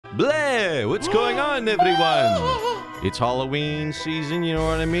Bleh! What's going on, everyone? It's Halloween season, you know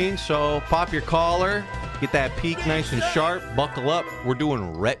what I mean? So pop your collar, get that peak nice and sharp, buckle up. We're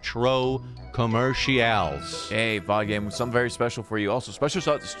doing retro commercials. Hey, VOD Game, something very special for you. Also, special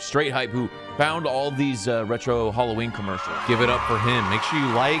shout out to Straight Hype, who found all these retro Halloween commercials. Give it up for him. Make sure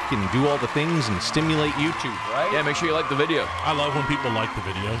you like and do all the things and stimulate YouTube, right? Yeah, make sure you like the video. I love when people like the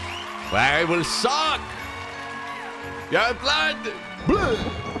videos. Well, it will suck. Your blood. Blood.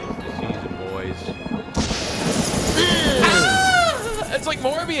 Season, boys. Ah! It's like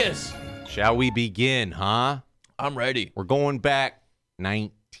Morbius. Shall we begin, huh? I'm ready. We're going back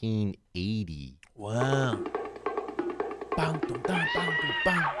 1980. Wow.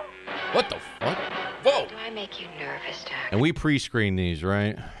 What the fuck? Whoa. Do I make you nervous, Doctor? And we pre-screened these,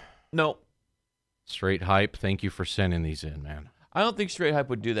 right? No. Straight Hype, thank you for sending these in, man. I don't think Straight Hype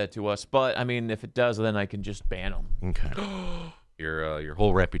would do that to us, but I mean, if it does, then I can just ban them. Okay. Your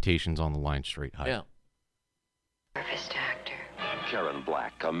whole reputation's on the line, Straight Hype. Yeah. Nervous, Doctor. Karen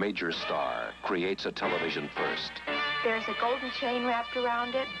Black, a major star, creates a television first. There's a golden chain wrapped around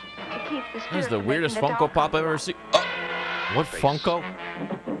it to keep the spirit. This is the from weirdest making the Funko Pop I've dark ever seen. Oh. What Funko?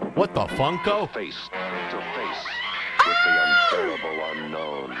 What the Funko? Face to face with the unbearable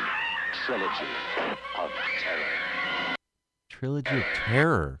unknown. Trilogy of Terror. Trilogy of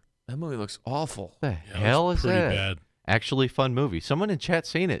Terror. That movie looks awful. What the hell is pretty that? bad. Actually fun movie. Someone in chat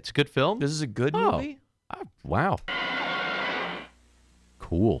saying it. It's a good film? This is a good Oh. movie? Wow.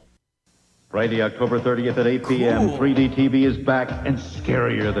 Cool. Friday, October 30th at 8 p.m., 3D TV is back and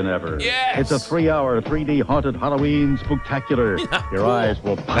scarier than ever. Yes! It's a 3-hour 3D haunted Halloween spooktacular. Your eyes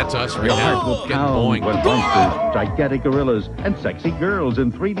will pop. That's us right Your now. heart will Getting pound boing. when monsters, gigantic gorillas, and sexy girls in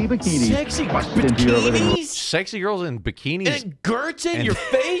 3D bikinis Sexy bust into your living room. bikinis? Sexy girls in bikinis. And it gurts in your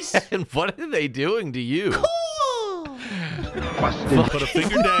face? And what are they doing to you? Bust into Put a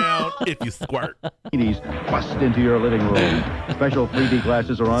finger down if you squirt. bikinis, bust into your living room. Special 3D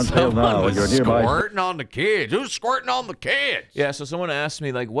glasses are on sale now at your nearby. Squirting on the kids. Who's squirting on the kids? Yeah, so someone asked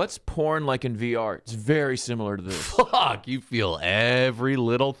me, like, what's porn like in VR? It's very similar to this. Fuck, you feel every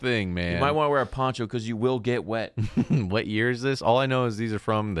little thing, man. You might want to wear a poncho because you will get wet. What year is this? All I know is these are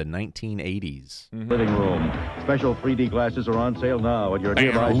from the 1980s. Living room. Special 3D glasses are on sale now at your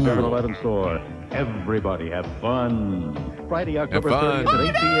nearby 7-Eleven store. Everybody have fun. Friday, October fun. 30th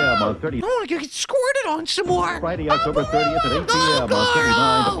at 8 p.m. on 30. I want to get squirted on some more. Friday, October 30th at 8 p.m.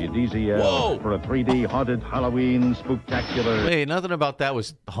 on 39 WDZL Whoa. for a 3D haunted Halloween spooktacular. Wait, nothing about that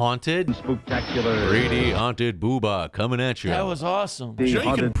was haunted. Spooktacular. 3D haunted booba coming at you. That was awesome. The You know you can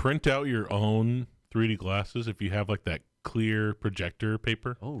haunted print out your own 3D glasses if you have like that clear projector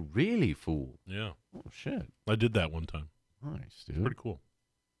paper. Oh, really, fool? Yeah, Oh, shit. I did that one time. Nice, dude. Pretty cool.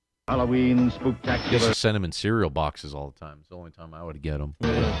 Halloween I used to spooktacular. send them in cereal boxes all the time. It's the only time I would get them.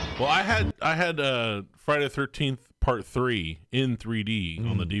 Well, I had Friday the 13th Part 3 in 3D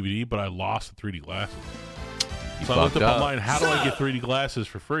on the DVD, but I lost the 3D glasses. So I looked fucked up up. online, how do I get 3D glasses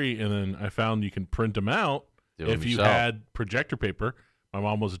for free? And then I found you can print them out Do 'em if you yourself. had projector paper. My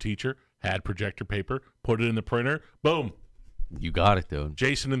mom was a teacher, had projector paper, put it in the printer, boom, You got it, dude.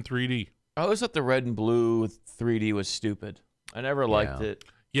 Jason in 3D. I always thought the red and blue with 3D was stupid. I never liked Yeah. it.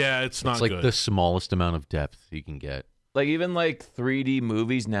 Yeah, it's not It's like good. the smallest amount of depth you can get. Like, even like 3D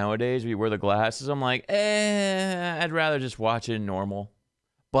movies nowadays where you wear the glasses, I'm like, I'd rather just watch it in normal.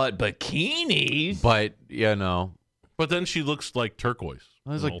 But bikinis? But, you know, But then she looks like turquoise.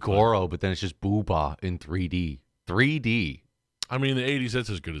 it's the like whole time. Goro, but then it's just booba in 3D. 3D. I mean, in the 80s, that's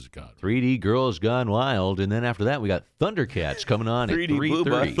as good as it got. 3D Girls Gone Wild. And then after that, we got Thundercats coming on at 3D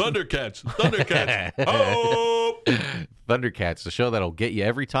 3:30. Thundercats. Thundercats. Oh! Thundercats, the show that'll get you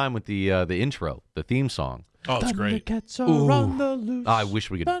every time with the intro, the theme song. Oh, it's great. Thundercats are on the loose. I wish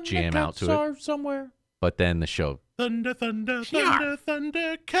we could jam out to Thundercats it. are somewhere. But then the show. Thunder, thunder, thunder,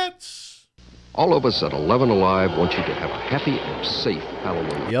 Thundercats. All of us at 11 Alive want you to have a happy and safe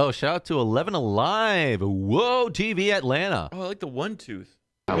Halloween. Yo, shout out to 11 Alive. Whoa, TV Atlanta. Oh, I like the one tooth.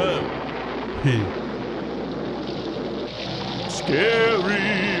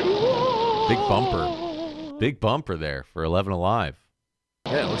 Scary. Big bumper. Big bumper there for 11 Alive.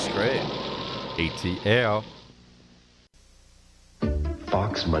 Yeah, it looks great. ATL.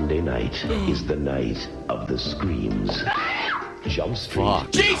 Fox Monday night is the night of the screams. Jump Street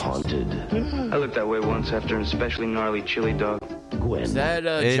Fuck. is haunted. I looked that way once after an especially gnarly chili dog. Gwen Is that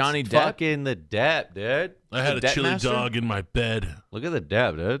It's Johnny Depp? fucking the Depp, dude. I had a Debt chili Master? dog in my bed. Look at the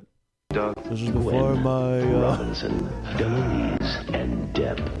Depp, dude. Dog. This is Gwen, Robinson, DeLuise, and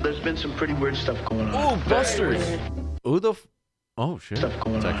Depp. There's been some pretty weird stuff going on. Oh, Busters. Who the Oh shit!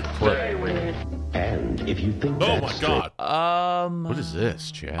 It's actually clip. And if you think Oh that's my god. What is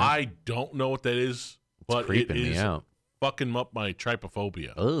this, Chad? I don't know what that is, but it creeping me is out. fucking up my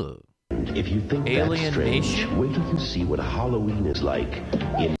trypophobia. Ugh. If you think that's strange, Alienation? wait till you see what Halloween is like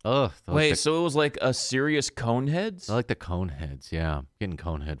in Ugh. Wait, so it was like a serious Coneheads? I like the Coneheads. Yeah, getting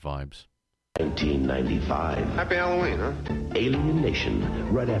Conehead vibes. 1995. Happy Halloween, huh? Alien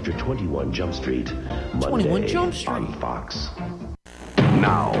Nation, right after 21 Jump Street. Monday 21 Jump Street. on Fox.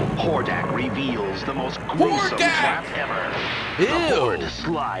 Now, Hordak reveals the most gruesome trap ever. Ew. The Horde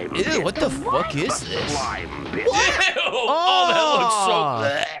Slime Ew, Pit. what the fuck is The this? Slime Pit. Ew! Oh, that looks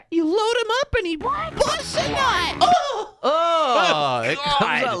so... You load him up and he busts a nut. Oh, it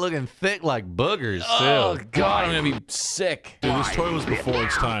comes out looking thick like boogers, too. Oh, God, I'm going to be sick. Dude, this toy was before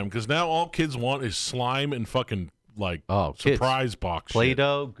its time because now all kids want is slime and fucking like kids. surprise box shit.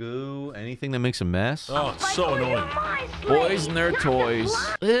 Play-Doh, goo, anything that makes a mess. Oh, it's so annoying. Boys and their toys.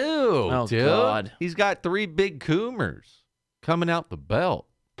 Ew, Oh, dude. God. He's got 3 big coomers coming out the belt.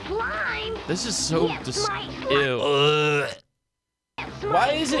 This is so ew.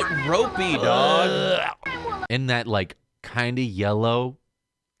 Why is it ropey, dog? And that, like, kind of yellow.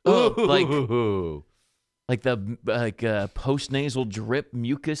 Ooh, like the post-nasal drip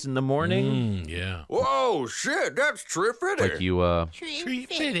mucus in the morning. Yeah. Whoa, shit, that's terrific. Like you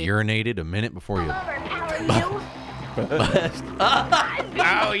urinated a minute before you...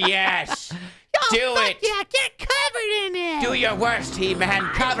 Oh, yes. Do it. Yeah, get covered in it. Do your worst, He-Man.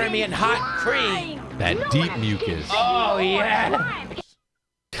 Cover me in hot cream. That deep mucus. Oh, yeah.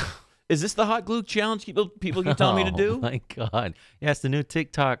 Is this the hot glue challenge people keep telling me to do? Oh, my God. Yeah, it's the new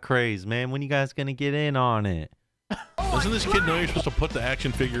TikTok craze, man. When you guys going to get in on it? Doesn't this kid know you're supposed to put the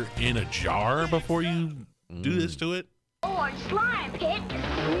action figure in a jar before you do this to it? Or slime pit.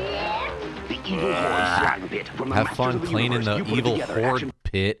 The evil Horde Slime Pit. From the Have Masters fun of the cleaning Universe. the You put it evil together, horde action-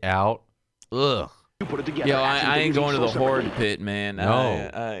 pit out. Ugh. You put it together. Yo, action I ain't figures going to each the sold horde separately. pit, man.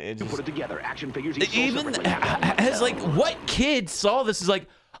 No. You put it together. Action figures each sold Even separately. as like, what kid saw this is like,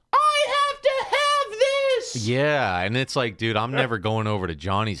 I have to have this. Yeah, and it's like, dude, I'm never going over to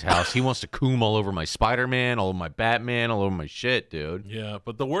Johnny's house. He wants to coom all over my Spider-Man, all over my Batman, all over my shit, dude. Yeah,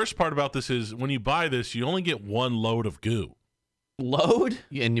 but the worst part about this is when you buy this, you only get 1 load of goo. Load?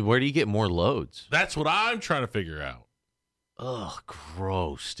 Yeah, and where do you get more loads? That's what I'm trying to figure out. Ugh,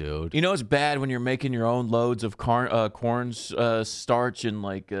 gross, dude. You know it's bad when you're making your own loads of corn starch and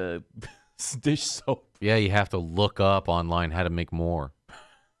like dish soap. Yeah, you have to look up online how to make more.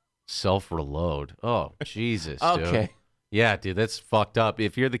 Self-reload. Oh, Jesus, dude. Okay. Yeah, dude, that's fucked up.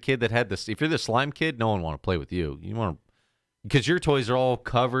 If you're the kid that had this, if you're the slime kid, no one want to play with you. You want to, because your toys are all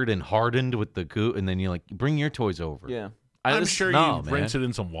covered and hardened with the goo, and then you're like, bring your toys over. Yeah. I'm sure no, you man. rinse it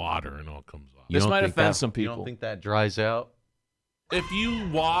in some water and all comes off. You This don't might think offend that- some You people. don't think that dries out? If you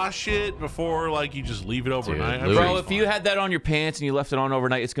wash it before, like, you just leave it overnight. I'm Louis- sure Bro, it's if you fine. had that on your pants and you left it on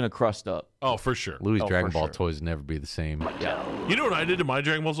overnight, it's going to crust up. Oh, for sure. Louis' Oh, Dragon for Ball sure. toys never be the same. You know what I did to my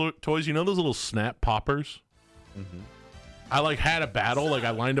Dragon Ball toys? You know those little snap poppers? I like had a battle. Like I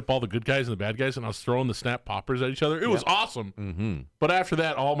lined up all the good guys and the bad guys, and I was throwing the snap poppers at each other. It was awesome. Mm-hmm. But after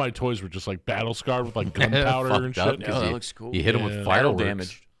that, all my toys were just like battle scarred with like gunpowder and Fucked up, shit. 'cause Oh, that you- looks cool. You hit them Yeah. with Battle fireworks.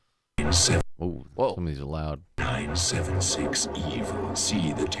 damaged. Oh, Whoa. some of these are loud. 976 Evil.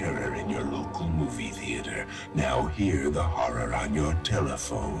 See the terror in your local movie theater. Now hear the horror on your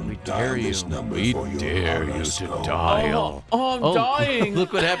telephone. We Dial dare this you. number We for your dare you to horoscope. dial. Oh, I'm dying.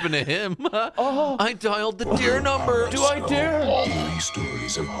 Look what happened to him. Oh. I dialed the dear number. Do I dare? Daily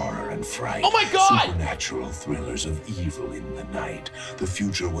stories of horror and fright. Oh my God! Supernatural thrillers of evil in the night. The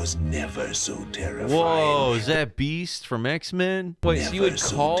future was never so terrifying. Whoa, is that Beast from X-Men? Wait, so you would Never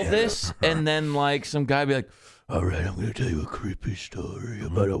so call this, terrifying. and then like some guy be like, "All right, I'm gonna tell you a creepy story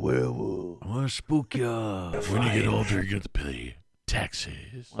about a werewolf. I want to spook ya. When you get older, you're going to pay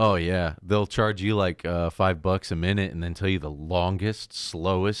taxes. Oh, yeah. They'll charge you like $5 a minute and then tell you the longest,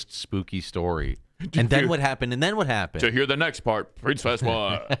 slowest, spooky story. And then what happened? And then what happened? To hear the next part, please fast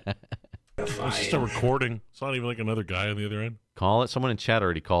forward." It's just a recording. It's not even like another guy on the other end. Call it. Someone in chat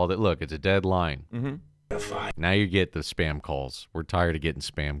already called it. Look, it's a dead line. Mm-hmm. Now you get the spam calls. We're tired of getting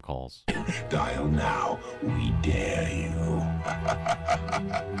spam calls. Dial now. We dare you.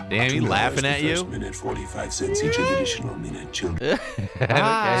 Damn, he laughing at First you? minute, 45 cents each additional minute. Children. Is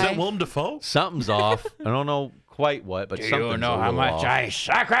that Willem Dafoe? Something's off. I don't know quite what, but something's a little off.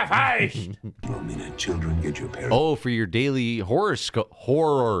 sacrifice? minute. Children, get your parents. Oh, for your daily horoscope.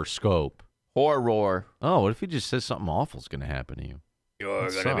 Horror. Oh, what if he just says something awful's going to happen to you? You're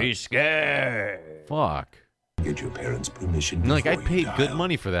That gonna be sucks. scared. Fuck. Get your parents' permission. Like, I before you paid good dial.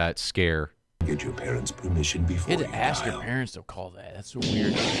 money for that scare. Get your parents' permission You before had to ask your parents to call that. That's so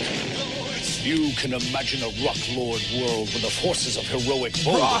weird. You can imagine a Rock Lord world with the forces of heroic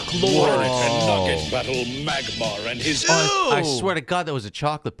Rock Lord and Nugget battle Magmar and his. I swear to God, that was a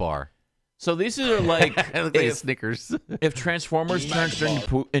chocolate bar. So these are like, if Snickers. If Transformers turns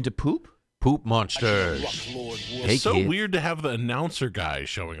into poop? Poop monsters. Hey, it's so weird to have the announcer guy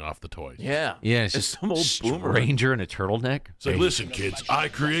showing off the toys. Yeah. Yeah, it's just some old stranger in a turtleneck. So listen, kids, I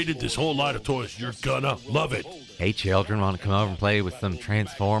created this whole line of toys. You're gonna love it. Hey, children, want to come over and play with some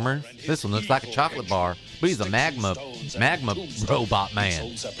Transformers? This one looks like a chocolate bar, but he's a magma robot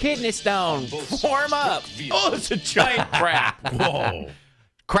man. Kidney stone, form up. Oh, it's a giant crap. Whoa.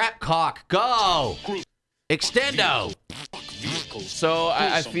 Crap cock, go. Extendo. So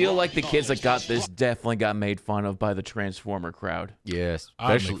I feel like the kids that got this definitely got made fun of by the Transformer crowd. Yes,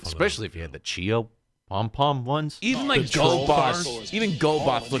 especially if you had the Chio pom-pom ones. Even like GoBots, even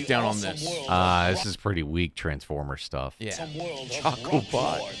GoBots look down on this. This is pretty weak Transformer stuff. Yeah.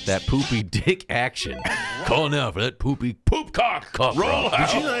 Chocobot. That poopy dick action. Call now for that poopy poop cock. Roll.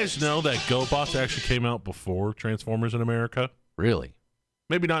 Did you guys know that GoBots actually came out before Transformers in America? Really?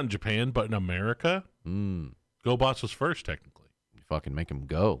 Maybe not in Japan, but in America? GoBots was first, technically. You fucking make them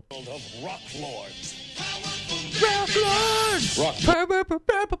go. Rock Lords. Rock Lords! Rock Lords,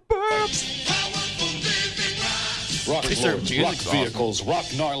 rock vehicles, rock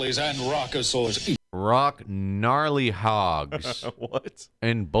gnarlies, and rockosaurs. Rock gnarly hogs. What?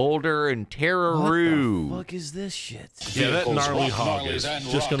 And Boulder and Terroroo. What the fuck is this shit? Yeah, that gnarly rock hog gnarlies, is and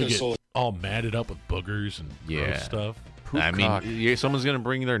just going to get rockosaurs. all matted up with boogers and gross stuff. I mean, someone's going to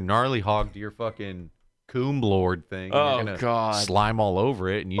bring their gnarly hog to your fucking Coomb Lord thing. Oh, you're gonna God. Slime all over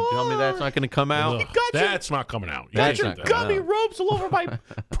it, and you tell me that's not going to come out? Ugh, that's not coming out. You Got can't your do that. gummy ropes all over my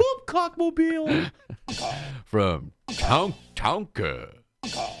poop cockmobile. From Tonka.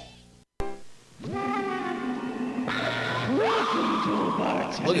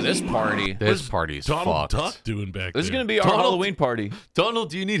 Look at this party. This party's Donald fucked. Duck doing back This is there? going to be our Halloween party. Donald,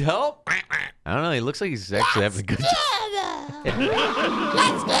 do you need help? I don't know. He looks like he's actually having a good time.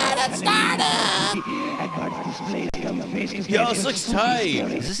 Let's get it started! Yo, this looks tight.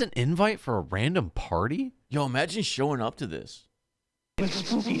 Is this an invite for a random party? Yo, imagine showing up to this. With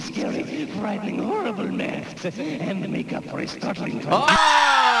spooky, scary, frightening, horrible masks and the makeup for a startling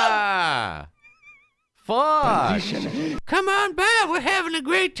Ah! Fuck! Come on by, we're having a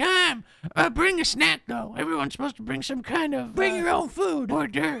great time. Bring a snack, though. Everyone's supposed to bring some kind of... Bring your own food. Hors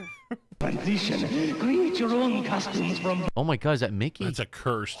d'oeuvre. Transition. Create your own costumes from... Oh my God, is that Mickey? That's a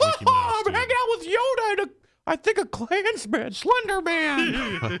cursed Mickey Mouse. I'm hanging out with Yoda and I think a Klansman, Slender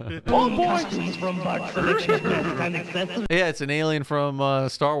Man. Oh boy. Costumes from Bart's selection of masks and accessories. Yeah, it's an alien from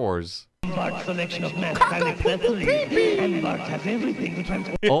Star Wars. Bart's selection of masks and accessories. And Bart has everything to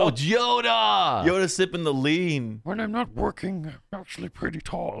transform. Oh, Yoda! Yoda sipping the lean. When I'm not working, I'm actually pretty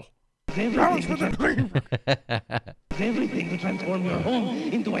tall. Everything to transform your home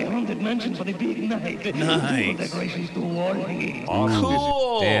into a haunted mansion for the big night. Nice. Decorations to wall hanging.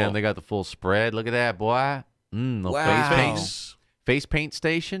 Cool. Damn, they got the full spread. Look at that, boy. Little Wow. face paint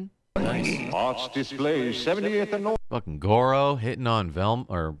station. Nice. Arts displays 78th and North. Fucking Goro hitting on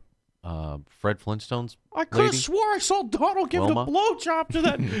Fred Flintstone's I could have lady. swore I saw Donald giving a Wilma? blowjob to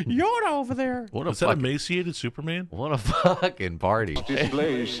that Yoda over there. What a Is that fucking, emaciated Superman? what a fucking party.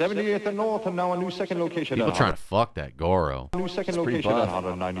 Displays 78th and North, and now a new second location. People trying to fuck that Goro. New second location at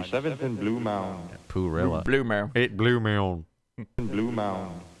 197th and Blue Mound. Poorilla. Blue Mare. It blew me on. Blue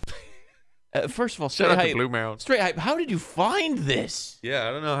Mound. First of all, Shout straight out to hype. Blue Mound. Straight hype. How did you find this? Yeah,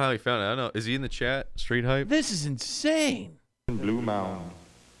 I don't know how he found it. I don't know. Is he in the chat? Street hype? This is insane. Blue Mound.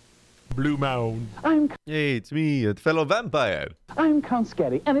 Blue Mound. Hey, it's me, a fellow vampire. I'm Count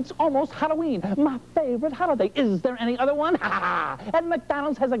Scary, and it's almost Halloween, my favorite holiday. Is there any other one? Ha ha! And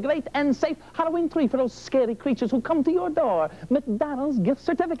McDonald's has a great and safe Halloween tree for those scary creatures who come to your door. McDonald's gift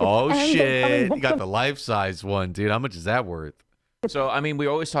certificates. Oh, and they come in shit. You books got of- the life-size one, dude. How much is that worth? So, I mean, we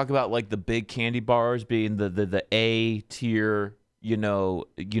always talk about like the big candy bars being the A tier,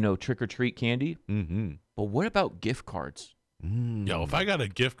 trick or treat candy. Mm-hmm. But what about gift cards? Yo, if I got a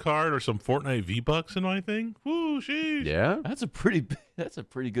gift card or some Fortnite V-Bucks in my thing, whoo, sheesh. Yeah? That's a pretty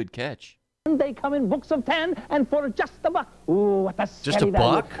good catch. And they come in books of 10, and for just a buck. Ooh, what a Just scary a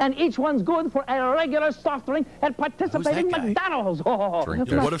value. buck? And each one's good for a regular soft drink at participating guy? McDonald's. Oh, Drink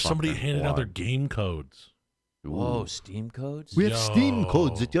Dude, their what if somebody fucking handed out their blood. game codes? Whoa, Steam codes? We have Yo. Steam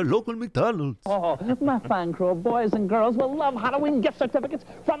codes at your local McDonald's. Oh, my fan crew of boys and girls will love Halloween gift certificates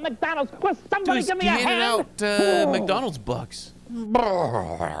from McDonald's. Will somebody Dude, give me he a handed hand? out Oh. McDonald's bucks.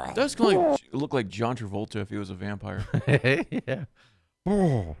 Does look like John Travolta if he was a vampire. Yeah.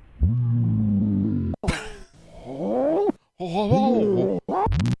 I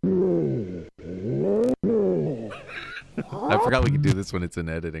forgot we could do this when it's in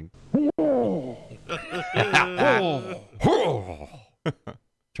editing.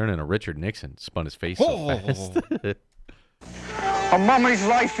 Turn into Richard Nixon. Spun his face so fast. A mummy's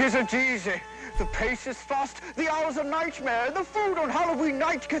life isn't easy. The pace is fast, the hour's a nightmare, the food on Halloween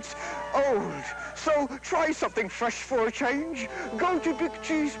night gets old. So try something fresh for a change. Go to Big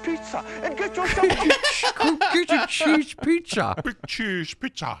Cheese Pizza and get yourself Go get a cheese pizza. Big cheese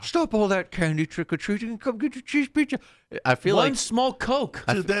pizza. Stop all that candy trick-or-treating and come get your cheese pizza. I feel One like... small Coke.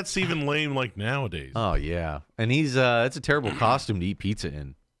 Dude, that's even lame like nowadays. Oh, yeah. And he's... it's a terrible costume to eat pizza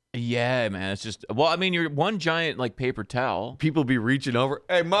in. Yeah, man. It's just... Well, I mean, you're one giant, like, paper towel. People be reaching over.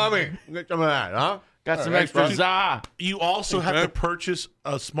 Hey, mommy, get some of that, huh? Got some extra za. You also have to purchase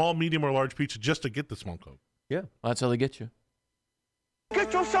a small, medium, or large pizza just to get the small Coke. Yeah. Well, that's how they get you.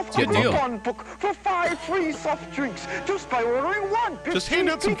 Get yourself a coupon book for 5 free soft drinks just by ordering one. Just hand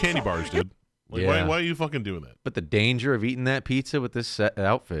out some candy bars, dude. Like, why are you fucking doing that? But the danger of eating that pizza with this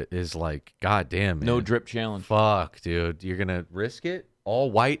outfit is like, goddamn, man. No drip challenge. Fuck, dude. You're going to risk it?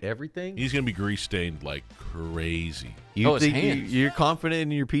 All white, everything? He's going to be grease stained like crazy. You think you're confident in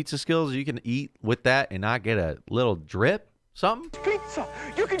your pizza skills? You can eat with that and not get a little drip? Something? Pizza.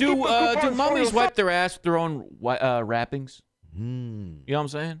 You can do mummies wipe their ass with their own wrappings? You know what I'm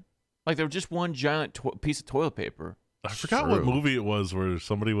saying? Like they're just one giant piece of toilet paper. I forgot what movie it was where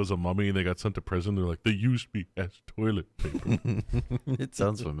somebody was a mummy and they got sent to prison. They're like, they used me as toilet paper. It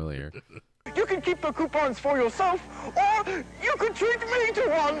sounds familiar. You can keep the coupons for yourself, or you can treat me to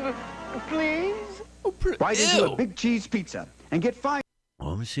one, please. Bite into a Big Cheese Pizza and get 5. Well,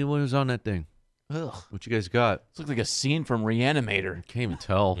 let me see what was on that thing. Ugh. What you guys got? This looks like a scene from Reanimator. Can't even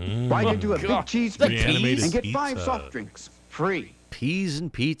tell. Bite into a Big Cheese Pizza and get 5 soft drinks free. Peas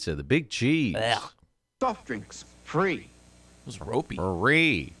and pizza, the big cheese. Ugh. Soft drinks free. It was ropey.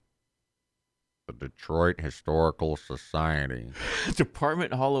 Free. The Detroit Historical Society.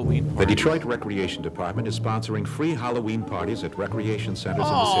 Department Halloween party. The Detroit Recreation Department is sponsoring free Halloween parties at recreation centers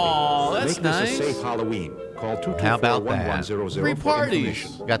in the city. Oh, that's Make nice. this a safe Halloween. Call 224-1100 How about that? Free for parties.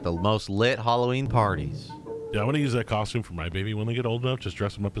 information. Got the most lit Halloween parties. Yeah, I want to use that costume for my baby when they get old enough. Just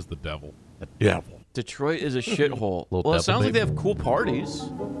dress them up as the devil. The devil. Detroit is a shithole. Little Well, it devil sounds like baby. they have cool parties.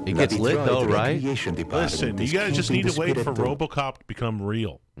 It gets lit though, right? Listen, you guys just need to wait for RoboCop to become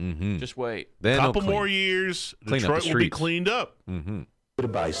real. Mm-hmm. Just wait. Then Couple more years, clean up Detroit the will be streets. cleaned up. Mm-hmm.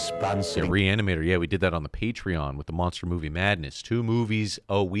 By Yeah, sponsoring. Reanimator. Yeah, we did that on the Patreon with the Monster Movie Madness. 2 movies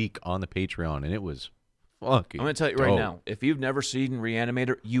a week on the Patreon, and it was fucking I'm going to tell you right dope. now, if you've never seen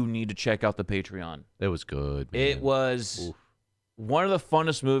Reanimator, you need to check out the Patreon. It was good, man. It was one of the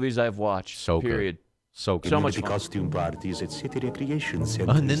funnest movies I've watched. So good. period. So good. So much The fun. costume parties at city recreation Oh,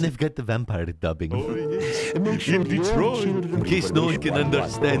 centers. and then they've got the vampire dubbing. Make sure In Detroit, in case no one can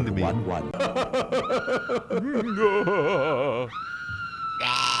understand me.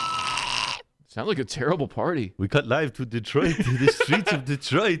 Sounds like a terrible party. We cut live to Detroit, to the streets of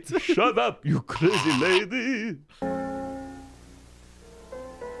Detroit. Shut up, you crazy lady.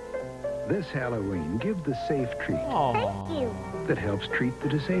 This Halloween, give the safe treat that helps treat the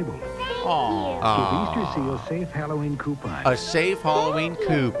disabled. Aw. Give Easter Seal safe Halloween coupon. A safe Halloween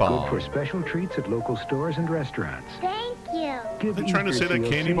coupon. Good for special treats at local stores and restaurants. Thank you. Give Are they trying to Easter say that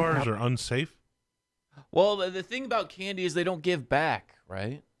Seal candy safe bars are unsafe? Well, the thing about candy is they don't give back,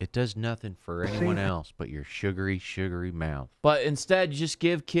 right? It does nothing for anyone else but your sugary, sugary mouth. But instead, you just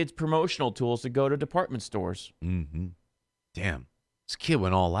give kids promotional tools to go to department stores. Mm-hmm. Damn, this kid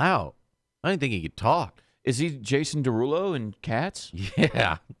went all out. I didn't think he could talk. Is he Jason Derulo in Cats?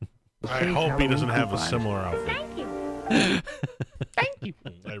 Yeah. I hope he doesn't have a similar outfit. Thank you. Thank you.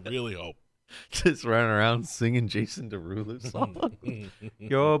 I really hope. Just running around singing Jason Derulo song.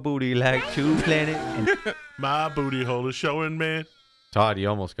 Your booty like 2 planets. My booty hole is showing, man. Todd, you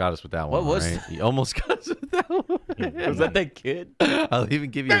almost got us with that one. What was right? You almost got us with that one. Was that kid? I'll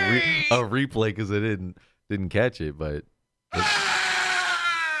even give you a replay because I didn't catch it, but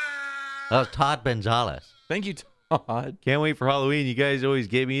that was Todd Gonzalez. Thank you, Todd. Can't wait for Halloween. You guys always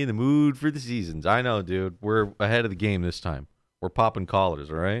get me in the mood for the seasons. I know, dude. We're ahead of the game this time. We're popping collars,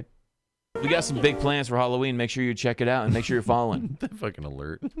 all right? We got some big plans for Halloween. Make sure you check it out and make sure you're following. That fucking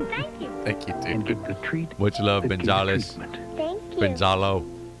alert. Thank you. Thank you, And dude. get the treat. Much love, that gives Gonzalez. treatment. Thank you. Gonzalo.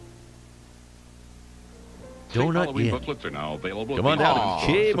 Donut, Halloween yeah. booklets are now available. Come on down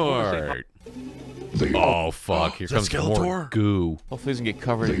to Kmart. Oh, fuck. Here comes more Skeletor? goo. Hopefully, he doesn't get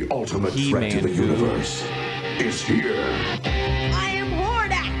covered The in ultimate threat to He-Man the goo. universe is here. I am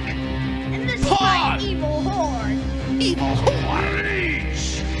Hordak, and this is my evil horde. Evil horde.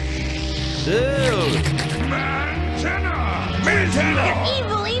 Dude. Mantenna! Your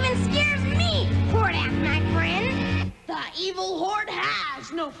evil even scares me, Hordak, my friend. The evil horde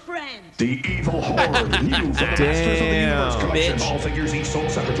has no friends. The evil horde, new from the Masters of the Universe collection. Bitch. All figures each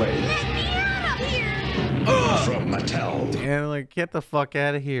sold separately. Let me out of here. From Mattel. Damn, like, get the fuck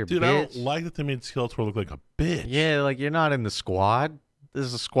out of here, Dude, bitch. I don't like that they made Skeletor look like a bitch. Yeah, like, you're not in the squad. This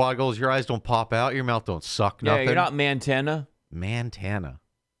is a squad goals. Your eyes don't pop out. Your mouth don't suck Yeah, nothing. you're not Mantana. Mantana.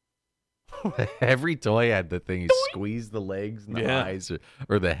 Every toy had the thing. You squeeze the legs and the eyes,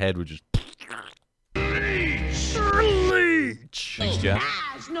 or the head would just... Thanks, Jeff.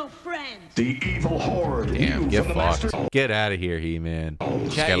 Has no friends. The evil horde, Damn, new get from the Masters. fucked. Get out of here, He-Man.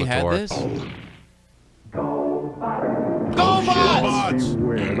 Chat, you had this? GoBots!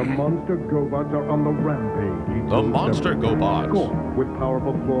 Beware, the monster GoBots are on the rampage. The monster GoBots. With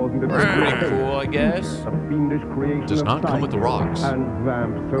powerful claws and Pretty cool, I guess. A fiendish creation Does of not come sight with the rocks. And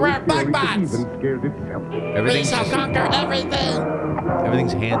vamp so We're scary it Bugbots. even scares itself. Everything's We shall just, conquer everything.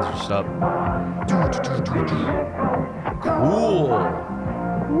 everything's hands are just up. Cool.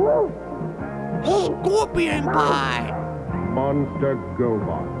 Scorpion pie. Monster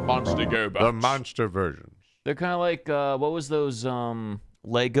GoBots. Monster GoBots. The monster versions. They're kind of like, what was those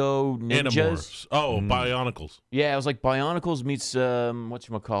Lego ninjas? Animorphs. Oh, Bionicles. Yeah, it was like Bionicles meets,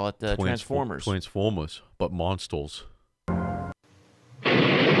 whatchamacallit, Transformers. Transformers, but monsters.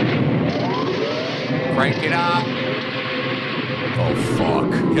 Crank it up. Oh,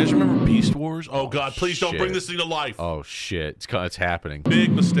 fuck. You guys remember Beast Wars? Oh, God, please don't shit. bring this thing to life. Oh, shit. It's happening.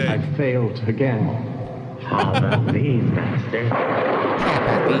 Big mistake. I failed again. How about these, Master?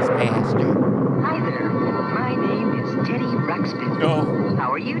 Hi there. My name is Teddy Ruxpin. No.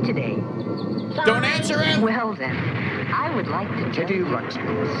 How are you today? Don't answer him. Well then, I would like to tell you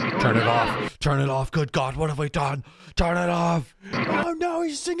Ruxpin's story. Turn it off. Turn it off. Good God, what have we done? Turn it off. Oh no,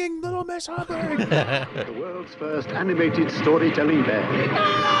 he's singing Little Miss Hubbard. The world's first animated storytelling bear.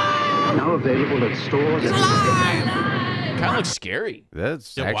 Now available at stores. Kind of looks scary.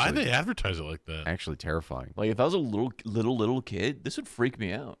 That's Yeah, why actually, they advertise it like that? actually terrifying. Like, if I was a little kid, this would freak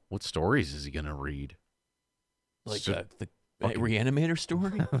me out. What stories is he going to read? Like So- the Reanimator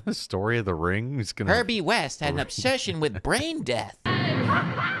story? The story of the ring? He's gonna... Herbie West had an obsession with brain death.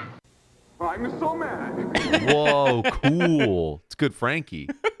 I'm so mad. Whoa, cool. It's good, Frankie.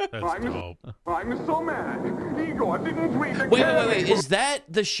 That's dope. I'm so mad. Igor didn't read the Wait. Is that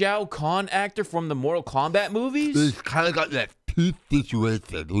the Shao Kahn actor from the Mortal Kombat movies? kind of got that teeth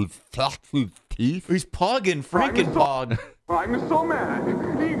situation. He's soft his teeth. He's Poggin, Frankenpog. I'm so mad.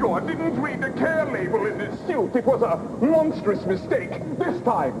 Igor didn't read the care label in this suit. It was a monstrous mistake. This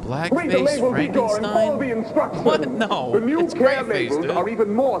time, read the Blackface label, Igor, and follow the instructions. What? No. The new It's care grayface, labels dude. are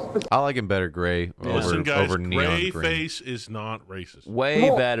even more specific. I like him better gray Listen, guys, over neon gray green. face is not racist. Way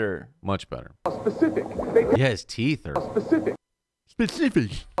better. Much better. Specific. They Yeah, his teeth are... specific.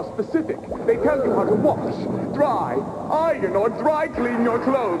 Specific. Specific. They tell you how to wash, dry, iron, or dry clean your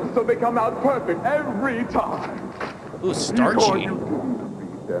clothes so they come out perfect every time. Ooh, starchy. You didn't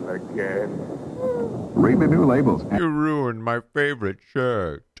read them again. Read the new labels. You ruined my favorite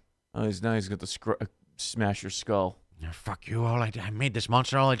shirt. Oh, now he's got the smash your skull. Fuck you. I made this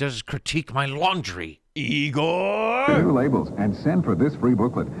monster. All I does is critique my laundry. Igor! New labels and send for this free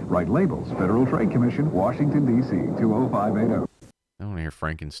booklet. Write labels, Federal Trade Commission, Washington, D.C. 20580. I don't hear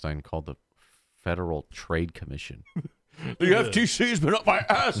Frankenstein called the Federal Trade Commission. The FTC's been up my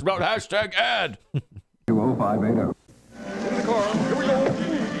ass about hashtag ad. 20580.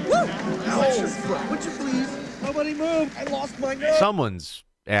 Would you please? Nobody move. I lost my nose. Someone's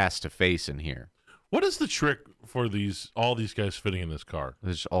ass to face in here. What is the trick for all these guys fitting in this car?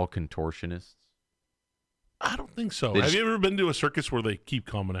 It's all contortionists. I don't think so. They Have just- you ever been to a circus where they keep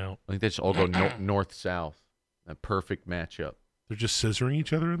coming out? I think they just all go north-south. A perfect matchup. They're just scissoring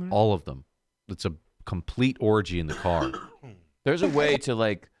each other in there? All of them. It's a complete orgy in the car. There's a way to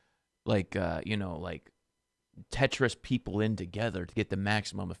like Tetris people in together to get the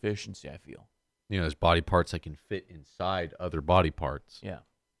maximum efficiency, I feel. You know, there's body parts that can fit inside other body parts. Yeah.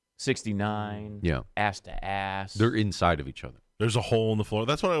 69. Yeah. Ass to ass. They're inside of each other. There's a hole in the floor.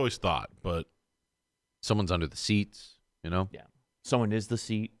 That's what I always thought, but someone's under the seats, you know? Yeah. Someone is the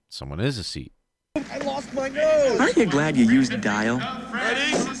seat. Someone is a seat. I lost my nose. Aren't you glad you used dial?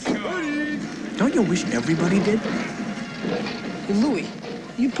 Freddy? Don't you wish everybody did? Hey, Louie,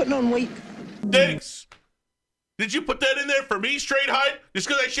 you putting on weight? Thanks. Did you put that in there for me, straight height? Just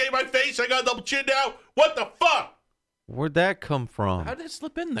because I shaved my face, I got a double chin now? What the fuck? Where'd that come from? How did it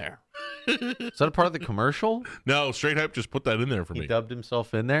slip in there? Is that a part of the commercial? No, straight hype just put that in there for He me. dubbed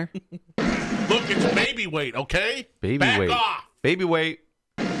himself in there? Look, it's baby weight, okay? Baby Back weight. off. Baby weight.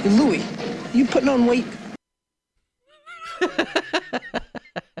 Hey, Louie, you putting on weight?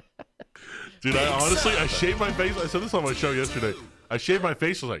 Dude, I shaved my face. I said this on my show yesterday. I shaved my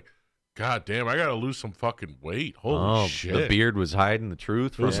face. I was like, God damn, I got to lose some fucking weight. Holy shit. The beard was hiding the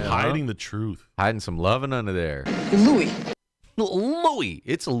truth. It was hiding the truth. Hiding some loving under there. Louis. Louis.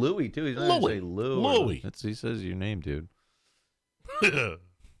 It's Louis, too. He's not going to say Lou. Louis. He says your name, dude.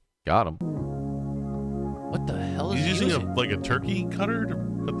 Got him. What the hell is he using? using? Like a turkey cutter to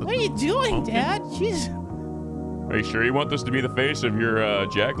cut the What are you doing, pumpkin? Dad? Jeez. Are you sure you want this to be the face of your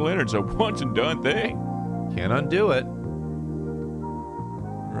jack-o'-lantern? A once and done thing. Can't undo it.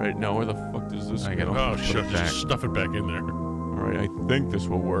 Right now, where the fuck does this go? Oh, shit. Just stuff it back in there. All right, I think this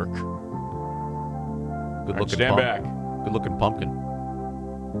will work. Good looking stand back. Good looking pumpkin.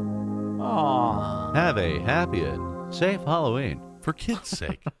 Aww. Have a happy and safe Halloween. For kids'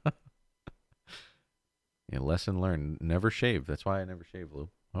 sake. Yeah, lesson learned. Never shave. That's why I never shave, Lou.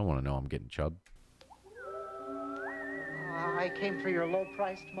 I don't want to know I'm getting chub. I came for your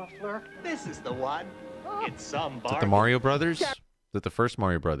low-priced muffler. This is the one. It's some bargain. Is it the Mario Brothers? Is it the first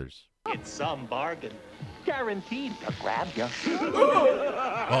Mario Brothers? It's some bargain. Guaranteed to grab you.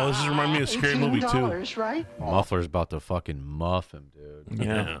 Oh, this is reminding me of Scary Movie 2. $18, right? Muffler's about to fucking muff him, dude.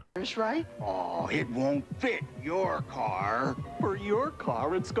 Yeah. Right? Oh, it won't fit your car. For your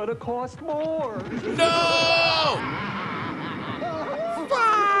car, it's gonna cost more. No!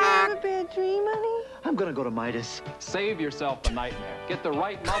 Have a bad dream, honey? I'm gonna go to Midas. Save yourself the nightmare. Get the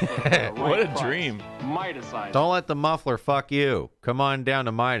right muffler for the right What a price. dream. Midas eyes. Don't let the muffler fuck you. Come on down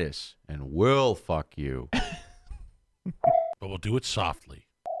to Midas, and we'll fuck you. But we'll do it softly.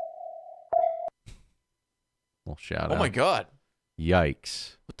 Well, shout out. Oh my God.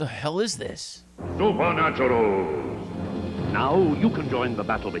 Yikes. What the hell is this? Supernatural. Now you can join the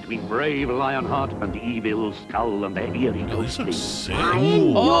battle between brave Lionheart and evil Skull and their eerie Oh, these look ghostly. sick.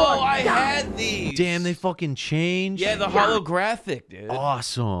 Oh, I had these. Damn, they fucking changed. Yeah, the holographic, dude.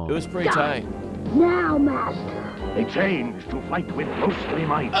 Awesome. It was pretty tight. Now, Master. They change to fight with ghostly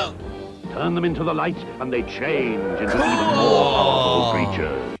might. Oh. Turn them into the light, and they change into even more powerful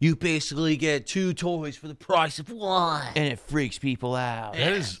creatures. You basically get 2 toys for the price of 1. And it freaks people out.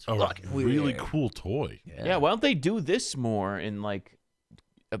 That is a really cool toy. Yeah, why don't they do this more in like...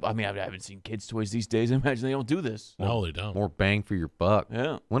 I mean, I haven't seen kids' toys these days. I imagine they don't do this. No, they don't. More bang for your buck.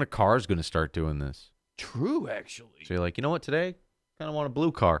 Yeah. When a car's going to start doing this? True, actually. So you're like, you know what, today? Kind of want a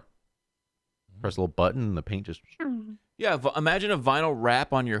blue car. Press a little button, and the paint just... Yeah, imagine a vinyl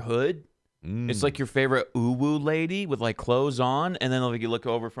wrap on your hood. It's like your favorite uwu lady with like clothes on, and then like you look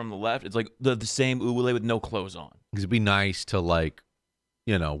over from the left, it's like the same uwu lady with no clothes on. Because it'd be nice to like,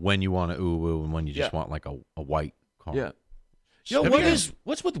 you know, when you want a uwu and when you just want like a white car. Yeah. Yo,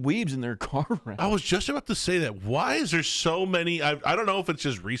 what's with weebs in their car wrap? I was just about to say that. Why is there so many? I don't know if it's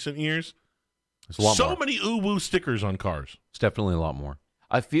just recent years. There's a lot so more. many uwu stickers on cars. It's definitely a lot more.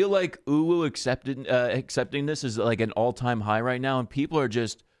 I feel like uwu accepting this is like an all-time high right now, and people are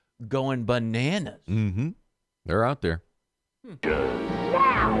just going bananas. Mm-hmm. They're out there.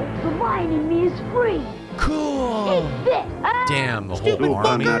 Now, the wine in me is free. Cool. Take this. Damn, the whole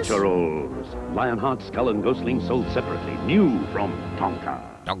Supernaturals. Lionheart, Skull, and Ghostling sold separately. New from Tonka.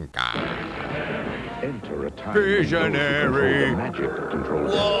 Enter a time Visionary. when magic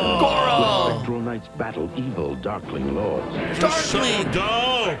controls Whoa. the spectral knights battle evil darkling lords. Darkling,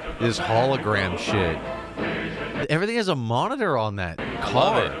 go! This hologram shit. Everything has a monitor on that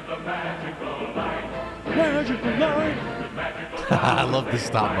cover. I love the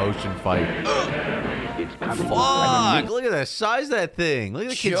stop motion fight. Fuck! Look at the size of that thing. Look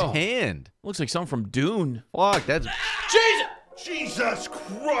at the kid's hand. Looks like something from Dune. Fuck, that's... Jesus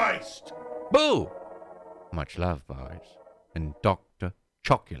Christ! Boo! Much love, boys. And Dr.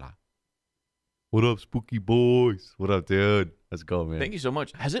 Chocula. What up, spooky boys? What up, dude? Let's go, man. Thank you so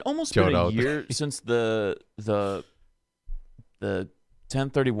much. Has it almost Shout been a out. year since the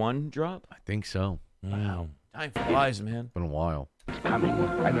 1031 drop? I think so. Wow. Time flies, man. Been a while. Coming,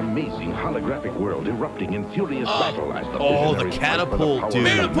 an amazing holographic world erupting in furious battle as the Oh, the visionaries fight for catapult, the power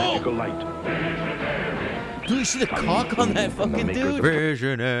dude. of magical light. Dude, you see the cock on that fucking dude?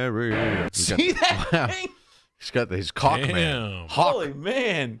 Visionary. See that thing? He's got his cock, man. Damn. Hawk. Holy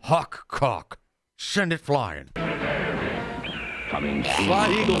man. Hawk cock. Send it flying. Coming soon Fly,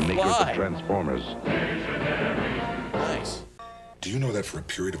 from eagle, the makers fly. of Transformers. Nice. Do you know that for a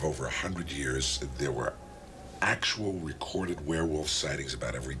period of over 100 years, there were actual recorded werewolf sightings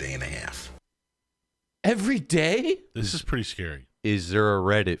about every day and a half? Every day? This is pretty scary. Is there a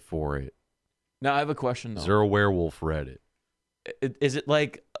Reddit for it? Now, I have a question, though. Is there a werewolf Reddit? Is it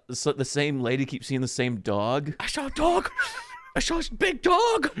like the same lady keeps seeing the same dog? I saw a dog. I saw this big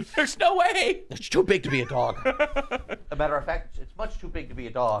dog. There's no way. It's too big to be a dog. A matter of fact, it's much too big to be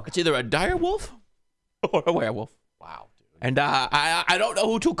a dog. It's either a dire wolf or a werewolf. Wow, dude. And I don't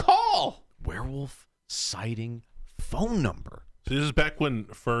know who to call. Werewolf sighting phone number. So this is back when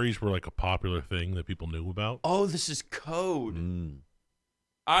furries were like a popular thing that people knew about. Oh, this is code.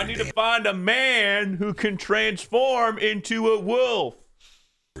 I need to find a man who can transform into a wolf.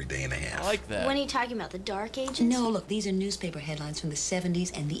 Every day and a half. I like that. When are you talking about, the Dark Ages? No, look, these are newspaper headlines from the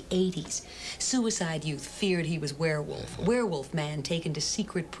 70s and the 80s. Suicide youth feared he was werewolf. Werewolf man taken to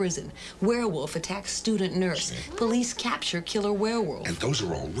secret prison. Werewolf attacks student nurse. Police capture killer werewolf. And those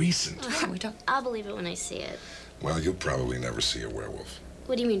are all recent. I'll believe it when I see it. Well, you'll probably never see a werewolf.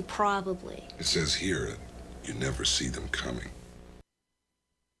 What do you mean, probably? It says here you never see them coming.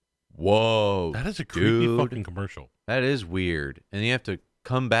 Whoa. That is a creepy dude. fucking commercial. That is weird. And you have to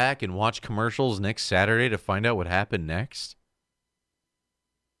come back and watch commercials next Saturday to find out what happened next?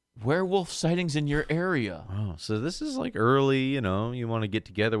 Werewolf sightings in your area. Oh, so this is like early, you want to get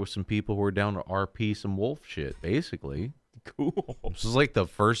together with some people who are down to RP some wolf shit, basically. Cool. This is like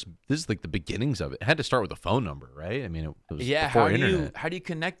the beginnings of it. It had to start with a phone number, right? I mean, it was Yeah, before internet. how do you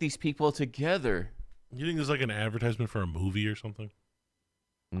connect these people together? You think there's like an advertisement for a movie or something?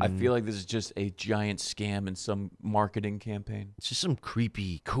 I feel like this is just a giant scam in some marketing campaign. It's just some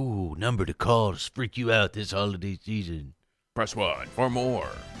creepy, cool number to call to freak you out this holiday season. Press 1 for more.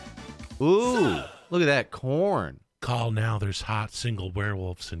 Ooh, look at that corn. Call now. There's hot single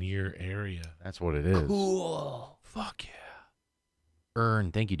werewolves in your area. That's what it is. Cool. Fuck yeah.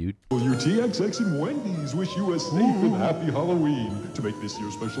 Thank you, dude. Well, your TXX and Wendy's wish you a safe and happy Halloween. To make this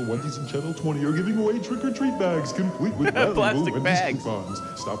year's special, Wendy's and Channel 20 are giving away trick-or-treat bags complete with valuable Plastic Wendy's bags. coupons.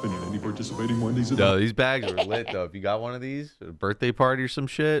 Stop in at any participating Wendy's. No, these bags are lit, though. If you got one of these, at a birthday party or some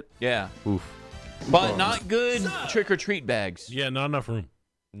shit. Yeah. Oof. But not good trick-or-treat bags. Yeah, not enough room.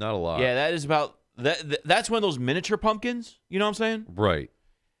 Not a lot. Yeah, that is about... That's one of those miniature pumpkins. You know what I'm saying? Right.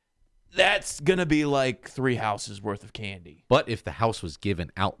 That's going to be like 3 houses worth of candy. But if the house was giving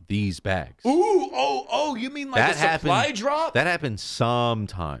out these bags. Ooh, you mean like a supply drop? That happens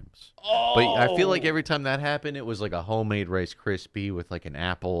sometimes. Oh. But I feel like every time that happened, it was like a homemade Rice Krispie with like an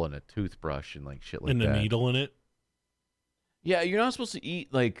apple and a toothbrush and like shit like and that. a needle in it. Yeah, you're not supposed to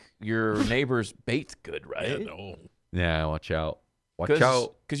eat like your neighbor's baked good, right? Yeah, no. Yeah, watch out. Watch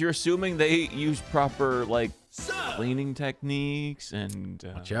out. Because you're assuming they use proper like cleaning techniques and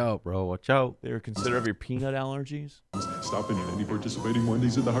watch out, bro. Watch out. They're considerate of your peanut allergies. Stop in at any participating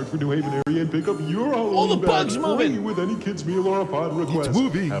Wendy's in the Hartford, New Haven area and pick up your Halloween the bugs bag moving. free with any kid's meal or upon request. It's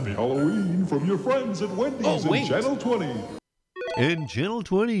moving. Happy Halloween from your friends at Wendy's and Channel 20. And Channel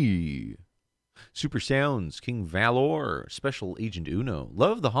 20. Super Sounds, King Valor, Special Agent Uno.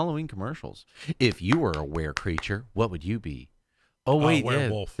 Love the Halloween commercials. If you were a were creature, what would you be? Oh, wait,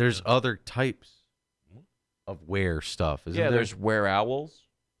 werewolf. There's other types of were stuff, isn't there? There's were owls.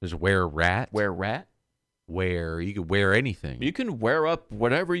 There's were rat. Were rat. Where you could wear anything. You can wear up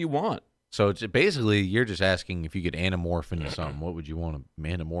whatever you want. So it's basically, you're just asking if you could anamorph into something. What would you want to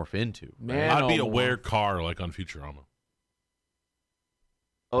anamorph into? Man, I'd be a were car like on Futurama.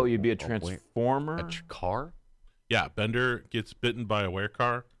 Oh, you'd be a transformer? A car? Yeah, Bender gets bitten by a were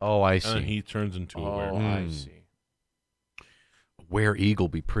car. Oh, I see. And then he turns into a were. I see. Were eagle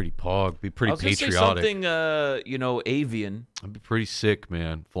be pretty pog, be pretty I was gonna patriotic. say something, avian. I'd be pretty sick,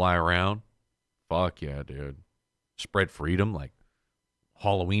 man. Fly around. Fuck yeah, dude. Spread freedom, like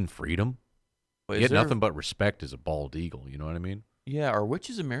Halloween freedom. Wait, You is get there- nothing but respect as a bald eagle. You know what I mean? Yeah, are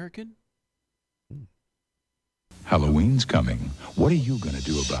witches American? Halloween's coming. What are you going to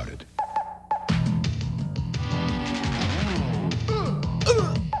do about it?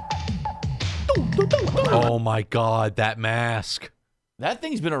 Oh my God, that mask. That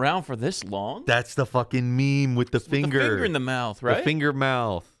thing's been around for this long? That's the fucking meme with the finger. The finger in the mouth, right? The finger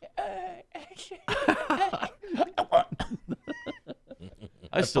mouth.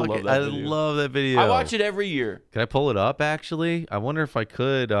 I still love that video. I love that video. I watch it every year. Can I pull it up, actually? I wonder if I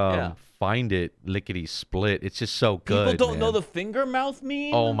could find it lickety-split. It's just so good, People don't know man. the finger mouth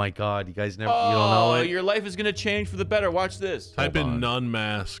meme? Oh, my God. You guys never... you don't know it? Your life is going to change for the better. Watch this. Type in nun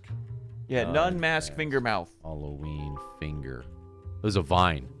mask. Yeah, nun mask finger mouth. Halloween finger. It was a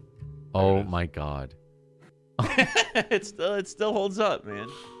Vine. Oh, my God. It still holds up, man.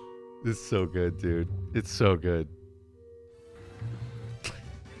 It's so good, dude. It's so good.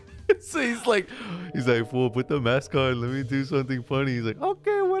 So he's like, fool, put the mask on. Let me do something funny. He's like,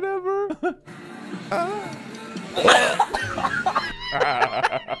 okay, whatever.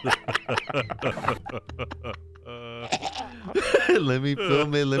 Let me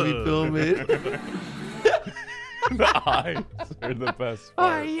film it. Let me film it. The eyes are the best Oh,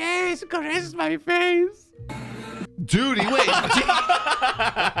 part. yes, caress my face. Dude, he went deep.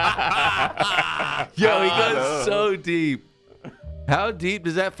 Yo, he goes so deep. How deep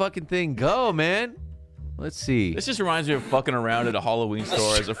does that fucking thing go, man? Let's see. This just reminds me of fucking around at a Halloween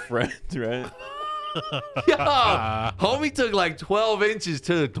store as a friend, right? Yo, homie took like 12 inches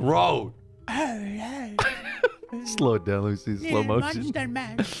to the throat. Slow it down, Lucy. Slow motion. Monster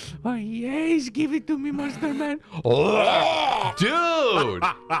Man. Oh, yes, give it to me, Monster Man. Oh, dude.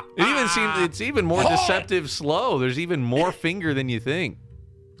 It's even more deceptive slow. There's even more finger than you think.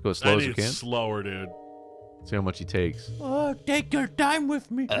 Let's go as slow as you can. Slower, dude. See how much he takes. Oh, take your time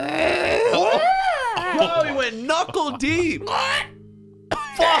with me. Oh, he went knuckle deep.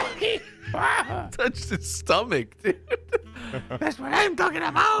 Fuck. Touched his stomach, dude. That's what I'm talking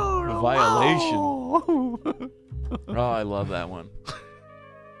about. A violation. Oh, I love that one. So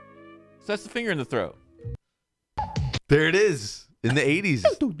that's the finger in the throat. There it is. In the 80s,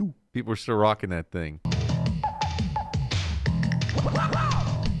 people were still rocking that thing.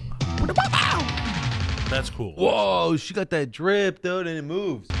 That's cool. Whoa, she got that drip, dude, and it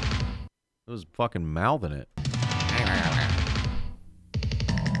moves. It was fucking mouthing it.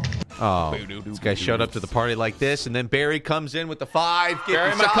 Oh, this guy showed up to the party like this, and then Barry comes in with the 5.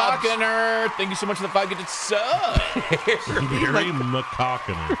 Barry McCockiner, thank you so much for the 5 gifted sub. Barry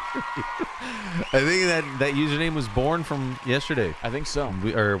McCockiner. I think that username was born from yesterday. I think so.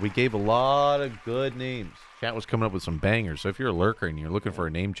 We gave a lot of good names. Chat was coming up with some bangers. So if you're a lurker and you're looking for a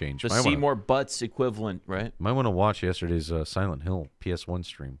name change, The Seymour Butts equivalent, right? Might want to watch yesterday's Silent Hill PS1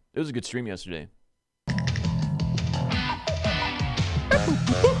 stream. It was a good stream yesterday.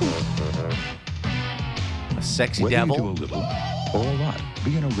 A sexy Whether devil. you do a little or a lot,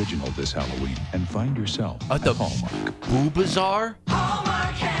 be an original this Halloween and find yourself at the Hallmark. Boo Bazaar?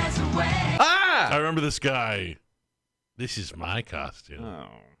 Ah! I remember this guy. This is my costume. Oh.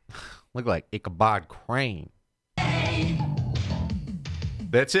 Look like Ichabod Crane.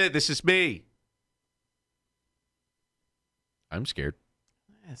 That's it. This is me. I'm scared.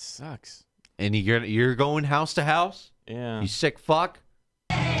 That sucks. And you're going house to house? Yeah. You sick fuck?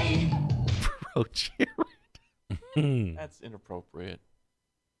 Bro, Jared. That's inappropriate.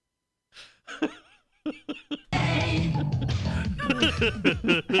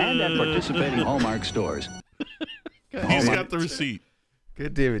 And at participating Hallmark stores. He's got the receipt.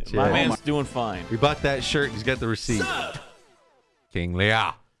 Good damn it, My Jared. man's doing fine. We bought that shirt. He's got the receipt. King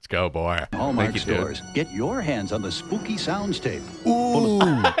Leah. Let's go, boy. Hallmark Thank you, dude. stores. Get your hands on the spooky sounds tape. Ooh,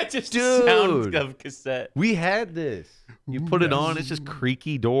 Just dude. sound of cassette. We had this. You put it on. It's just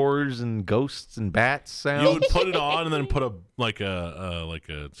creaky doors and ghosts and bats sounds. You would put it on and then put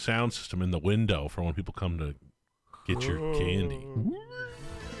a sound system in the window for when people come to get your candy.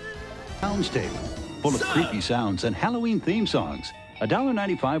 Sounds tape. Full of creepy sounds and Halloween theme songs.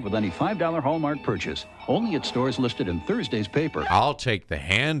 $1.95 with any $5 Hallmark purchase. Only at stores listed in Thursday's paper. I'll take the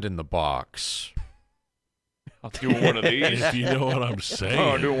hand in the box. I'll do one of these. If you know what I'm saying. Oh,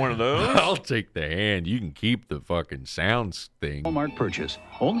 I'll do one of those. I'll take the hand. You can keep the fucking sounds thing. Hallmark purchase.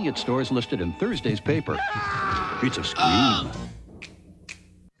 Only at stores listed in Thursday's paper. It's a scream.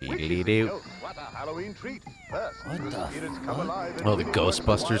 What a Halloween treat. First, Oh, the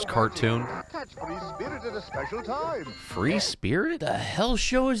Ghostbusters cartoon. Catch free spirit at a special time. Free Spirit? The hell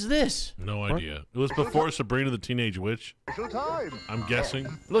show is this? No idea. It was before Sabrina the Teenage Witch. Special time. I'm guessing.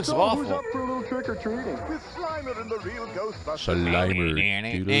 Looks So awful. who's up for a little trick-or-treating? With Slimer and the real Ghostbusters.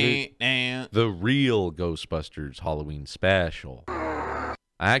 Slimer. The real Ghostbusters Halloween special. I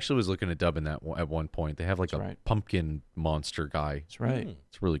actually was looking at dubbing that at one point. They have like a pumpkin monster guy. That's right.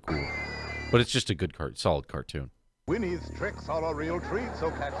 It's really cool. But it's just a good solid cartoon. Winnie's tricks are a real treat, so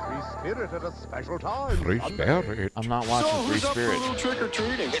catch free spirit at a special time. Free Spirit. I'm not watching Free who's up for a Spirit. little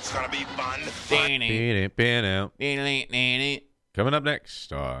trick-or-treating? It's gonna be fun. Coming up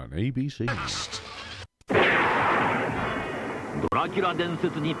next on ABC. Dracula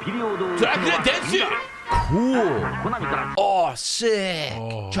Cool. Oh, sick.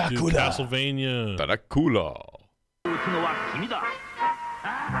 Oh, Dracula. Dude, Castlevania. Dracula.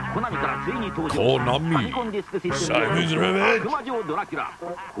 Konami. Simon's Revenge.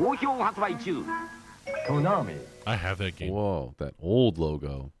 I have that game. Whoa, that old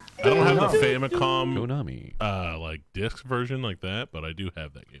logo. I don't have the Famicom Konami. like disc version like that, but I do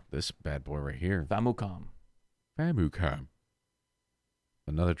have that game. This bad boy right here. Famicom. Famicom.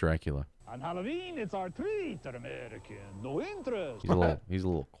 Another Dracula. On Halloween, it's our treat, American. No interest. He's a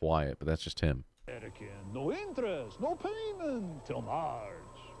little quiet, but that's just him. American. No interest. No payment till March.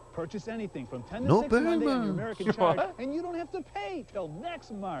 Purchase anything from 10 to No 6 Monday on payment. your American charge, and you don't have to pay till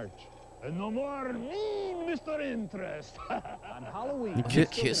next March. And no more mean Mr. Interest. On Halloween. You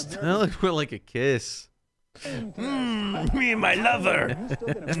kissed. That looked more like a kiss. Me and my lover.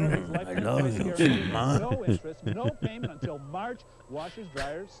 I love you, Mom. No interest, no payment until March. Washers,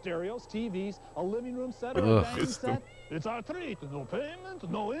 dryers, stereos, TVs, a living room set, or a dining set. It's our treat. No payment,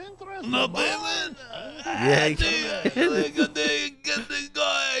 no interest. No payment. Yeah.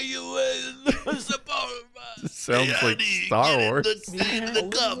 Sounds like Star Wars.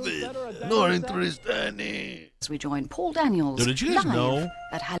 No interest any. We join Paul Daniels. So did you guys live know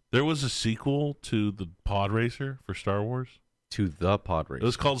at there was a sequel to the Pod Racer for Star Wars? To the Pod Racer. It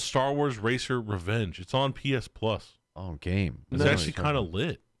was called Star Wars Racer Revenge. It's on PS Plus. Oh, game. It's actually kind of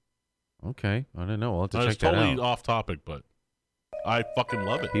lit. Okay, I don't know. I'll have to check It's that totally out. off topic, but I fucking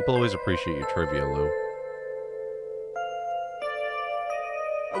love it. People always appreciate your trivia, Lou.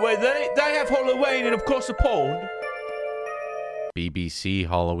 Wait, they have Halloween and of course a pond. BBC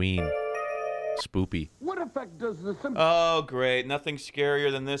Halloween. Spoopy. What effect does the simple... Oh, great. Nothing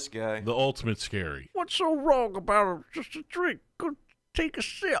scarier than this guy. The ultimate scary. What's so wrong about it? Just a drink. Go take a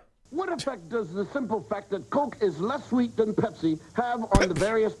sip. What effect does the simple fact that Coke is less sweet than Pepsi have on the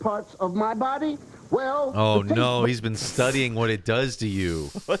various parts of my body? Well... Oh, no. He's been studying what it does to you.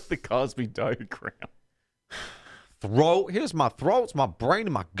 What's the Cosby diagram? Throat. Here's my throat. It's my brain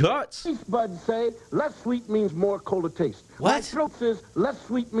and my guts. Taste buds say less sweet means more cola taste. What? My throat says less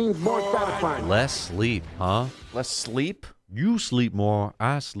sweet means more satisfying. Less sleep, huh? Less sleep? You sleep more.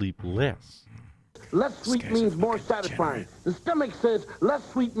 I sleep less. Less sweet means more satisfying. The stomach says less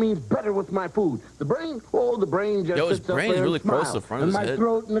sweet means better with my food. The brain, the brain just His sits up brain there is really and smiles. close to the front and of his my head.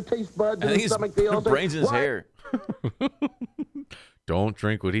 throat and the taste buds I and think the his stomach, they all say, brain's in his "Why?" hair. Don't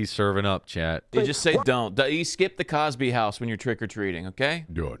drink what he's serving up, chat. You just say don't. You skip the Cosby house when you're trick-or-treating, okay?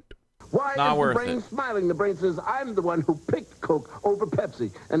 Good. Why Not is worth the brain it. smiling? The brain says, I'm the one who picked Coke over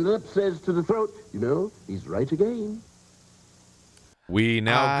Pepsi. And the lip says to the throat, you know, he's right again. We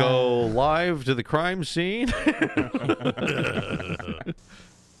now go live to the crime scene.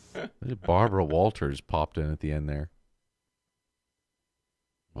 Barbara Walters popped in at the end there.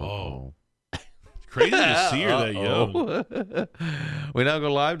 Oh. Crazy to see her that young. We now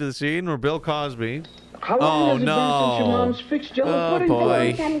go live to the scene where Bill Cosby. How long has it been since your mom's fixed jello pudding?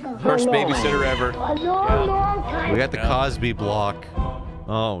 Boy. First babysitter ever. A long time. We got the Cosby block.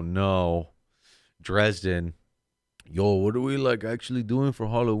 Oh no. Dresden. Yo, what are we actually doing for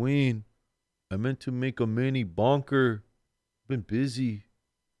Halloween? I meant to make a mini bonker. Been busy.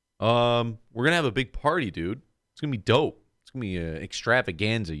 We're gonna have a big party, dude. It's gonna be dope. It's gonna be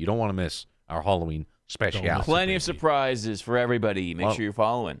extravaganza. You don't want to miss our Halloween special. Plenty of surprises for everybody. Make sure you're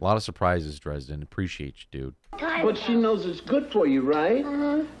following. A lot of surprises, Dresden. Appreciate you, dude. But she knows it's good for you, right?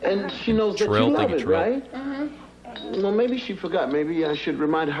 And she knows that you love it, right? Well, maybe she forgot. Maybe I should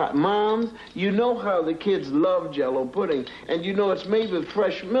remind her. Moms, you know how the kids love Jell-O pudding, and you know it's made with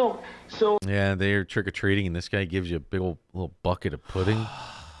fresh milk, so... Yeah, they're trick-or-treating, and this guy gives you a big old little bucket of pudding.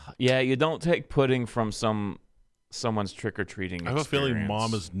 Yeah, you don't take pudding from someone's trick-or-treating I have a feeling experience.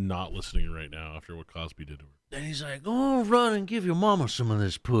 Mom is not listening right now after what Cosby did to her. Then he's like, oh, run and give your mama some of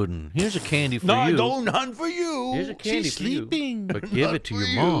this pudding. Here's a candy for you. No, none for you. Here's a candy She's for you. sleeping. But give it to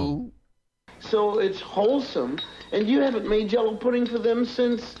your mom. So it's wholesome, and you haven't made Jell-O pudding for them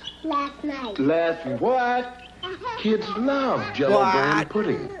since... Last night. Last what? Kids love Jell-O brand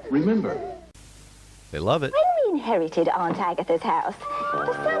pudding, remember. They love it. When we inherited Aunt Agatha's house, for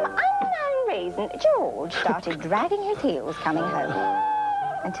some unknown reason, George started dragging his heels coming home.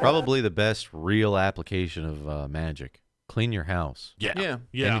 Until Probably the best real application of magic. Clean your house. Yeah.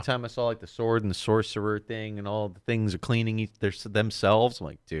 Anytime I saw the sword and the sorcerer thing and all the things are cleaning themselves, I'm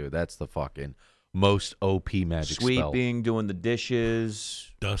like, dude, that's the fucking most OP magic spell. Sweeping, doing the dishes.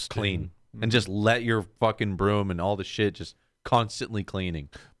 Dusting. Clean. And just let your fucking broom and all the shit just constantly cleaning.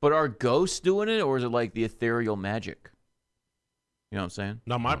 But are ghosts doing it, or is it like the ethereal magic? You know what I'm saying?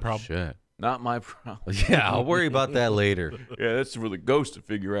 Not my problem. Shit. Not my problem. Yeah, I'll worry about that later. Yeah, that's for the ghost to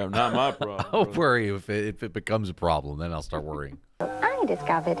figure out. Not my problem. I'll worry if it becomes a problem. Then I'll start worrying. I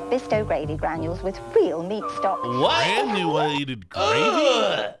discovered Bisto gravy granules with real meat stock. Granulated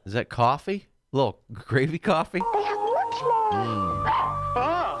gravy? Is that coffee? A little gravy coffee? They have much more.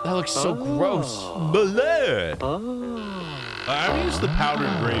 That looks so gross. I've used the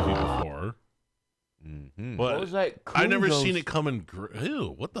powdered gravy before. But What was that? I never Kumi seen ghost? it come in.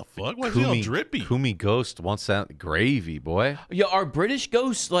 Ew, what the fuck? Why is it all drippy? Kumi Ghost wants that gravy, boy. Yeah, are British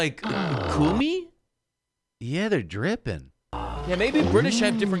ghosts like Kumi? Yeah, they're dripping. Yeah, maybe British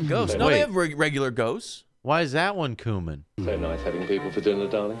have different ghosts. No, Wait. they have regular ghosts. Why is that one cumin? So nice having people for dinner,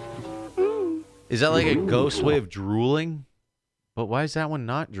 darling. Is that like a ghost way of drooling? But why is that one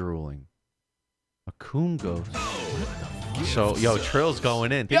not drooling? Coon ghost. So, yo, Trill's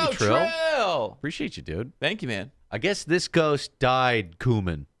going in. Thank you, Trill. Appreciate you, dude. Thank you, man. I guess this ghost died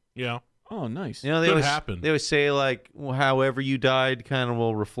Cumin. Yeah. Oh, nice. You know, Could happen. They always say, like, well, however you died kind of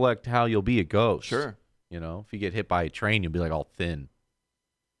will reflect how you'll be a ghost. Sure. You know, if you get hit by a train, you'll be like all thin.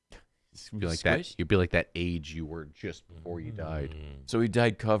 You'll be like that. You'll be like that age you were just before you died. So he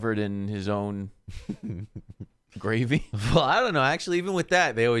died covered in his own gravy? Well, I don't know. Actually, even with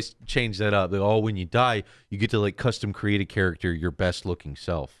that, they always change that up. They go, oh, when you die, you get to like custom create a character, your best looking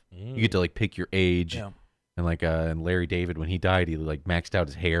self. You get to like pick your age. Yeah. And like and Larry David, when he died, he like maxed out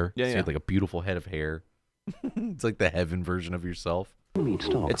his hair. Yeah, so he had like a beautiful head of hair. It's like the heaven version of yourself.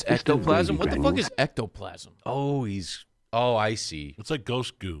 It's ectoplasm? What the fuck is ectoplasm? Oh, I see. It's like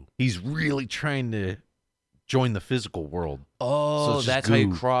ghost goo. He's really trying to join the physical world. Oh, it's that's just how you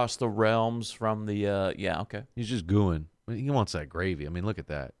goo. cross the realms from the, yeah, okay. He's just gooing. He wants that gravy. I mean, look at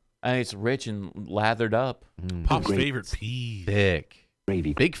that. I mean, it's rich and lathered up. Pop's favorite peas. Thick.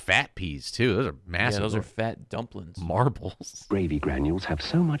 Gravy. Big fat peas, too. Those are massive. Yeah, those are fat dumplings. Marbles. Gravy granules have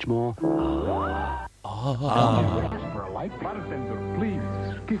so much more. For a light, bartender, please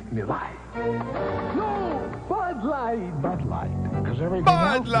give me light. No, Bud Light. Bud Light. Because everything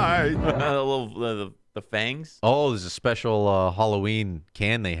Bud Light. The fangs. Oh, there's a special Halloween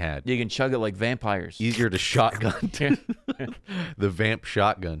can they had. You can chug it like vampires. Easier to shotgun. The vamp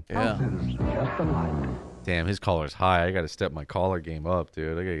shotgun. Yeah. Just a light. Damn, his collar's high. I got to step my collar game up,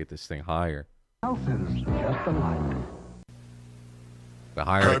 dude. I got to get this thing higher. House is just a light. The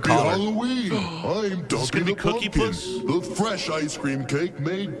higher the Happy collar. Halloween! I'm Duncan the Cookie Pumpkin, Puss? the fresh ice cream cake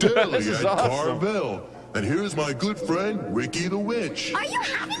made daily This is at awesome. Carvel. And here's my good friend, Ricky the Witch. Are you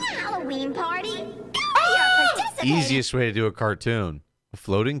having a Halloween party? You're participating. Easiest way to do a cartoon. A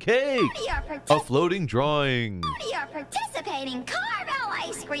floating cake. A floating drawing. You're participating Carvel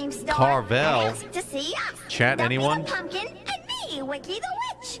ice cream store. Carvel? Ask to see us. Chat, Dumpy anyone? the Pumpkin and me, Wiki the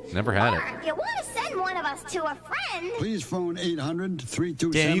Witch. Never had Or it. if you want to send one of us to a friend. Please phone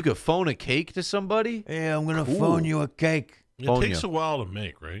 800-327. Damn, you could phone a cake to somebody? Yeah, I'm going to Cool. phone you a cake. It Phone takes you. a while to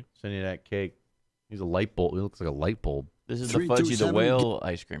make, right? Send you that cake. He's a light bulb. He looks like a light bulb. This is the Fudgy the Whale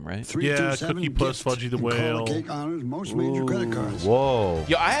ice cream, right? Yeah, Cookie Puss, Fudgy the Whale. Cake honors most major credit cards. Whoa.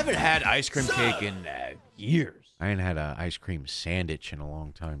 Yo, I haven't had ice cream cake in years. I ain't had an ice cream sandwich in a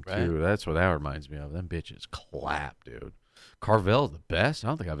long time, too. Right. That's what that reminds me of. Them bitches clap, dude. Carvel's the best. I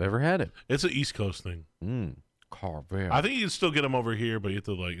don't think I've ever had it. It's an East Coast thing. Carvel. I think you can still get them over here, but you have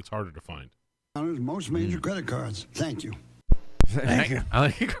to it's harder to find. Honors most major credit cards. Thank you. Thank you. I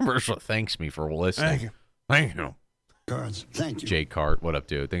like a commercial that thanks me for listening. Thank you. Thank you. Cards. Thank you. Jay Cart, what up,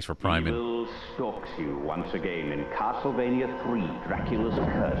 dude? Thanks for priming. Evil stalks you once again in Castlevania 3, Dracula's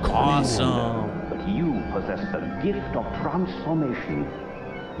Curse. Awesome. But you possess the gift of transformation.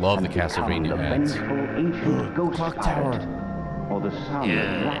 Love the and become Castlevania the ads. vengeful ancient ghost spirit, or the son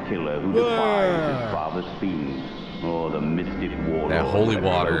of Dracula who defies his father's speed, or the mystic warlord That holy with a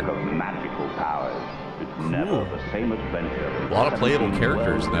water. cloak of magical powers. It's never the same adventure. A lot of playable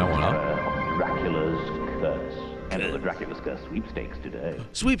characters in that one, huh? Of Dracula's Curse. Enter the Dracula's Curse sweepstakes today.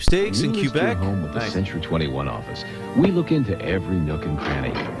 Sweepstakes in When you list Quebec. your home with the Nice. Century 21 office, we look into every nook and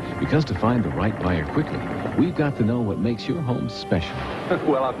cranny. Because to find the right buyer quickly, we've got to know what makes your home special.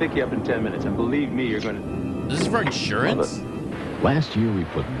 Well, I'll pick you up in 10 minutes, and believe me, you're going to... This is for insurance? Last year, we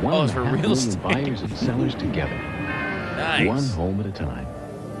put Oh, it's for 1.5 real million estate. buyers and sellers together. Nice. One home at a time.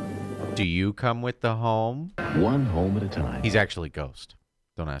 Do you come with the home? One home at a time. He's actually Ghost.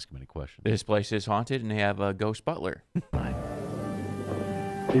 Don't ask him any questions. This place is haunted, and they have a ghost butler.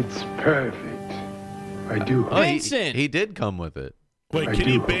 It's perfect. I do. Oh, Vincent! he did come with it. Wait, I can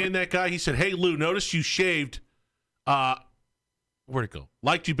do you hope- ban that guy? He said, "Hey Lou, notice you shaved. Where'd it go?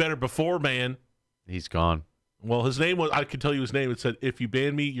 Liked you better before, man." He's gone. Well, his name was. I can tell you his name. It said, "If you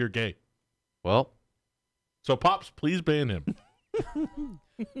ban me, you're gay." Well, so Pops, please ban him.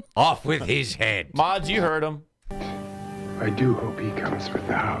 off with his head. Mods, you heard him. I do hope he comes with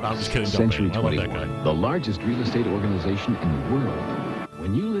the house. I'm just kidding. Don't Century ban him. I love that 21, guy. the largest real estate organization in the world.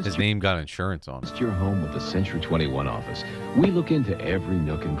 When you list His name got insurance on it. your home with the Century 21 office, we look into every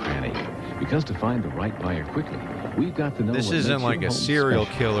nook and cranny. Because to find the right buyer quickly, we've got to know This what isn't makes like your a home serial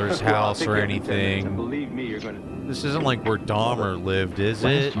special. killer's Well, I'll house pick or you up in 10 minutes, and anything. believe me, you're going to... This isn't like where Dahmer lived, is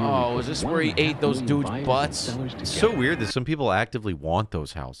Last it? year, Oh, we is this put where he ate those 1.5 dudes' million buyers and butts? sellers It's together. so weird that some people actively want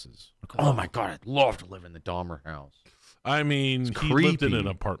those houses. Like, oh my God, I'd love to live in the Dahmer house. I mean, It's he lived in creepy. an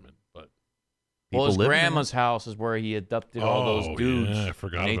apartment, but Well, his People live in grandma's house is where he adopted all those dudes Yeah, I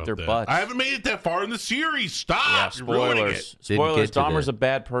forgot and ate about their that. butts. I haven't made it that far in the series. Stop! Yeah, You're ruining spoilers. it. Didn't Spoilers. get to Dahmer's the- a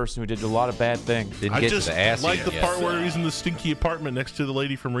bad person who did a lot of bad things. Didn't I get just to the ass like the yet. part where he's in the stinky apartment next to the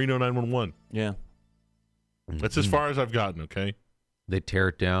lady from Reno 911. Yeah. That's as far as I've gotten, okay? They tear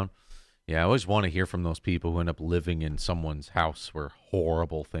it down. Yeah, I always want to hear from those people who end up living in someone's house where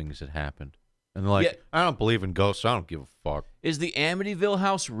horrible things had happened. And they're like, Yeah. I don't believe in ghosts. I don't give a fuck. Is the Amityville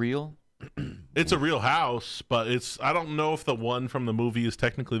house real? It's a real house, but I don't know if the one from the movie is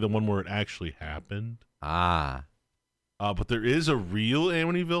technically the one where it actually happened. Ah. But there is a real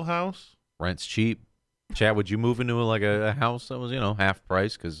Amityville house. Rent's cheap. Chad, would you move into like a house that was, half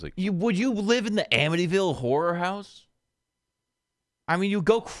price? Because like, Would you live in the Amityville horror house? I mean, you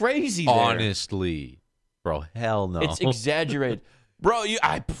go crazy there. honestly, bro, hell no. It's exaggerated. Bro,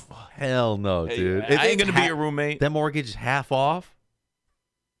 hell no, dude. I ain't gonna be your roommate. That mortgage is half off.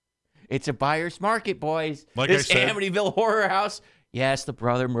 It's a buyer's market, boys. Like This I said- Amityville horror house. Yes, the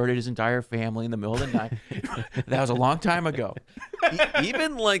brother murdered his entire family in the middle of the night. That was a long time ago.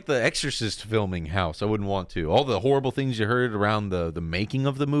 Even like the Exorcist filming house, I wouldn't want to. All the horrible things you heard around the making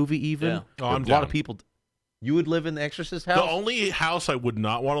of the movie, even. Yeah. Oh, a I'm lot of down. people. You would live in the Exorcist house? The only house I would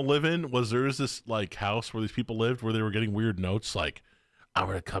not want to live in was there was this like house where these people lived where they were getting weird notes like, I'm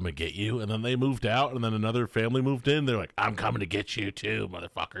going to come and get you. And then they moved out and then another family moved in. They're like, I'm coming to get you too,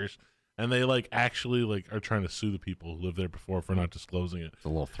 motherfuckers. And they like actually like are trying to sue the people who lived there before for not disclosing it. It's a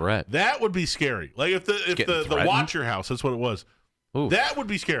little threat. That would be scary. Like if Getting the threatened? Watcher house, that's what it was. Ooh. That would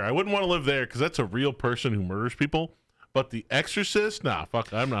be scary. I wouldn't want to live there because that's a real person who murders people. But the Exorcist, nah,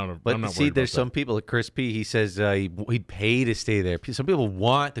 fuck. I'm not. But I'm not see, worried there's about some people like Chris P. He says he'd pay to stay there. Some people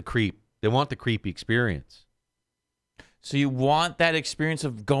want the creep. They want the creepy experience. So you want that experience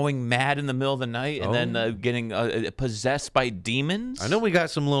of going mad in the middle of the night and then getting possessed by demons? I know we got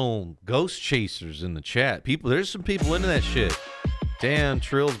some little ghost chasers in the chat. There's some people into that shit. Damn,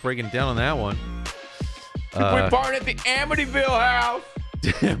 Trill's breaking down on that one. We're part at the Amityville house.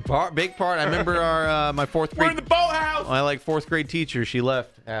 Big part. I remember my fourth grade. We're in the boathouse. My fourth grade teacher. She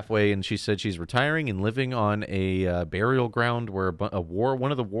left halfway, and she said she's retiring and living on a burial ground where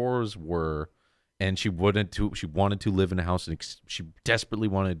one of the wars were, and she wanted to live in a house, and she desperately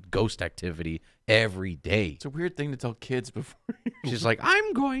wanted ghost activity every day. It's a weird thing to tell kids before. She's like,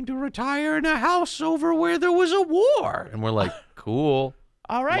 I'm going to retire in a house over where there was a war, and we're like, cool.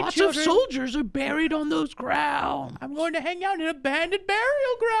 All right, Lots children. of soldiers are buried on those grounds. I'm going to hang out in an abandoned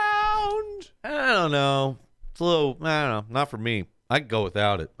burial ground. I don't know. It's a little, I don't know. Not for me. I could go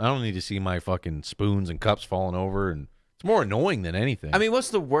without it. I don't need to see my fucking spoons and cups falling over, and it's more annoying than anything. I mean,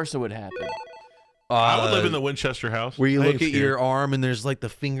 what's the worst that would happen? I would live in the Winchester house. Where you I look ain't at scared. your arm and there's like the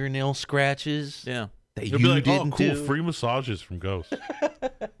fingernail scratches. Yeah. That You'll you be like, didn't oh, cool, do. free massages from ghosts.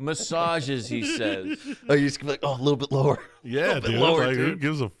 Massages, he says. Oh, you're just gonna be like, oh, a little bit lower. Yeah, bit dude. lower, Like, who dude.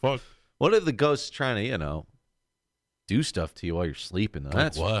 gives a fuck? What if the ghost's trying to, do stuff to you while you're sleeping? Though? Like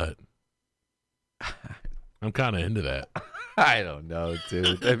That's what? I'm kind of into that. I don't know,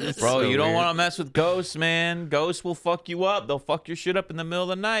 dude. Bro, you don't want to mess with ghosts, man. Ghosts will fuck you up. They'll fuck your shit up in the middle of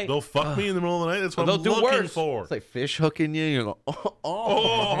the night. They'll fuck me in the middle of the night. That's what They'll I'm do looking worse. for. It's like fish hooking you. You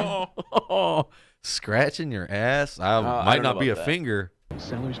go, scratching your ass. I Might don't not know be a about that. finger.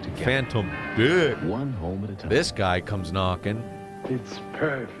 Sellers together. Phantom dick. One home at a time. This guy comes knocking. It's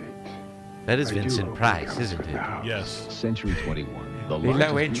perfect. That is I do Vincent hope it Price, comes isn't to it? now. Yes. Century 21. The The low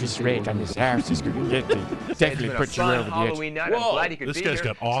largest interest real rate estate on this organization. house is going to It's definitely been a put you fun over the edge. Halloween night. I'm Whoa. glad you could This be guy's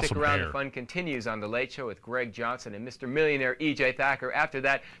here. got awesome Stick around. hair. The fun continues on The Late Show with Greg Johnson and Mr. Millionaire E.J. Thacker. After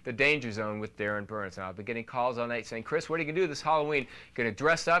that, The Danger Zone with Darren Burns. And I'll be getting calls all night saying, Chris, what are you going to do this Halloween? Going to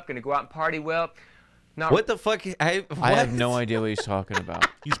dress up? Going to go out and party? Well, not What the fuck? I have no idea what he's talking about.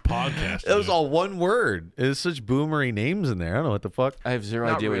 He's podcasting. It was all one word. There's such boomery names in there. I don't know what the fuck. I have zero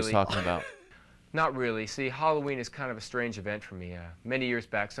Not idea what he's really. talking about. Not really. See, Halloween is kind of a strange event for me. Many years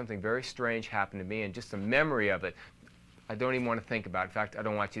back, something very strange happened to me, and just the memory of it, I don't even want to think about. In fact, I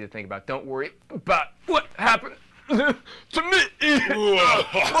don't want you to think about. Don't worry about what happened to me.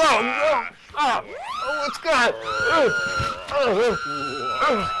 What's God?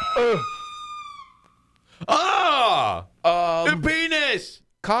 The penis.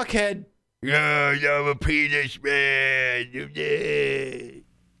 Cockhead. Yeah, I'm a penis man.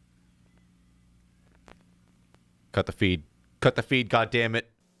 Cut the feed. Cut the feed, goddammit.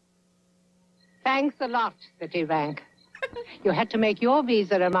 Thanks a lot, Citibank. You had to make your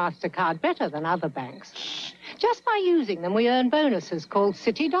Visa and MasterCard better than other banks. Just by using them, we earn bonuses called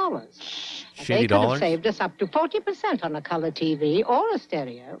City Dollars. Shitty They could dollars? have saved us up to 40% on a color TV or a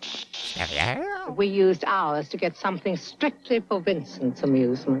stereo. We used ours to get something strictly for Vincent's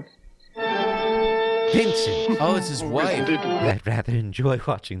amusement. Vincent. Oh, it's his wife. I'd rather enjoy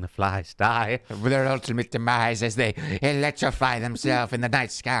watching the flies die. Their ultimate demise as they electrify themselves in the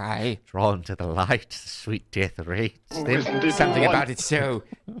night sky. Drawn to the light, the sweet death rates. Something about it so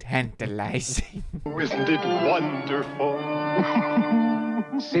Tantalizing. Isn't it wonderful?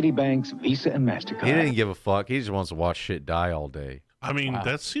 Citibank's Visa and MasterCard. He didn't give a fuck. He just wants to watch shit die all day. I mean,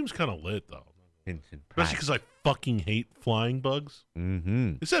 that seems kind of lit, though. Especially because I fucking hate flying bugs.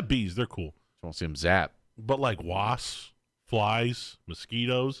 Mm-hmm. Except bees. They're cool. Just want to see him zap. But like wasps, flies,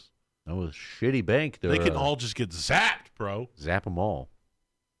 mosquitoes. That was shitty bank. They can all just get zapped, bro. Zap them all.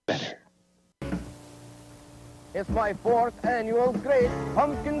 It's my 4th annual Great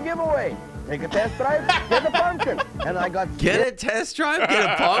Pumpkin Giveaway. Take a test drive, get a pumpkin. And I got... Get a test drive? Get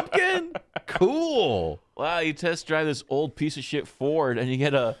a pumpkin? Cool. Wow, you test drive this old piece of shit Ford and you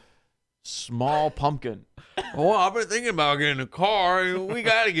get a small pumpkin. Well, I've been thinking about getting a car. We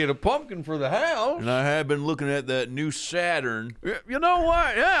got to get a pumpkin for the house. And I have been looking at that new Saturn. You know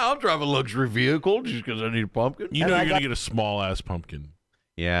what? Yeah, I'll drive a luxury vehicle just because I need a pumpkin. You know you're going to get a small-ass pumpkin.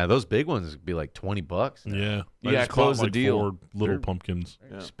 Yeah, those big ones would be like $20. Yeah. You gotta close the deal. 4 little pumpkins.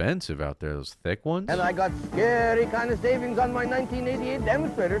 Expensive out there, those thick ones. And I got scary kind of savings on my 1988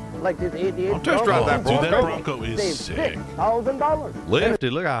 demonstrator, like this 88. I'll test drive that Dude, Bronco. that Bronco is sick. $6,000.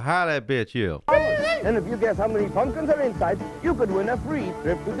 Lifted. Look how high that bitch is. And if you guess how many pumpkins are inside, you could win a free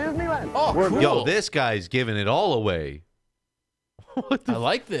trip to Disneyland. Oh, cool. Yo, this guy's giving it all away. I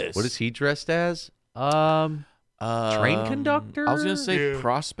like this. What is he dressed as? Train conductor? I was going to say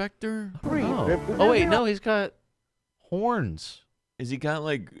prospector. Oh, wait, no, he's got horns. Is he got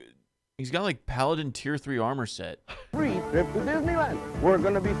like... He's got like Paladin Tier 3 armor set. Free trip to Disneyland. We're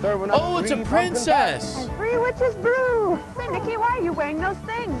going to be serving up Oh, it's a free princess. pumpkin Free witch's brew. Say, Mickey, why are you wearing those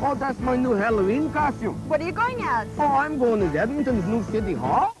things? pie. Oh, that's my new Halloween costume. What are you going as? Oh, I'm going to Edmonton's new city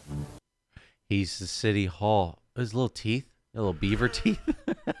hall. He's the city hall. His little teeth, little beaver teeth.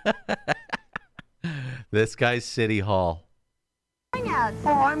 This guy's city hall. Oh,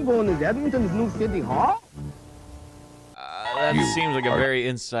 I'm going to Edmonton's new city hall. That seems like a very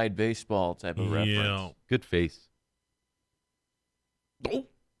inside baseball type of reference. Good face. Oh.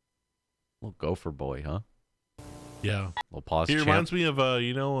 Little gopher boy, huh? Yeah. Little pause He champ. reminds me of,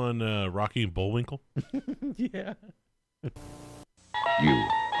 you know, on Rocky and Bullwinkle. Yeah. You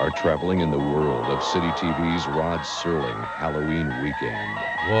are traveling in the world of City TV's Rod Serling Halloween weekend.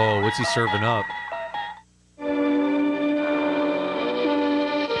 Whoa, what's he serving up?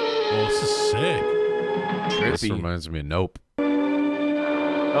 Oh, this is sick. This reminds me of Nope.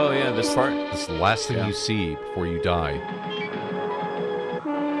 Oh, yeah, this part. This is the last thing you see before you die.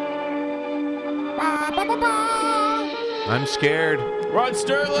 I'm scared. Rod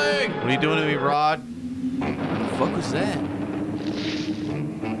Sterling! What are you doing to me, Rod? What the fuck was that?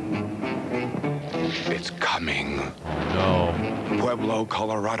 It's coming. No. Pueblo,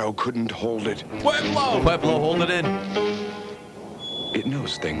 Colorado couldn't hold it. Pueblo! Pueblo, hold it in. It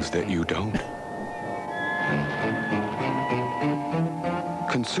knows things that you don't.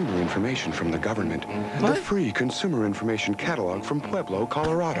 Consumer information from the government. What? The free consumer information catalog from Pueblo,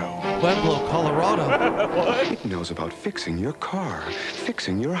 Colorado. Pueblo, Colorado. What? It knows about fixing your car,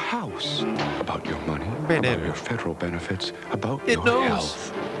 fixing your house, about your money, Banana. about your federal benefits, about It your knows.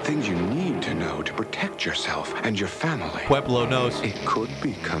 health. Things you need to know to protect yourself and your family. Pueblo knows. It could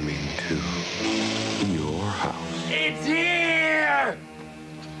be coming to your house. It's here!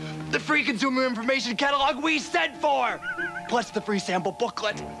 The free consumer information catalog we sent for! Plus the free sample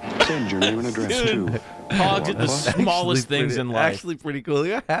booklet. Send your name and address Dude, to. Hogs at the smallest things in life. Actually pretty cool.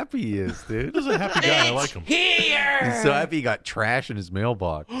 Look how happy he is, dude. This is a happy guy. I like him. Here! He's so happy he got trash in his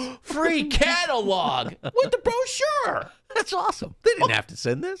mailbox. Free catalog with the brochure. That's awesome. They didn't have to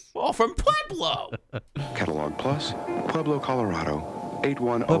send this. Oh, from Pueblo. Catalog Plus, Pueblo, Colorado,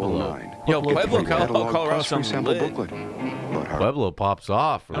 8109. Yo, Pueblo, Catalog Colorado plus free sounds sample lit. booklet. But how Pueblo pops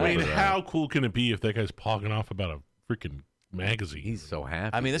off. I mean, how cool can it be if that guy's pogging off about a freaking magazine? He's so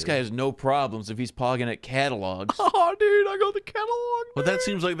happy. I mean, this guy has no problems if he's pogging at catalogs. Oh, dude, I got the catalog. But that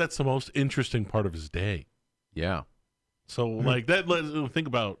seems like that's the most interesting part of his day. Yeah. So, like, that. Think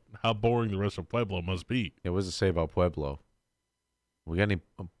about how boring the rest of Pueblo must be. It was to say about Pueblo. We got any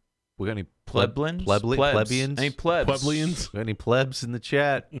Pleblins? plebeians? Any plebs? Plebeians? Got any plebs in the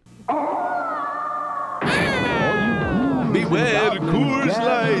chat? Beware the Coors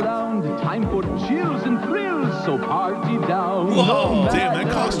Light. Time for chills and thrills, so party down. Whoa, damn,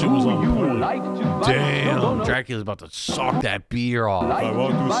 that costume was on point. Like to Damn, Dracula's about to suck that beer off. I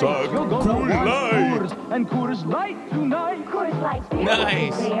want to suck Coors Light. And Coors Light tonight. Coors Light's beer.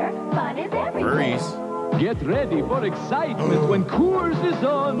 Nice. Beer, fun is everything. Furries. Get ready for excitement when Coors is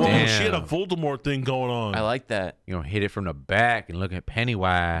on. Damn. Damn. she had a Voldemort thing going on. I like that. You know, hit it from the back and look at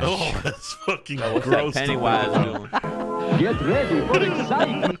Pennywise. Oh, that's fucking What's gross. that Pennywise doing? Get ready for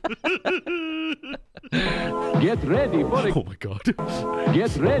excitement. Get ready for Oh my God.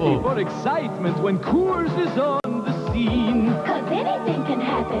 Get ready for excitement when Coors is on the scene. 'Cause anything can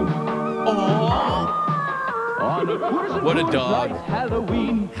happen. On a Coors and What a Coors dog. Light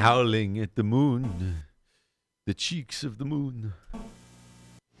Halloween. Howling at the moon. The cheeks of the moon.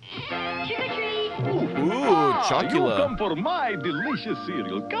 Trick or treat. Ooh, You Chocula. come for my delicious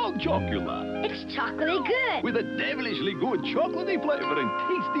cereal called Chocula. It's chocolatey good. With a devilishly good chocolatey flavor and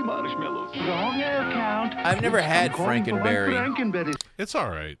tasty marshmallows. Wrong air count. I've never had Frankenberry. Frankenberry. It's all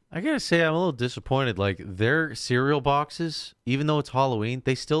right. I gotta say, I'm a little disappointed. Like, their cereal boxes, even though it's Halloween,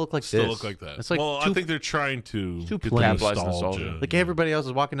 they still look like Still this. look like that. It's like well, too, I think they're trying to too get the plain. Capitalize nostalgia. nostalgia. like everybody else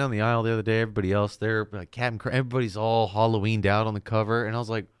was walking down the aisle the other day. Everybody else, they're like Captain Crunch. Everybody's all Halloweened out on the cover, and I was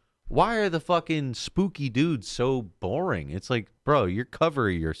like, why are the fucking spooky dudes so boring? It's like, bro, your cover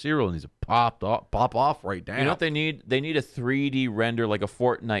of your cereal needs to pop off right now. You know what they need? They need a 3D render, like a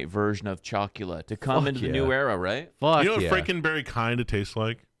Fortnite version of Chocula to come Fuck into the yeah. new era, right? Fuck You know what yeah. Frankenberry kind of tastes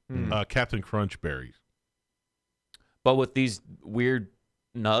like? Captain Crunch berries. But with these weird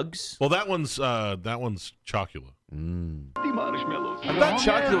nugs. Well, that one's Chocula. The marshmallows. I thought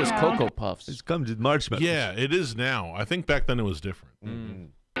Chocula was Cocoa Puffs. It's come to marshmallows. Yeah, it is now. I think back then it was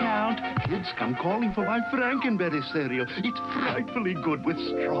different. Count. Kids come calling for my Frankenberry cereal. It's frightfully good with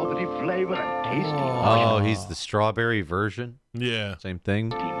strawberry flavor and tasty Oh, he's the strawberry version. Yeah, Same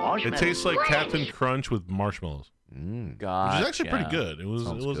thing. it tastes like Captain Crunch with marshmallows, God, which is actually pretty good. It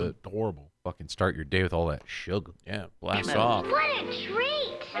Sounds wasn't horrible. Fucking start your day with all that sugar. Yeah, blast off. What a treat.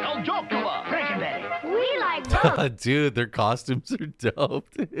 El Chocula. Frankenberry. We like both. Dude, their costumes are dope,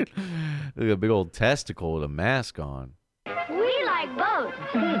 dude. Look at a big old testicle with a mask on. We like both.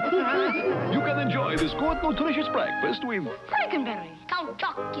 You can enjoy this good, nutritious breakfast with Frankenberry. Count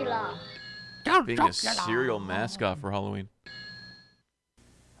Chocula. Being a cereal mascot for Halloween.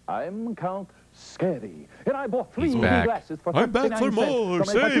 I'm Count Scary, and I bought 3 new back. glasses for I'm back 59 for more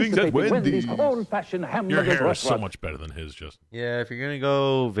cents from a savings at participating Wendy's. Old-fashioned Your hamburger hair is so restaurant. much better than his, Justin. Yeah, if you're gonna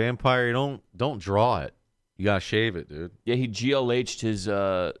go vampire, don't draw it. You gotta shave it, dude. Yeah, he GLH'd his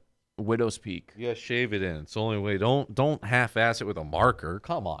widow's peak. You gotta shave it in. It's the only way. Don't half-ass it with a marker.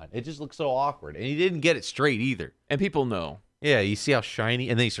 Come on, it just looks so awkward. And he didn't get it straight either. And people know. Yeah, you see how shiny,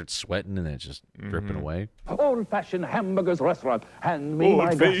 and then he starts sweating, and then it's just dripping away. Old-fashioned hamburgers restaurant. Hand me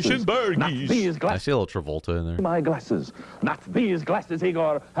my glasses. Not these I glasses. see a little Travolta in there. My glasses. Not these glasses,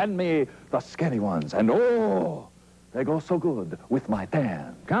 Igor. Hand me the scary ones. And oh, they go so good with my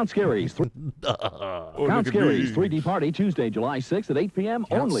tan. Count Scary's. Count Scary's 3D Party, Tuesday, July 6th at 8 p.m.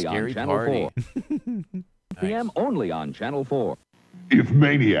 Count only Scary on Channel Party. 4. p.m. only on Channel 4. If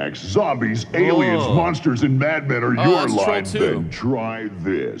maniacs, zombies, aliens, monsters, and madmen are your that's Troll line, 2. then try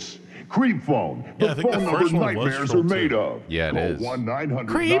this. Creep Phone, Yeah, the I think the phone number first one was nightmares Troll are made 2. of. Yeah, it Call is.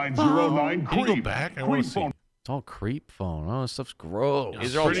 1-900-909-CREEP. Can you go back? I want Creep to see. Phone. It's all creep phone. Oh, this stuff's gross.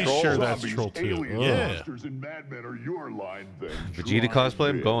 These are all Pretty trolls. sure that's Zombies, Troll 2. aliens, Yeah. monsters, and madmen are your line, then Vegeta try cosplay.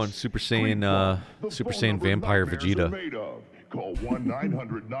 I'm this. going Super Creep Saiyan. Phone, the Super phone Saiyan number Vampire nightmares are Vegeta. made of. Call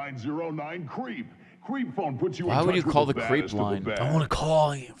 1-900-909-CREEP. Creep Phone puts you Why in would you touch call with the the creep baddest of the line? bad. I want to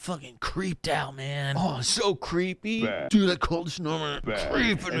call you fucking creeped out, man. Oh, so creepy. Bad. Dude, I called this number. Bad.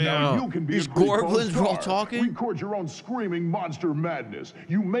 Creeping And me now out. you can be These a creep phone gorblins were all star. talking? Record your own screaming monster madness.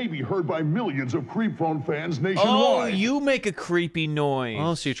 You may be heard by millions of creep phone fans nationwide. Oh, you make a creepy noise.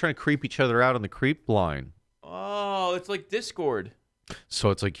 Oh, so you're trying to creep each other out on the creep line. Oh, it's like Discord.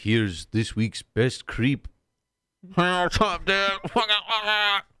 So it's like, here's this week's best creep. What's up, dude?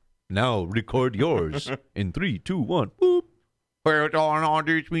 Now record yours in 3, 2, 1. Boop. What's going on,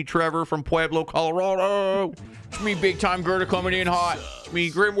 dude? It's me, Trevor from Pueblo, Colorado. It's me, big time Gerda coming in hot. It's me,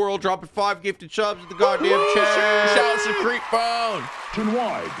 Grim World, dropping 5 gifted subs at the goddamn chat. Shout out to Creep Phone.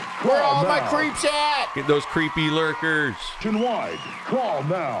 Nationwide. Where Call all my now. creeps at? Get those creepy lurkers. Nationwide. Call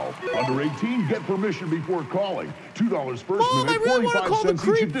now. Under 18, get permission before calling. $2 first Mom, I minute, really want to 45 call the cents each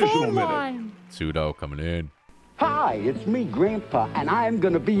creep additional phone minute. line. Pseudo coming in. Hi, it's me, Grandpa, and I'm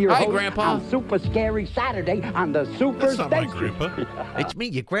going to be your Hi, host Grandpa. on Super Scary Saturday on the Super That's not my Station. grandpa. It's me,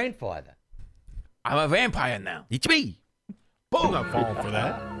 your grandfather. I'm a vampire now. It's me. I'm not falling for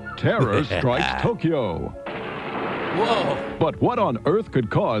that. Terror strikes Tokyo. Whoa. But what on earth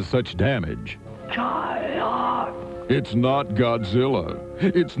could cause such damage? It's not Godzilla.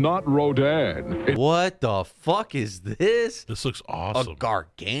 It's not Rodan. What the fuck is this? This looks A awesome.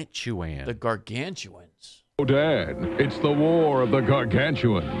 gargantuan. The Gargantuans. Rodan. It's the War of the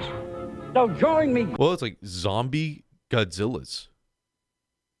Gargantuans. So join me. Well, it's like zombie Godzillas.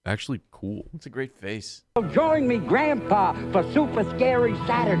 actually cool. It's a great face. Join me, Grandpa, for Super Scary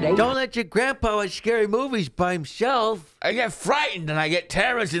Saturday. Don't let your grandpa watch scary movies by himself. I get frightened and I get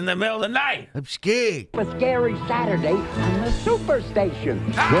terrors in the middle of the night. I'm scared. Super Scary Saturday on the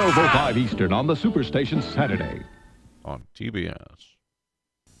Superstation. 12:05 Eastern on the Superstation Saturday. On TBS.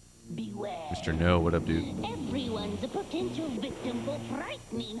 Beware. Mr. No, what up, dude? Everyone's a potential victim for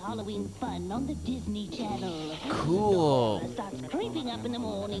frightening Halloween fun on the Disney Channel. Cool. Starts creeping up in the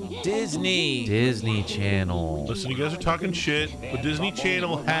morning. Disney. Disney Channel. Listen, you guys are talking shit, but Disney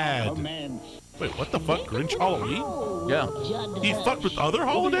Channel had... Wait, what the fuck? Grinch Halloween? Yeah. He fucked with other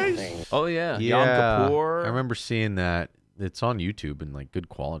holidays? Oh, yeah. Yeah, Yom Kippur. I remember seeing that. It's on YouTube and like good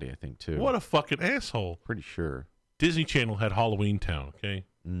quality, I think, too. What a fucking asshole. Pretty sure. Disney Channel had Halloween Town, okay?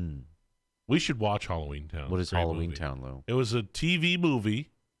 Mm. We should watch Halloween Town. What is Great Halloween movie. Town, Lou? It was a TV movie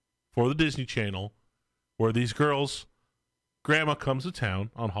for the Disney Channel where these girls, grandma comes to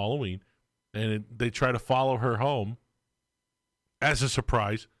town on Halloween, and they try to follow her home as a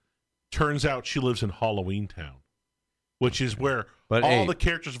surprise. Turns out she lives in Halloween Town, which is where all the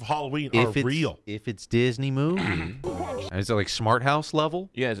characters of Halloween are real. If it's Disney movie, is it like Smart House level?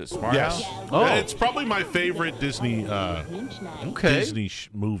 Yeah, is it Smart Yes. House? Oh. It's probably my favorite Disney Disney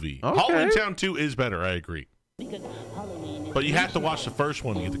movie. Okay. Halloween Town 2 is better, I agree. But you have to watch the first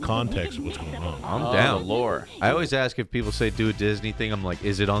one to get the context of what's going on. I'm down. The lore. I always ask if people say do a Disney thing. I'm like,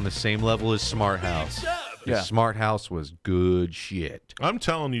 is it on the same level as Smart House? Yeah. Smart House was good shit. I'm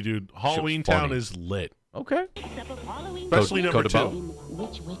telling you, dude, Halloween funny. Town is lit. Okay. Especially number 2.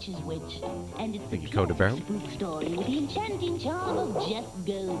 Which is which? And it's Think you Code Barrel? spook story with the enchanting charm of Jeff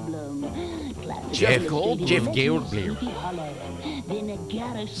Goldblum. Classic Jeff illustrated Goldblum. Sleepy Hollow. Then a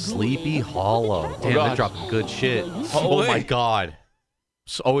garish Sleepy Hollow. Damn, God. they're dropping good shit. Holy. Oh my god.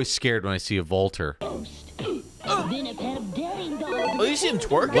 Always scared when I see a Volter. Then a pair of daring dolls. Oh, you see him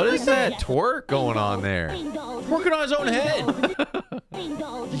twerking? What is that twerk going on there? Twerking on his own head.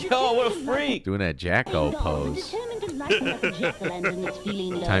 Yo, what a freak. Doing that Jacko pose.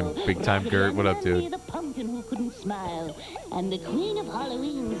 Big time Gert, what up, dude? The pumpkin who couldn't smile, and the queen of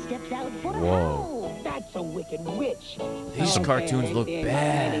Halloween steps out for a Whoa. howl. That's a wicked witch. These cartoons look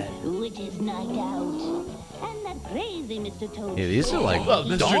bad. Witch's night out, and that crazy Mr. Toad. Yeah, these are like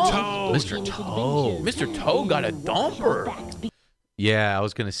Mr. Toad. Mr. Toad. Mr. Toad got a dumper. Yeah, I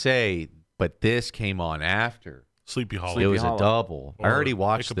was gonna say, but this came on after. Sleepy Hollow. It was Hollow. a double. I Or already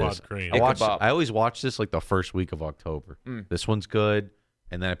watched Ichabod this. Crane. I always watch this like the first week of October. This one's good,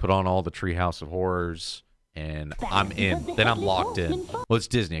 and then I put on all the Treehouse of Horrors, and I'm in. Then I'm locked in. Well, it's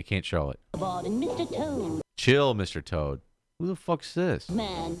Disney. I can't show it. And Mr. Toad. Chill, Mr. Toad. Who the fuck's this?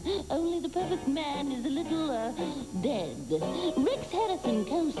 Man, only the perfect man is a little, dead. Rex Harrison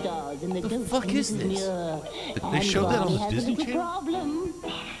co-stars in the Ghost fuck is this? Mirror. They showed that on the Disney Channel? Channel?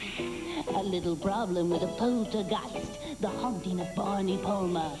 A little problem with a poltergeist, the haunting of Barney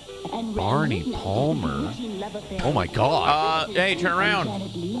Palmer. And Barney reigniting Palmer? routine love affair Oh my god. Hey, turn around.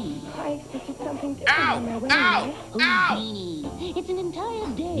 Janet Leigh. I expected something different Ow! on my way. Ow! Houdini. It's an entire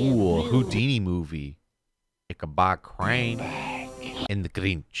day Ooh, a of thrills. Houdini movie. Ichabod Crane and the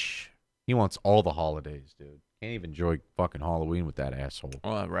Grinch. He wants all the holidays, dude. Can't even enjoy fucking Halloween with that asshole.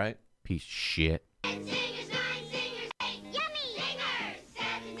 Oh, right. Piece of shit.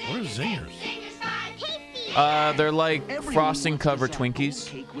 What are zingers? They're like frosting covered Twinkies.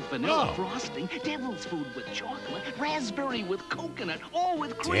 Cake with vanilla Oh. frosting, devil's food with chocolate, raspberry with coconut, all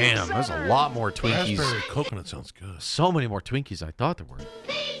with cream Damn, there's a lot more Twinkies. Raspberry coconut sounds good. So many more Twinkies than I thought there were.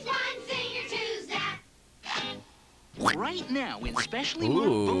 Right now, in specially Ooh. marked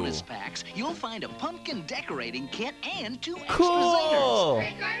bonus packs, you'll find a pumpkin decorating kit and 2 extra Cool.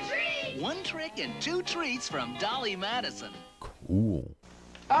 zingers. 1 trick and 2 treats from Dolly Madison. Cool.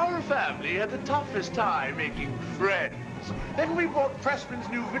 Our family had the toughest time making friends. Then we brought Pressman's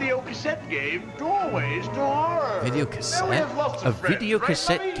new video cassette game, Doorways to Horror. Video Now we cassette? have lots A of friends, video right,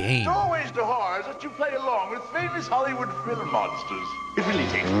 cassette Lummy? game. Doorways to Horror is that you play along with famous Hollywood film monsters. It really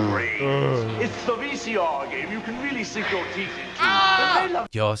takes brains. It's the VCR game you can really sink your teeth into. And they love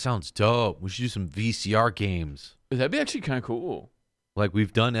Yo, that sounds dope. We should do some VCR games. That'd be actually kind of cool. Like,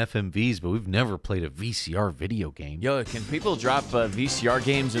 we've done FMVs, but we've never played a VCR video game. Yo, can people drop VCR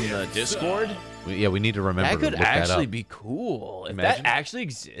games in the Discord? Yeah, we need to remember That to could look that actually up. be cool. If Imagine. that actually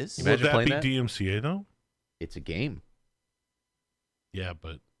exists. Would Imagine that playing be that? DMCA, though? It's a game, Yeah,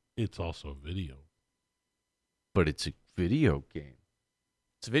 but it's also a video. but it's a video game.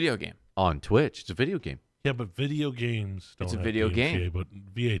 It's a video game. On Twitch, it's a video game. Yeah, but video games don't It's a have video DMCA, game. but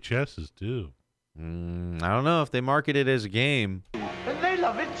VHSs do. I don't know if they market it as a game. and they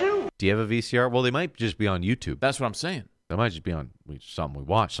love it too. Do you have a VCR? Well, they might just be on YouTube. That's what I'm saying. That might just be on something we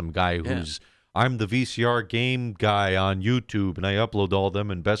watch. Some guy who's, I'm the VCR game guy on YouTube, and I upload all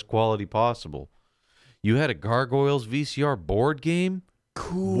them in best quality possible. You had a Gargoyles VCR board game?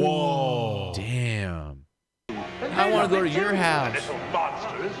 Cool. Whoa. Damn. I want to go to your house. Little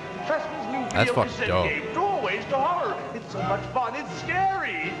monsters. Trespass new That's video fucking cassette dope. game, Doorways to Horror. It's so much fun, it's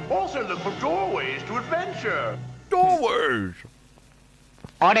scary. Also look for doorways to adventure. Doorways.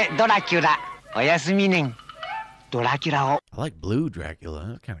 俺ドラキュラおやすみねんドラキュラを I like Blue Dracula.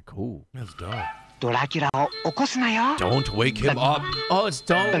 That's kind of cool. That's dope. ドラキュラを起こすなよ Don't wake him up. Oh, it's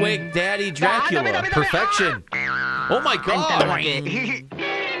Don't Wake Daddy Dracula. Perfection. Oh my god.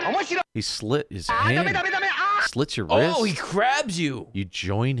 面白い He slit his hand. Slits your wrist. Oh, he grabs you. You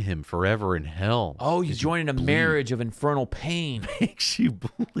join him forever in hell. Oh, he's joining a marriage of infernal pain. Makes you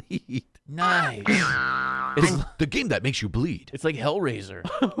bleed. Nice. The game that makes you bleed. It's like Hellraiser.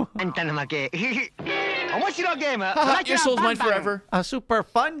 あんたの負け面白いゲームドラキュ Your ラ soul's バン mine バン forever. A super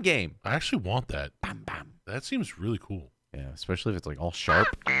fun game. I actually want that. That seems really cool. Yeah, especially if it's like all sharp.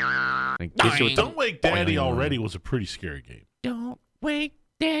 It gives you with the- Don't Wake Daddy already was a pretty scary game. Don't wake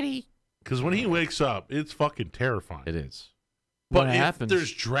Daddy. Because when he wakes up, it's fucking terrifying. It is. But What if happens?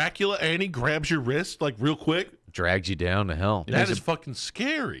 there's Dracula and he grabs your wrist like real quick, Drags you down to hell. that is fucking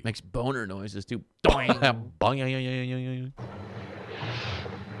scary. Makes boner noises too. Boing.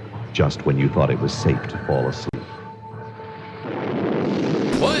 Just when you thought it was safe to fall asleep,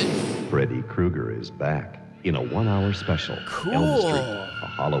 What? Freddy Krueger is back in a 1-hour special. Cool. Elm Street, a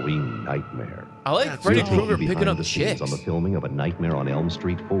Halloween nightmare. I like Freddy We'll take Krueger you picking behind up the scenes chicks. on the filming of A Nightmare on Elm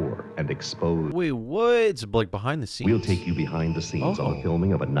Street 4 and expose. Wait, what? It's like behind the scenes. We'll take you behind the scenes on Oh. the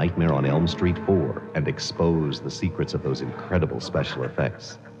filming of A Nightmare on Elm Street 4 and expose the secrets of those incredible special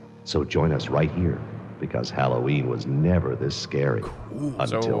effects. So join us right here, because Halloween was never this scary.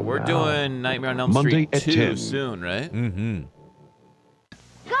 Until So we're now. doing Nightmare on Elm Monday Street at 2 10. soon, right? Mm-hmm.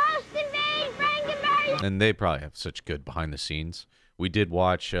 Ghost invade Frankenberry. And they probably have such good behind the scenes. We did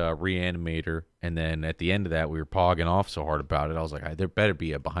watch Reanimator, and then at the end of that, we were pogging off so hard about it. I was like, there better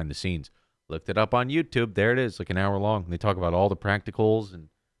be a behind the scenes. Looked it up on YouTube. There it is, like an hour long. They talk about all the practicals and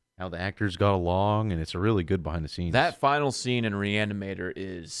how the actors got along, and it's a really good behind the scenes. That final scene in Reanimator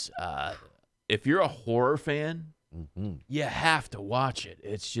is, if you're a horror fan, you have to watch it.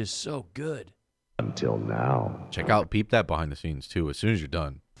 It's just so good. Until now. Check out, peep that behind the scenes, too, as soon as you're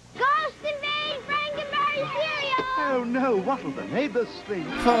done. Ghost invade Frankenberry cereal. Oh no, what'll the neighbors think?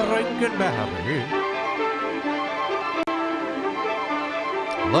 I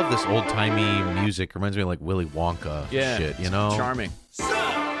love this old-timey music. Reminds me of like Willy Wonka shit, you know? Charming.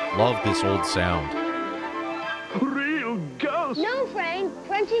 Love this old sound. Real ghost. No, Frank.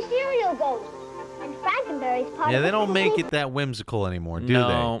 Crunchy cereal ghost. And Frankenberry's part Yeah, of they the don't make team. it that whimsical anymore, do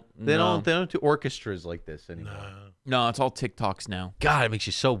No, they? They no. don't do orchestras like this anymore. No, it's all TikToks now. God, it makes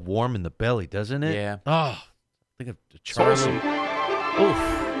you so warm in the belly, doesn't it? Yeah. Oh, think of Charlie. Oof.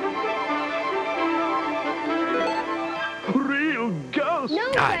 Real ghost. No,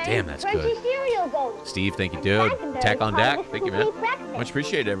 God Frank. damn, that's Crunchy good. cereal ghost. Steve, thank you, dude. Tack on deck. Thank you, man. Much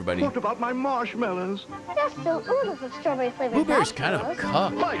appreciated, everybody. What about my marshmallows? There's still oodles of strawberry flavored Blueberry's kind of a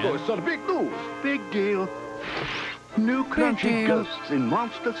cuck. My man. ghosts are big news. Big deal. New crunchy ghosts in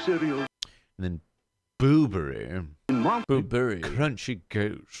monster cereal. And then Booberry. Blueberry. Crunchy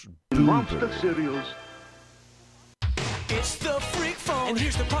Ghost. Monster cereals. It's the freak phone, and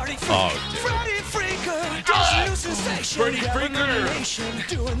here's the party freak. Oh, Freddy Freaker, there's a new sensation. Freddy Grabbing Freaker. the nation,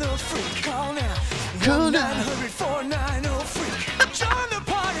 doing the freak. Call now. Call now. 1-900-490-FREAK. Join the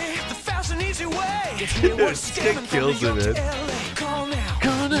party, the fast and easy way. If you want Stick scamming kills from New it, York to man. LA, call now.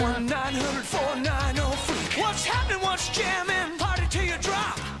 Call now. 1-900-490-FREAK. What's happening? What's jamming? Party till you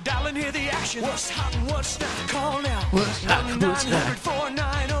drop. Dial and hear the action. What's hot and what's not? Call now. What's hot and what's not?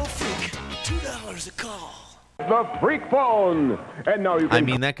 1-900-490-FREAK. $2 a call. The freak phone. And now you can. I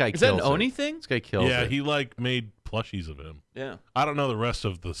mean, that guy Is that kills an Oni it. thing? This guy kills Yeah, it. he like made plushies of him. Yeah. I don't know the rest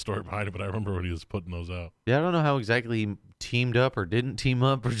of the story behind it, but I remember when he was putting those out. Yeah, I don't know how exactly he teamed up or didn't team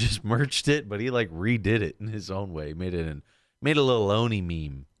up or just merged it, but he like redid it in his own way. Made a little Oni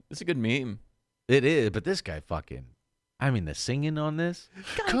meme. It's a good meme. It is, but this guy fucking, I mean, the singing on this,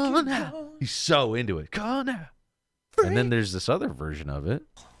 come now. He's so into it. Come now. And then there's this other version of it.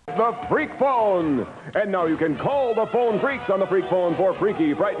 The freak phone. And now you can call the phone freaks on the freak phone for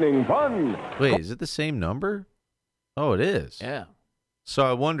freaky, frightening fun. Wait, is it the same number? Oh, it is. Yeah. So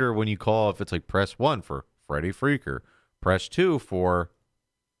I wonder when you call if it's like press 1 for Freddy Freaker, press 2 for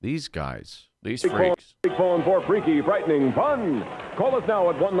these guys. These Freak freaks. phone for freaky, frightening fun. Call us now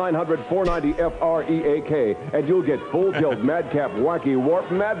at 1-900-490-FREAK, and you'll get full tilt, madcap, wacky,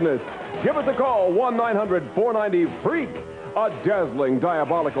 warp madness. Give us a call, 1-900-490-FREAK, a dazzling,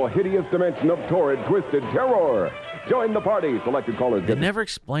 diabolical, hideous dimension of torrid, twisted terror. Join the party. Selected callers They get... never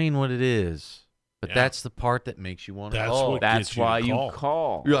explain what it is, but that's the part that makes you want to call. That's why you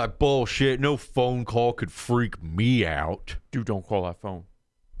call. You're like, bullshit. No phone call could freak me out. Dude, don't call that phone.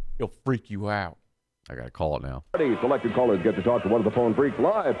 It'll freak you out. I got to call it now. Selected callers get to talk to one of the phone freaks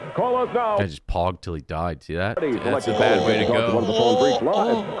live. Call us now. I just pogged till he died. See that? That's a bad way to go. One of the phone freaks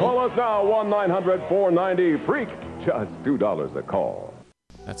live. Call us now, 1-900-490-FREAK. Just $2 a call.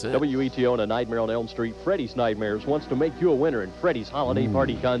 That's it. WETO and A Nightmare on Elm Street, Freddy's Nightmares wants to make you a winner in Freddy's Holiday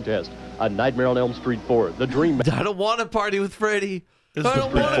Party Contest. A Nightmare on Elm Street 4, The Dream... I don't want to party with Freddy. I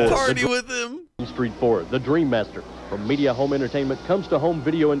don't want to party with him. Elm Street 4, The Dream Master. From Media Home Entertainment comes to home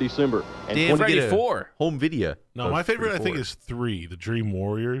video in December. And Damn, Freddy 4. Home video. No, my favorite, I think, is 3, The Dream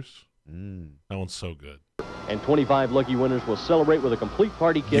Warriors. That one's so good. And 25 lucky winners will celebrate with a complete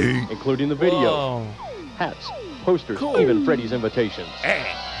party kit, including the video, Whoa. hats, posters, even Freddy's invitations.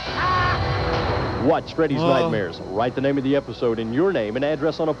 Watch Freddy's Nightmares. Write the name of the episode and your name and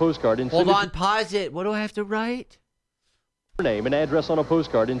address on a postcard and send Hold on, pause it. What do I have to write? your name and address on a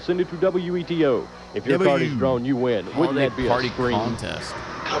postcard and send it to WETO. If your card is drawn, you win. Wouldn't that be party a scream? contest?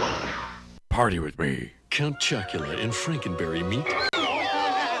 Come on. Party with me. Count Chocula and Frankenberry meet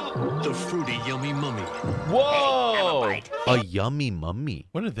the Fruity Yummy Mummy. Whoa! A yummy mummy.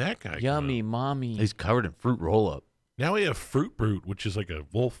 When did that guy Yummy mommy. He's covered in fruit roll-up. Now we have Fruit Brute, which is like a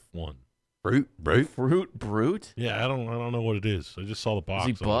wolf one. Fruit Brute? Fruit Brute? Yeah, I don't know what it is. I just saw the box.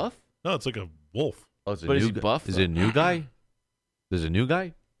 Is he buff? No, it's like a wolf. Oh, it's a But is new he guy. buff, Is though? it a new guy? There's a new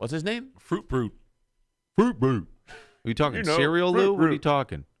guy? What's his name? Fruit Brute. Fruit Brute. Are you talking You know, cereal, Fruit Lou? What are you Brute.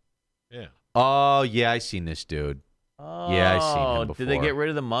 talking? Yeah. Oh, yeah, I seen this dude. Yeah, I seen him before. Did they get rid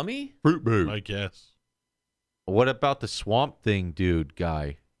of the mummy? Fruit Brute. I guess. What about the Swamp Thing dude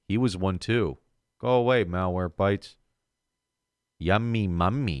guy? He was one too. Go away, malware bites. Yummy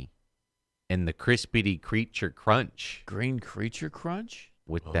Mummy. And the Crispity Creature Crunch. Green Creature Crunch?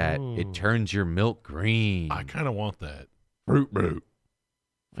 With that, it turns your milk green. I kind of want that. Fruit Brute.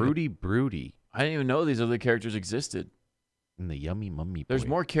 Fruity Broody. I didn't even know these other characters existed. And the Yummy Mummy. There's boy.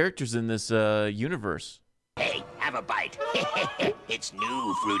 more characters in this universe. Hey, have a bite. It's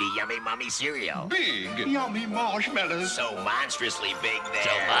new Fruity Yummy Mummy cereal. Big yummy marshmallows. So monstrously big there. So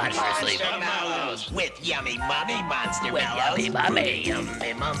monstrously big. Marshmallows. With Yummy Mummy Monster With Mellows. Yummy Mummy.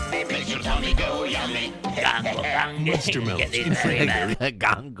 Yummy Mummy makes your tummy go yummy. Monster Mellows in Frankenberry.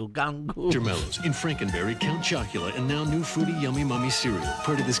 Gangle, gangle. Monster Mellows in Frankenberry, Count Chocula, and now new Fruity Yummy Mummy cereal.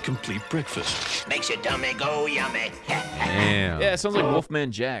 Part of this complete breakfast. Makes your tummy go yummy. Damn. Yeah, it sounds like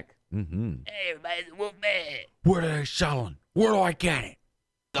Wolfman Jack. Mm-hmm. Hey, everybody, Wolfman. Where are they selling? Where do I get it?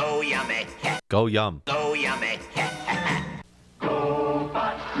 Go yummy. Go yum. Go yummy.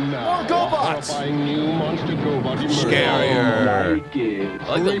 Now, horrifying new monster GoBot emerges. Scarier.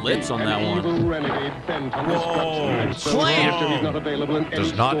 I like the lips on that one. Evil renegade bent on destruction. So Slam! monster is not available in Does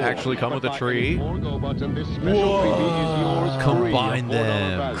any not store. actually come with a But buy tree. any more GoBots and this special freebie is yours Combine free of $4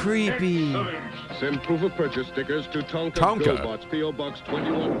 them. value. Creepy. Send proof of purchase stickers to Tonka GoBots, P.O. Box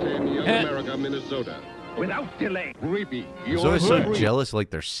 2110, Young America, Minnesota. Without delay. Creepy. I'm always so free. jealous,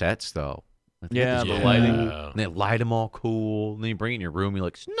 like their sets though. I think Yeah, it's the cool. lighting. And they light them all cool. And then you bring it in your room. You're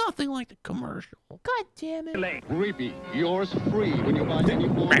like, it's nothing like the commercial. God damn it. Creepy. Yours free when you buy any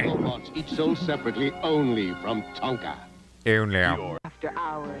four GoBots, each sold separately only from Tonka. Here now. After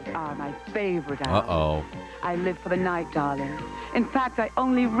hours are my favorite hours. Uh-oh. I live for the night, darling. In fact, I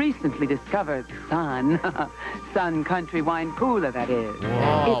only recently discovered Sun. Sun Country Wine Cooler, that is.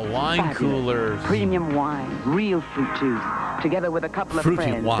 Whoa, It's wine fabulous. coolers. Premium wine, real fruit juice, together with a couple of Fruity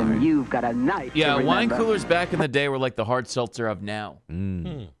friends, wine. and you've got a night Yeah, to wine remember. coolers back in the day were like the hard seltzer of now.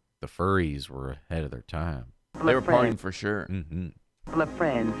 The furries were ahead of their time. They were partying for sure. Mm-hmm. Couple of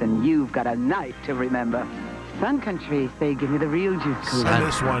friends, and you've got a night to remember. Sun Country, say, give me the real juice cooler. I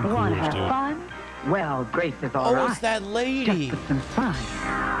miss wine Wanna coolers, have dude. fun? Well, Grace is all right. Oh, it's that lady. Just put some fun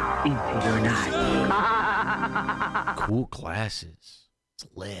into your night. Cool glasses. It's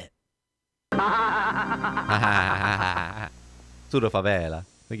lit. To the favela. I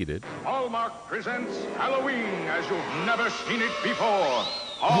think you did. Hallmark presents Halloween as you've never seen it before.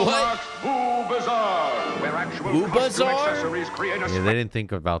 Hallmark's Boo Bazaar, where actual Boo costume Bazaar? accessories create a Yeah, they didn't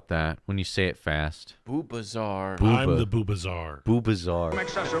think about that when you say it fast. Boo Bazaar. Booba. I'm the Boo Bazaar. Boo Bazaar.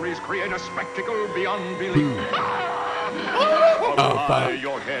 accessories create a spectacle beyond belief. Oh, High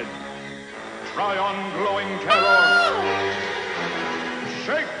your head. Try on glowing terror.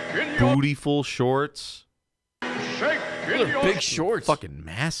 Shake in your Bootyful shorts. shake in your Big shorts. Fucking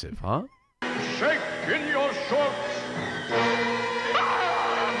massive, huh? Shake in your shorts.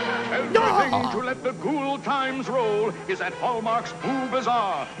 Everything to let the ghoul times roll is at Hallmark's Boo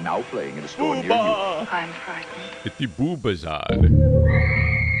Bazaar. Now playing in a store near you. I'm frightened. It's the Boo Bazaar. They're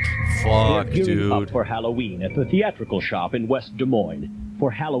Fuck, gearing up dude. for Halloween at the theatrical shop in West Des Moines.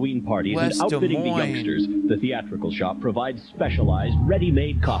 For Halloween parties West and Des outfitting the Moines. youngsters, the theatrical shop provides specialized,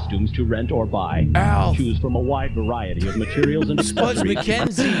 ready-made costumes to rent or buy. Alf. Choose from a wide variety of materials and Spuds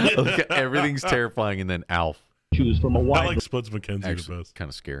accessories. McKenzie. Okay, everything's terrifying, and then Alf. Choose from a I wide like Spuds McKenzie the Actually, best. kind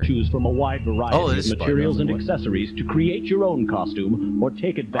of scary. Choose from a wide variety Oh, it of is Spider-Man. materials and accessories to create your own costume or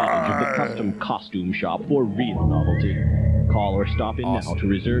take advantage of the custom costume shop for real novelty. Call or stop in now to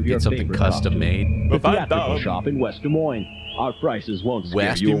reserve your Get something favorite custom costume. made. The theatrical shop in West Des Moines. Our prices won't scare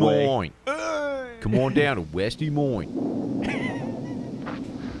West you Des away. Moines. Come on down to West Des Moines.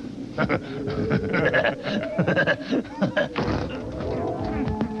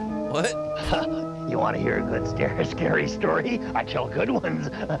 What? You want to hear a good scary story? I tell good ones.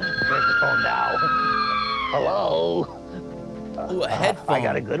 Where's the phone now? Hello? Ooh, a headphone. I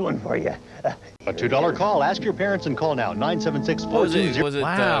got a good one for you. A $2 call. Ask your parents and call now. 976 What was it? Was it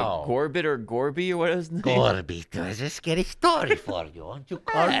Wow. Gorbit or Gorby or what is his name? Gorby, there's a scary story for you. Won't you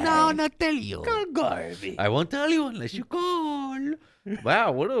call now and I'll tell you? Gorby. I won't tell you unless you call.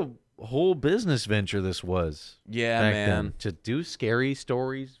 Wow, what a whole business venture this was. Yeah, back man. then, to do scary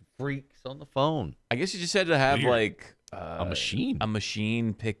stories, freaks on the phone. I guess you just had to have Weird. like A machine. A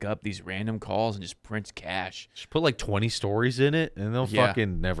machine pick up these random calls and just print cash. Just put like 20 stories in it, and they'll Yeah.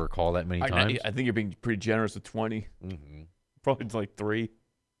 fucking never call that many times. I think you're being pretty generous with 20. Mm-hmm. Probably like 3.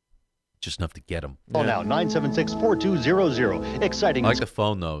 Just enough to get them. Call now. 976-4200. Exciting. I like the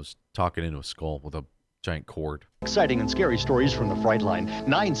phone, though. Is talking into a skull with a giant cord. Exciting and scary stories from the Fright Line. You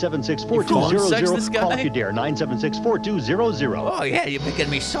phone sex 976-4200. this Call guy? if you dare. 976-4200. Oh, yeah, you're making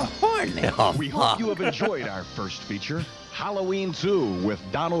me so horny. We hope you have enjoyed our first feature, Halloween 2 with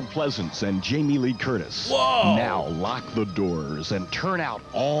Donald Pleasance and Jamie Lee Curtis. Whoa! Now lock the doors and turn out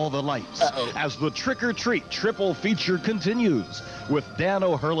all the lights as the Trick or Treat triple feature continues with Dan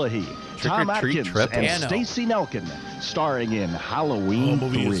O'Herlihy, Tom Trick or Treat Atkins, triple? and Dano. Stacey Nelkin, starring in Halloween The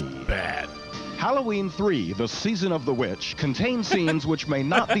movie 3. is bad. Halloween 3, The Season of the Witch, contains scenes which may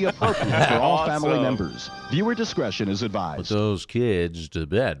not be appropriate for all family Awesome. members. Viewer discretion is Put advised. those kids to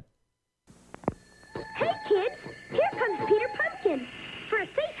bed. Hey, kids, here comes Peter Pumpkin. For a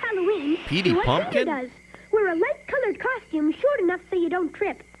safe Halloween, Petey do what Pumpkin? Santa does. Wear a light-colored costume short enough so you don't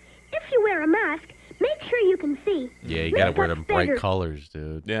trip. If you wear a mask, make sure you can see. Yeah, you gotta wear Makeup's them bright better. colors,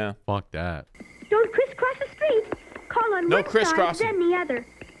 dude. Yeah. Fuck that. Don't crisscross the street. Call on No one side, crisscrossing. then the other.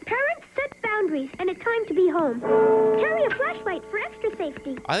 Parents, set boundaries, and it's time to be home. Carry a flashlight for extra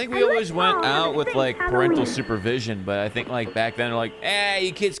safety. I think we And always let's went all have out a with safe like parental Halloween. supervision, but I think like back then they're like,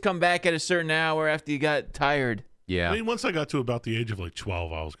 you kids come back at a certain hour after you got tired. Yeah. I mean, once I got to about the age of like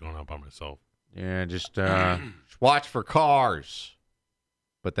 12, I was going out by myself. Yeah, just watch for cars.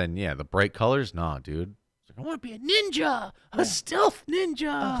 But then, yeah, the bright colors, nah, dude. I want to be a ninja, a stealth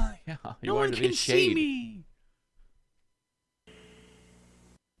ninja. Yeah, you No one wanted to be can shade. see me.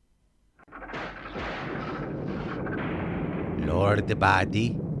 Lord the body.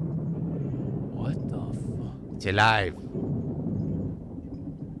 What the fuck? It's alive.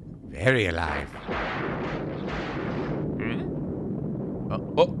 Very alive.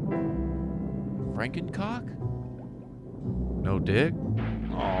 Oh. Frankencock? No dick?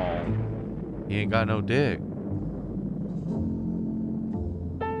 Oh. He ain't got no dick.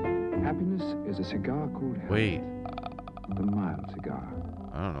 Happiness is a cigar called health. Wait, A mild cigar.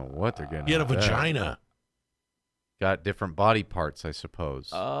 I don't know what they're getting. He had a out of that. vagina. Got different body parts, I suppose.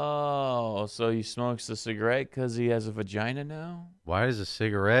 Oh, so he smokes a cigarette because he has a vagina now? Why is a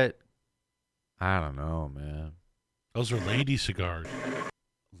cigarette? I don't know, man. Those are lady cigars.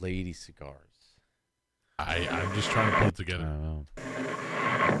 Lady cigars. I'm just trying to put it I together. don't know.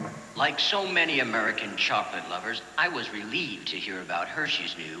 Like so many American chocolate lovers, I was relieved to hear about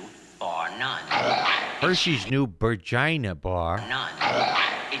Hershey's new Bar None. Hershey's new Virginia bar. None.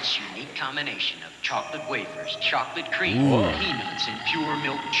 Its unique combination of chocolate wafers, chocolate cream, Ooh. peanuts, and pure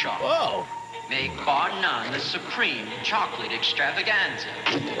milk chocolate. Whoa. Make Bar None the supreme chocolate extravaganza.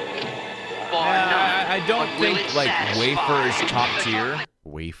 Bar None. I don't But will think it like satisfy wafer is top the tier. chocolate?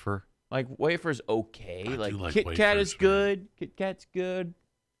 Wafer. Like wafer's okay. I Like do like Kit Kat wafers, is good. Kit Kat's good.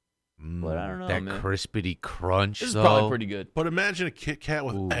 But I don't know, That man. crispity crunch, This is though. probably pretty good. But imagine a Kit Kat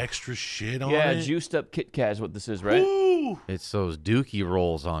with Ooh. extra shit on Yeah, it. juiced up Kit Kat is what this is, right? Ooh. It's those dookie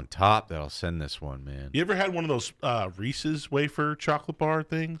rolls on top that'll send this one, man. You ever had one of those Reese's wafer chocolate bar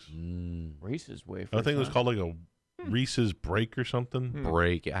things? Reese's wafer. I think it was called like a Reese's Break or something.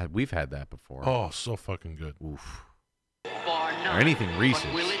 Break. We've had that before. Oh, so fucking good. Oof. For Or anything Reese's.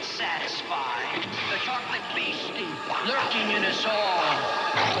 But will it satisfy the chocolate beast lurking in us all?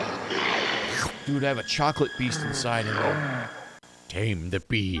 Dude, I have a chocolate beast inside of me. Tame the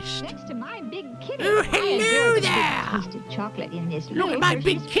beast. Next to my big kitty. Oh, hello there. Tasted chocolate in this Look at my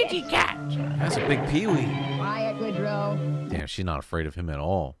big kitty cat. That's a big peewee. Quiet, Woodrow. Damn, she's not afraid of him at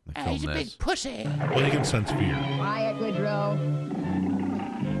all. They He's filmed a this. big pussy. Well, you can sense fear. Quiet, Woodrow.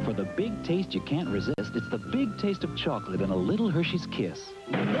 For the big taste you can't resist, it's the big taste of chocolate and a little Hershey's Kiss.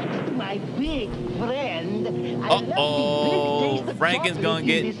 Next to my big friend, Uh-oh, Franken's gonna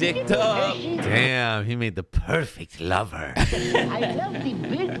get dicked up. Damn, he made the perfect lover. I love the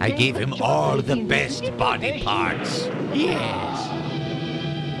big I gave taste him of all chocolate the in this best little body Hershey's. parts. Yes.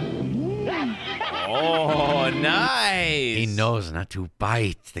 Oh, nice. He knows not to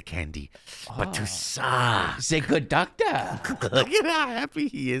bite the candy, but to suck. He's a good doctor. Look at how happy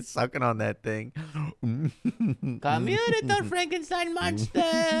he is sucking on that thing. Come here, little Frankenstein monster.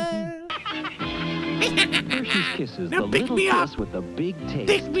 Hershey's Kisses, Now the pick little me up. kiss with the big taste.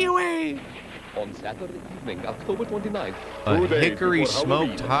 Take me away. On Saturday evening, October 29th, A 2 days hickory before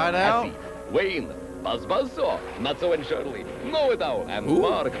smoked Halloween, hideout? Cassie, Wayne, Buzz Buzzsaw, Nutso and Shirley, Know It All, and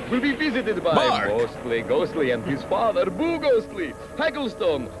Mark will be visited by Mostly Ghostly and his father, Boo Ghostly,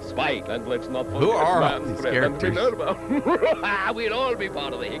 Hagglestone, Spike, and let's not forget Who are all Man's these friend and characters? Minerva. We'll all be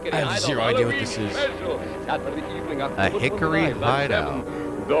part of the Hickory I have Hideout zero idea what Halloween this is. Special, Saturday evening, October Hickory 29th at Hideout.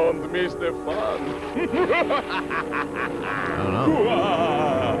 7. Don't miss the fun. I don't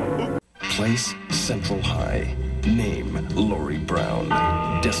know. Place Central High. Name Lori Brown.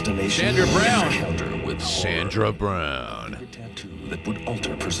 Destination Sandra Brown. Encounter with Sandra Brown. a tattoo that would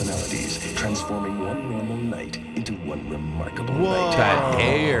alter personalities, transforming one normal night into one remarkable night. That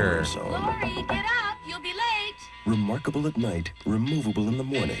hair. Lori, get up. You'll be late. Remarkable at night, removable in the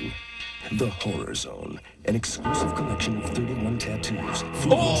morning. The Horror Zone, an exclusive collection of 31 tattoos.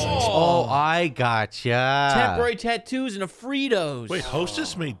 Oh, I gotcha. Temporary tattoos and a Fritos. Wait,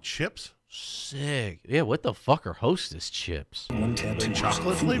 Hostess made chips? Sick. Yeah, what the fuck are Hostess chips? One tattoo,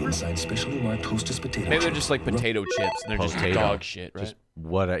 chocolate food flavor? inside specially marked Hostess potato Maybe they're chips. just like potato chips and they're just Potato. dog shit, right? Just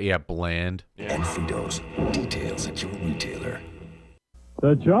what? Yeah, bland. And Fritos. Details at your retailer.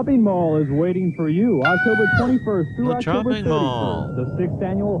 The Chopping Mall is waiting for you October 21st through The October Chopping 31st. Mall. The 6th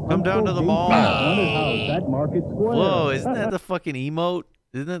annual Come down to the mall. Haunted House at Market Square. Whoa, isn't that the fucking emote?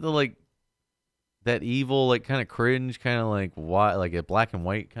 Isn't that the like that evil, like kind of cringe, kind of like white, like a black and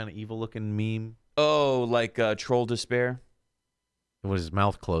white kind of evil looking meme? Oh, like Troll Despair? When his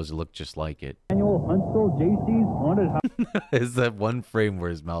mouth closed, it looked just like it. Annual Huntsville JC's Haunted House. Is that one frame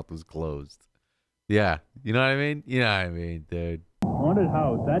where his mouth was closed? Yeah, you know what I mean? You know what I mean, dude. Haunted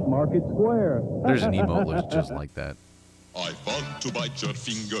House at Market Square. There's an emote that looks just like that. I want to bite your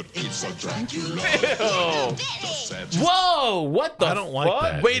finger. It's a Dracula. Whoa, what the I don't like fuck?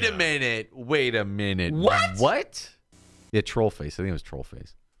 that. Wait a minute. Wait a minute. What? What? Yeah, Trollface. I think it was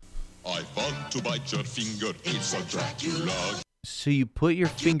Trollface. I want to bite your finger. It's a Dracula. So you put your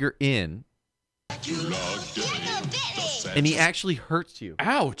finger in, and he actually hurts you.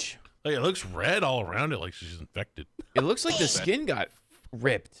 Ouch. Like, it looks red all around it, like she's infected. It looks like the skin got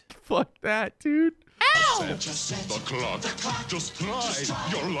ripped. Fuck that, dude. The clock. Just try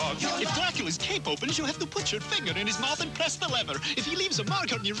your luck. If Dracula's cape opens, you have to put your finger in his mouth and press the lever. If he leaves a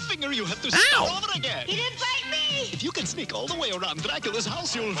mark on your finger, you have to start over again. He didn't bite me. If you can sneak all the way around Dracula's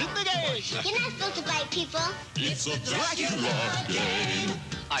house, you'll win the game. You're not supposed to bite people. It's a Dracula game.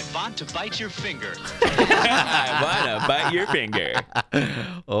 I want to bite your finger. I wanna bite your finger.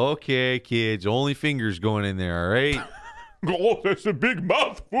 Okay, kids. Only fingers going in there, all right? Oh, that's a big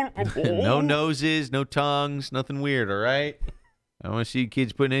mouthful. No noses, no tongues, nothing weird, all right? I don't want to see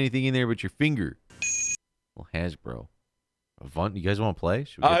kids putting anything in there but your finger. Well, Hasbro. You guys want to play?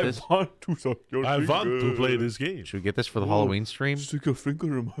 Should we get this? want to suck your I want to play this game. Should we get this for the Halloween stream? Stick a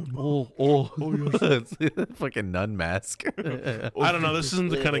finger in my mouth. Oh, yes. Fucking nun mask. I don't know. This isn't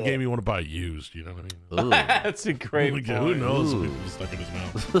the kind of game you want to buy used. You know what I mean? That's a great Like, point. who knows if it's stuck in his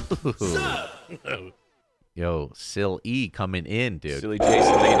mouth? Yo, Sil E coming in, dude. Silly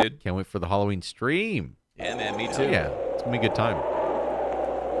Jason needed. Can't wait for the Halloween stream. Yeah, man, me too. Yeah, it's going to be a good time.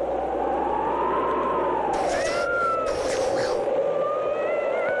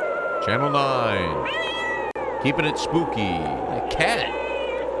 Channel 9. Keeping it spooky. A cat.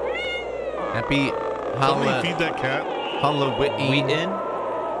 Happy Somebody feed that cat. Halloween. We in?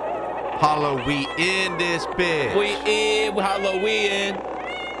 Halloween in this bitch. We in with Halloween.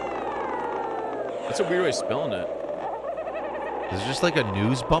 That's a weird way of spelling it. Is it just like a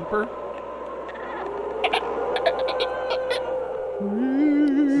news bumper?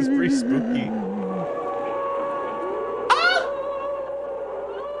 Pretty spooky.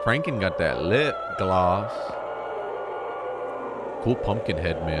 Franken got that lip gloss. Cool pumpkin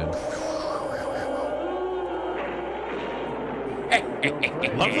head, man.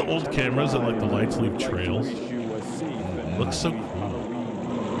 Love the old cameras that like the lights leave trails. Looks so cool.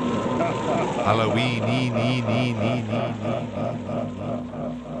 Halloween.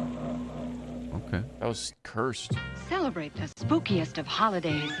 Okay. That was cursed. Celebrate the spookiest of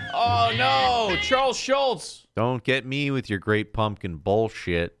holidays. Oh no, Charles Schultz. Don't get me with your great pumpkin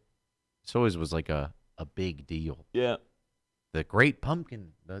bullshit. This always was like a big deal. Yeah. The great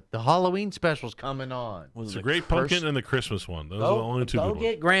pumpkin. The Halloween special's coming on. It's a great pumpkin and the Christmas one. Those are the only two Go good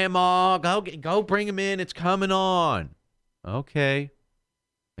get Grandma. Go bring him in. It's coming on. Okay.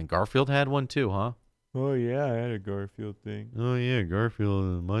 And Garfield had one too, huh? Oh yeah, I had a Garfield thing. Oh yeah, Garfield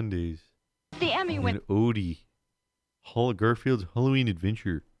on Mondays. The Emmy And win. Odie. Garfield's Halloween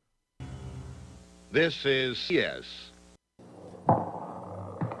Adventure. This is yes.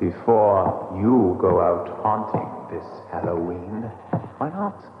 Before you go out haunting this Halloween, why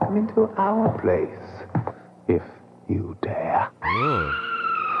not come into our place, if you dare?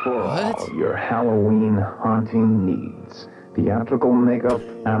 For all your Halloween haunting needs, theatrical makeup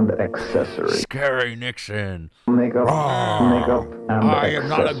and accessories. Scary Nixon. Makeup and I am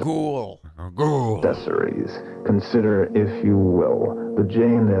not a accessories. ghoul. Accessories. Consider, if you will, the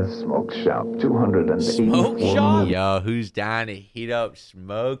J&S Smoke Shop 284. Yo, who's down to heat up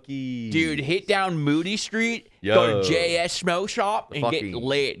Smokey? Dude, hit down Moody Street, Yo. go to JS Smoke Shop, and Fucking- get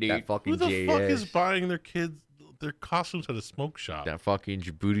lit, dude. that fucking Who the JS. fuck is buying their kids their costumes at a smoke shop? That fucking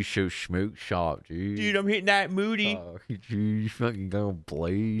Jaboody Show smoke shop, dude. Dude, I'm hitting that Moody. Oh, dude, you fucking going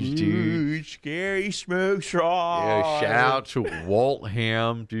blaze, Ooh, dude. scary smoke shop. Yeah, shout out to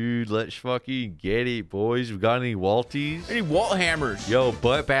Waltham, dude. Let's fucking get it, boys. We got any Walties? Any Walt Hammers? Yo,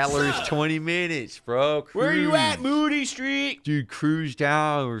 Butt Battler's 20 minutes, bro. Where are you Cruise. at, Moody Street? Dude, cruise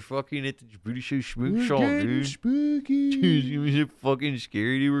down. We're fucking at the Jaboody Show smoke We're shop, getting dude. spooky. Dude, is it fucking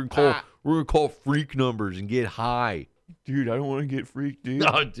scary, dude? We're gonna call freak numbers and get high. Dude, I don't want to get freaked, dude.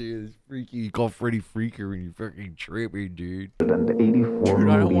 Oh, dude, it's freaky. You call Freddy Freaker when you fucking tripping, dude. 184 Dude,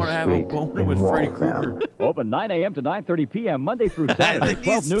 I don't Moody want to have a Street boner in with Freddy Waltham. Krueger. Open 9 a.m. to 9:30 p.m. Monday through Saturday.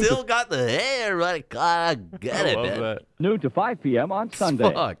 12 noon to, got the hair, right? God, I get I love that. noon to 5 p.m. on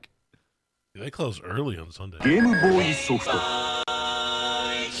Sunday. Fuck. They close early on Sunday. ゲームボーイソフト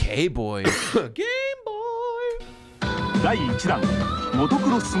K-Boy. Game Boy. 第1弾モトク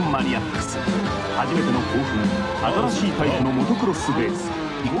ロスマニアックス初めての興奮新しいタイプのモトクロスレース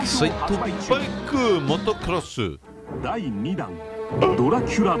好評発売中バイクモトクロス。第2弾ドラ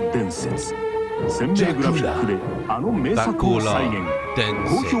キュラ伝説鮮明グラフィックであの名作を再現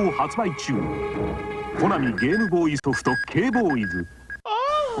好評発売中コナミゲームボーイソフト K ボーイズ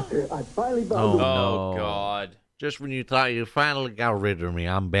Oh, Oh, no. God. Just when you thought you finally got rid of me,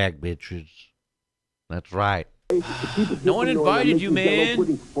 I'm back, bitches. That's right. No one invited you,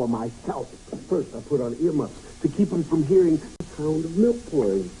 man. For myself. First, I put on earmuffs to keep them from hearing the sound of milk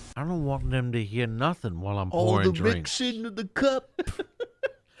pouring. I don't want them to hear nothing while I'm All pouring the drinks. mixing of the cup.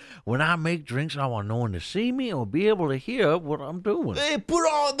 When I make drinks, I want no one to see me or be able to hear what I'm doing. Hey, put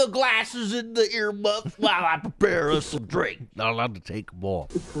all the glasses in the earmuffs while I prepare us some drink. Not allowed to take them off.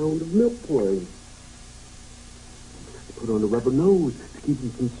 The sound of milk pouring. Put on a rubber nose to keep them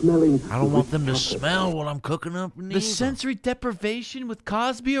from smelling. I don't want them to smell what I'm cooking up. The sensory deprivation with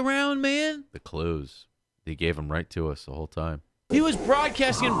Cosby around, man. The clues. They gave them right to us the whole time. He was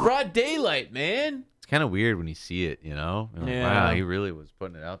broadcasting in broad daylight, man. It's kind of weird when you see it, you know? You're like, Yeah. wow, he really was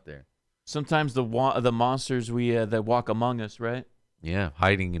putting it out there. Sometimes the monsters that walk among us, right? Yeah,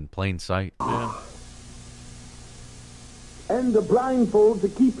 hiding in plain sight. Yeah. And a blindfold to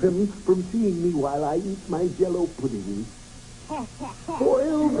keep him from seeing me while I eat my Jell-O pudding.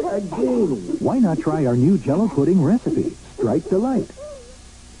 Foiled again. Why not try our new Jell-O pudding recipe? Strike Delight.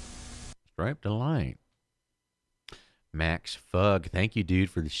 Striped Delight. Max Fug, thank you, dude,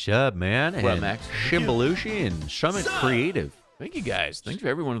 for the sub, man. What up, And Max? Shimbelushi and Summit Creative. Thank you, guys. Thanks for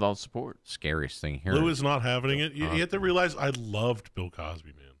everyone with all the support. Scariest thing here. Lou is not having it. You have to realize I loved Bill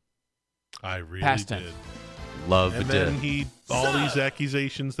Cosby, man. I really Past tense. did. Love And it. then all these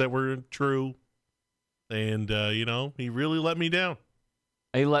accusations that were true, and he really let me down.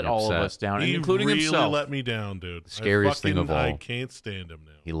 He let all of Upset. us down, He including really himself. let me down, dude. Scariest thing of all. I can't stand him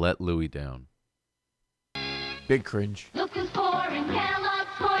now. He let Louis down. Big cringe. Look who's pouring Kellogg's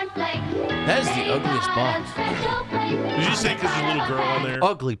cornflakes. That is the ugliest box. Did you say because there's a little girl on there?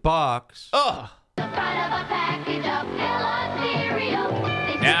 Ugly box. Ugh. The front of a package of Kellogg's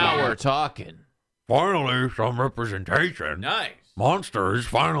cereal. Now we're talking. Finally, some representation. Nice. Monsters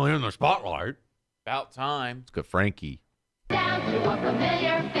finally in the spotlight. About time. Let's go, Frankie. Down to a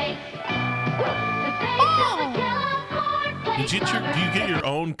familiar face. Do you get your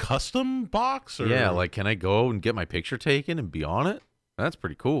own custom box? Or? Yeah, like, can I go and get my picture taken and be on it? That's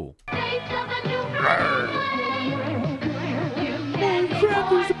pretty cool.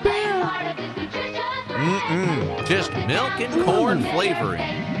 Just milk and corn flavoring.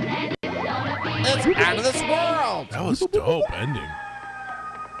 It's out of this world. That was dope ending.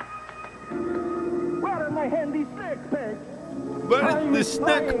 Where are my handy snack pack? Where is the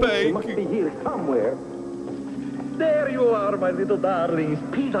snack pack? Must be here somewhere. There you are, my little darlings.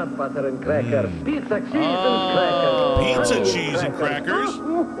 Peanut butter and crackers. Pizza, cheese, and crackers. Pizza, cheese, and crackers?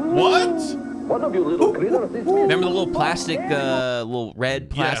 What? One of you little critters is missing. Remember the little plastic, little red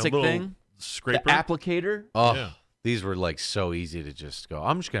plastic thing? Scraper? The applicator? Oh, Yeah. these were like so easy to just go,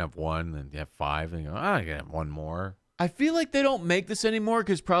 I'm just going to have one, and you have 5, and you go, I'm going to have one more. I feel like they don't make this anymore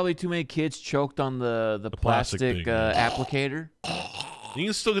because probably too many kids choked on the plastic thing, yeah. applicator. You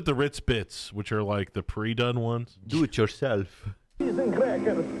can still get the Ritz Bits, which are like the pre-done ones. Do it yourself. Cheese and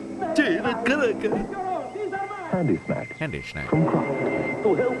crackers. Handy snack. Candy snack.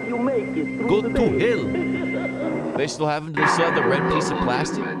 To help you make it through Go the to day. hell. They still have them. They still have the red piece of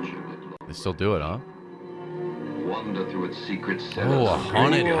plastic. They still do it, huh? Wander through its secret Oh, cellars. a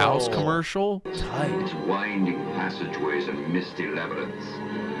haunted house commercial? Its winding passageways and misty labyrinths.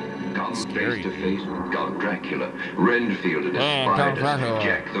 Come face to face with Count Dracula, Renfield and his spiders,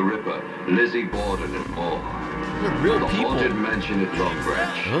 Jack the Ripper, Lizzie Borden, and more. Real The people. Haunted Mansion at Long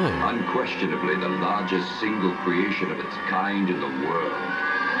Branch, unquestionably the largest single creation of its kind in the world.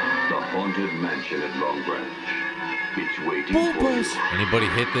 The Haunted Mansion at Long Branch. It's waiting for you. Anybody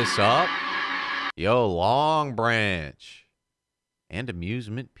hit this up? Yo, Long Branch. And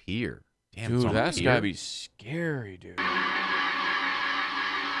Amusement Pier. Damn, it's Dude, on a that's pier. gotta be scary, dude.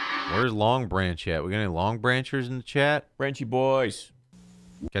 Where's Long Branch at? We got any Long Branchers in the chat? Branchy boys.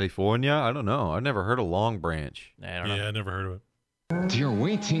 California? I don't know. I've never heard of Long Branch. I don't know. Yeah, I never heard of it. They're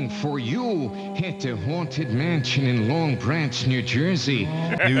waiting for you at the Haunted Mansion in Long Branch, New Jersey.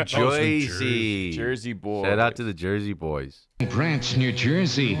 New Jersey. Jersey boy. Shout out to the Jersey boys. Branch, New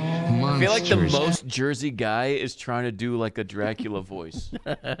Jersey. Monsters. I feel like the most Jersey guy is trying to do like a Dracula voice.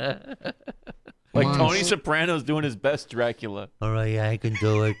 Like Tony Soprano's doing his best Dracula. All right, I can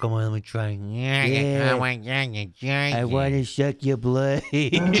do it. Come on, let me try. I want to suck your blood.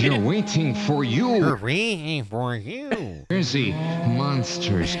 They're waiting for you. They're waiting for you. Jersey,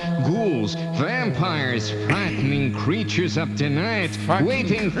 monsters, ghouls, vampires, frightening creatures of the night,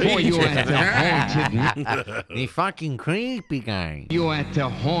 waiting for you at the haunted. The fucking creepy guy. You at the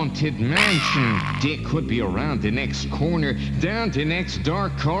Haunted Mansion. They could be around the next corner, down the next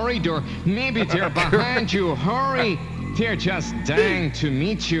dark corridor. Maybe they're behind you. Hurry! They're just dying to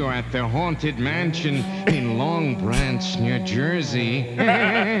meet you at the Haunted Mansion in Long Branch, New Jersey.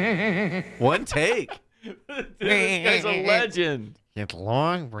 One take. Dude, this guy's a legend. It's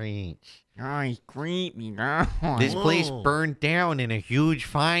Long Branch. Oh, he's creepy now. This place burned down in a huge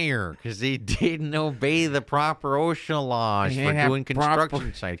fire because they didn't obey the proper OSHA laws for doing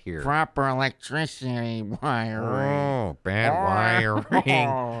construction site here. Proper electricity wiring. Oh, bad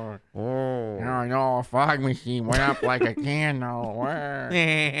wiring. Oh, no, a fog machine went up like a candle.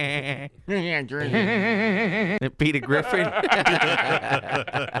 Yeah, Jersey. Peter Griffin.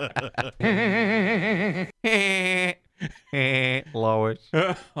 Lois.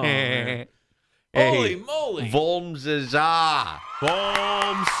 man. Holy moly. Volmzaza.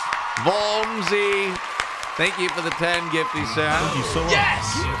 Volmsy. Thank you for the 10, Gifty Sound. Thank you so much.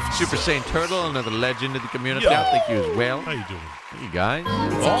 Yes! Super Saint Turtle, another legend of the community. Yeah. Thank you as well. How you doing? Hey, you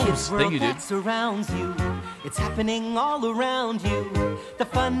guys. Thank you, dude. Surrounds you. It's happening all around you. The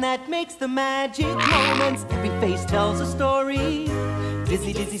fun that makes the magic moments. Every face tells a story.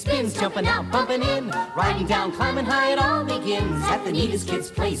 Dizzy, dizzy spins, jumping out, bumping in. Riding down, climbing high, it all begins at the neatest kids'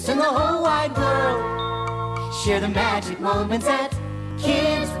 place in the whole wide world. Share the magic moments at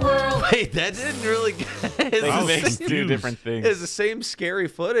Kids World. Wait, that didn't really. They make two different things. It's the same scary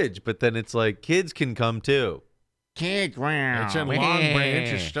footage, but then it's like kids can come too. Kids round. It's in Long Branch.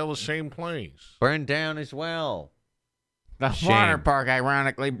 It's still the same place. Burned down as well. The Shame. water park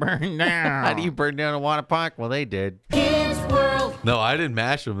ironically burned down. How do you burn down a water park? Well, they did. Kids World. No, I didn't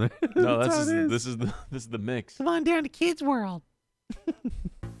mash them. No, this is the mix. Come on down to Kids World.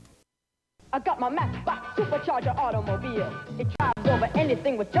 I got my Matchbox Supercharger automobile. It drives over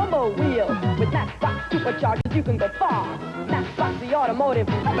anything with jumbo wheels. With Matchbox Superchargers, you can go far. Matchbox, the automotive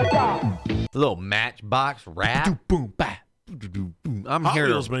superstar. A little Matchbox rap. Boom, bah. Hot here.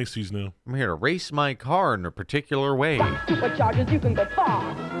 Wheels makes these new. I'm here to race my car in a particular way. Superchargers, you can go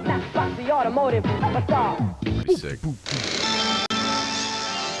far. That's like the automotive superstar. Pretty sick.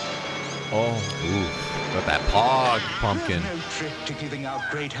 Got that pog pumpkin. No trick to giving out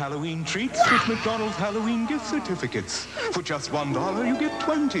great Halloween treats with McDonald's Halloween gift certificates. For just $1, you get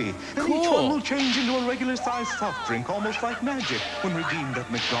 20. And each one will change into a regular-sized soft drink, almost like magic, when redeemed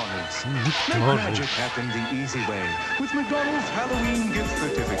at McDonald's. Make magic happen the easy way with McDonald's Halloween gift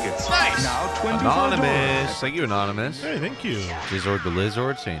certificates. Nice. Now $24. Anonymous. Thank you, Anonymous. Hey, thank you. Jizzord the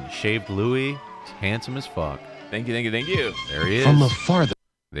Lizard saying, shaved Louie. He's handsome as fuck. Thank you, thank you, thank you. There he is. From the farther.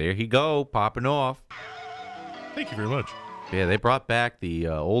 There he go, popping off. Thank you very much. Yeah, they brought back the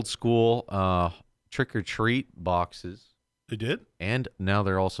old school trick-or-treat boxes. They did? And now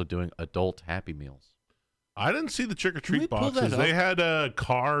they're also doing adult Happy Meals. I didn't see the trick-or-treat boxes. They had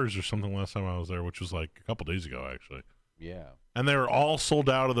cars or something last time I was there, which was like a couple days ago, actually. Yeah. And they were all sold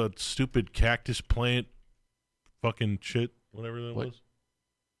out of the stupid cactus plant fucking shit, whatever that was.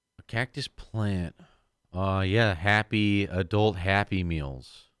 A cactus plant. Yeah, adult Happy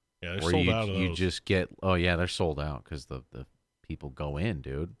Meals. Yeah, they're where sold out of you those. just get, they're sold out because the people go in,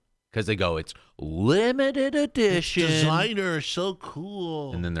 dude. Because they go, it's limited edition. Designer, so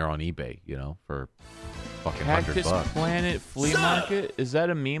cool. And then they're on eBay, for fucking Cactus $100. Planet Flea Market? Is that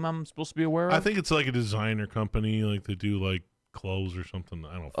a meme I'm supposed to be aware of? I think it's like a designer company, like they do like clothes or something.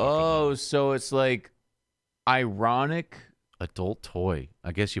 I don't. Oh, so it's like ironic adult toy.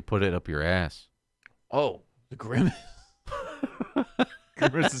 I guess you put it up your ass. Oh, the Grimace.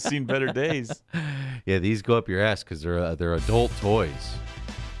 Grimace has seen better days. Yeah, these go up your ass because they're adult toys.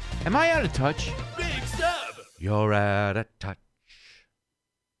 Am I out of touch? Big sub. You're out of touch.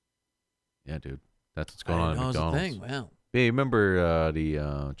 Yeah, dude. That's what's going on at That was a McDonald's. thing. Wow. Yeah, you remember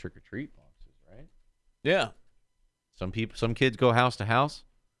the trick-or-treat boxes, right? Yeah. Some kids go house to house.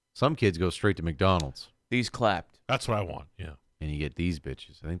 Some kids go straight to McDonald's. These clapped. That's what I want. Yeah. And you get these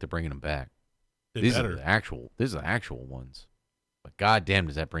bitches. I think they're bringing them back. They These better. are the actual ones. But goddamn,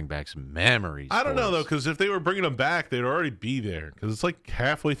 does that bring back some memories? I don't know boys. though, because if they were bringing them back, they'd already be there. Because it's like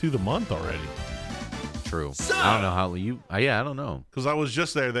halfway through the month already. True. I don't know how you. Yeah, I don't know. Because I was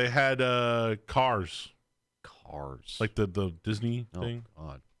just there. They had cars. Cars. Like the Disney thing.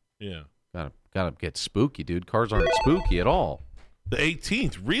 God. Yeah. Gotta get spooky, dude. Cars aren't spooky at all. The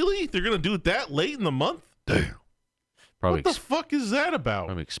 18th. Really? They're gonna do it that late in the month? Damn. Probably. What the fuck is that about?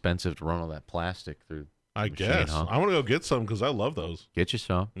 Probably expensive to run all that plastic through. I the machine, guess. huh? I want to go get some because I love those. Get you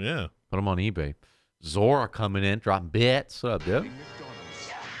some. Yeah. Put them on eBay. Zora coming in, dropping bits. What up, dude?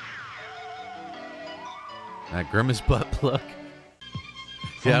 That Grimace butt plug.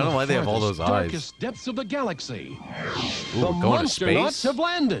 Yeah, I don't know why they have all those eyes. Darkest depths of the galaxy. Ooh, The we're going to Monsternauts space? have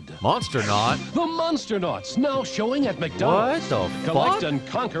landed. Monsternaut? The Monsternauts now showing at McDonald's. What the Collect fuck? and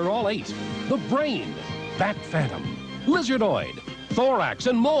conquer all 8. The Brain, Bat Phantom, Lizardoid, Thorax,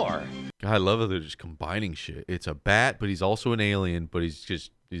 and more. God, I love how they're just combining shit. It's a bat, but he's also an alien, but he's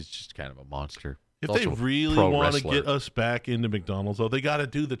just kind of a monster. If He's they also a really pro want to wrestler. get us back into McDonald's, though, they got to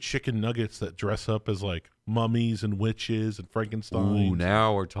do the chicken nuggets that dress up as like mummies and witches and Frankenstein. Ooh,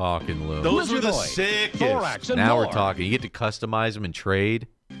 now we're talking, Lou. Those were the Lizardoid, sickest. Thorax, and Now more. we're talking. You get to customize them and trade.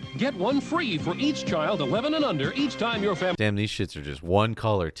 Get one free for each child 11 and under each time your family. Damn, these shits are just one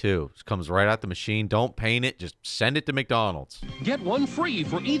color, too. It comes right out the machine. Don't paint it. Just send it to McDonald's. Get one free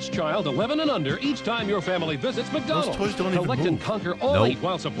for each child 11 and under each time your family visits McDonald's. toys don't even Collect and move. conquer all Nope. 8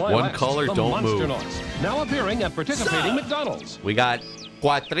 while supply One lasts. color, the don't move. Monsternauts, now appearing at participating McDonald's. We got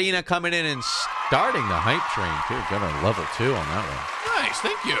Quatrina coming in and starting the hype train, too. Got our level 2 on that one. Nice,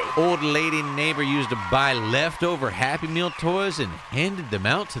 thank you. Old lady neighbor used to buy leftover Happy Meal toys and handed them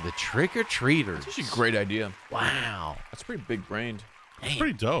out to the trick-or-treaters. That's actually a great idea. Wow. That's pretty big-brained. That's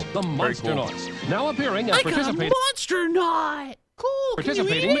pretty dope. The Very cool. Monsternauts, now appearing at I got a participating. monster knot. Cool. Can you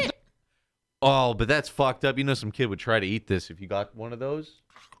Participating eat it? Oh, but that's fucked up. You know some kid would try to eat this if you got one of those.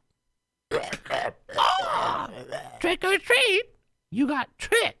 Trick or treat. You got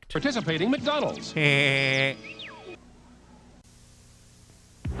tricked. Participating McDonald's.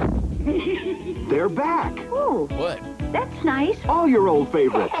 They're back. Ooh, What? that's nice. All your old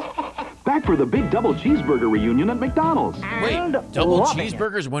favorites. Back for the big double cheeseburger reunion at McDonald's. Wait, And double loving it.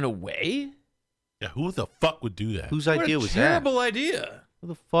 cheeseburgers went away? Yeah, who the fuck would do that? Whose What idea a was terrible that? idea. Who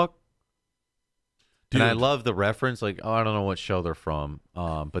the fuck? Dude. And I love the reference. Like, I don't know what show they're from,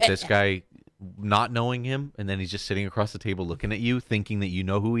 but this guy, not knowing him, and then he's just sitting across the table looking at you, thinking that you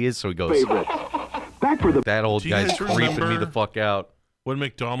know who he is. So he goes, Favorites. Back for the "That old Do you guy's guys creeping me remember- the fuck out." When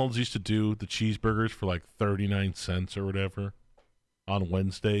McDonald's used to do the cheeseburgers for like 39 cents or whatever on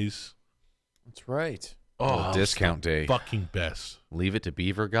Wednesdays. That's right. Oh, discount day. Fucking best. Leave it to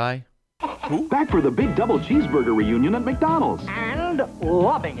Beaver guy. Back for the big double cheeseburger reunion at McDonald's. And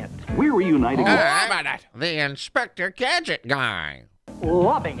loving it. We're reuniting. The Inspector Gadget guy.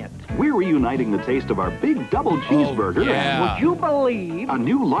 Loving it. We're reuniting the taste of our big double cheeseburger. And would you believe? A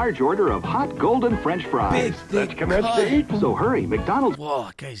new large order of hot golden French fries. Let's commence to eat. So hurry, McDonald's. Whoa,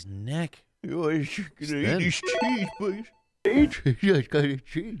 that guy's neck. Oh, I should eat this cheese, please.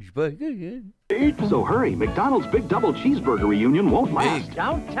 So hurry, McDonald's big double cheeseburger reunion won't last.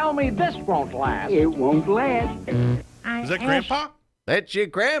 Don't tell me this won't last. It won't last. Is that Grandpa? That's your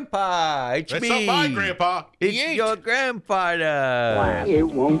grandpa. It's That's me. not my grandpa. It's your grandfather. It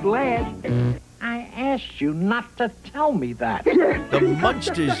won't last. I asked you not to tell me that. The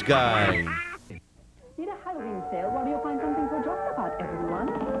Munsters guy. Need a Halloween sale where you'll find something for just about everyone.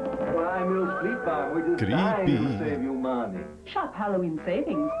 Why, Miss Fleet Farm, we're just dying to save you money. Shop Halloween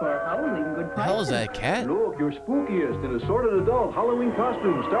savings for howling good prices. The hell is that cat? Look, your spookiest and assorted adult Halloween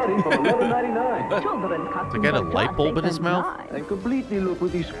costume starting from $11.99. Children's costumes. They got a light bulb in his mouth? And completely look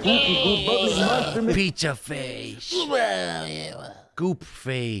with these spooky, goop bubbling monster mix. Pizza face. Goop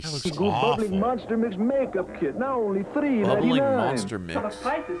face. Goop bubbling monster mix makeup kit. Now only $3.99. Bubbling monster mix. But the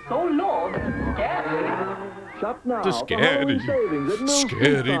price is so low that it's scary. Shop now. The for Halloween savings at Mills Fleet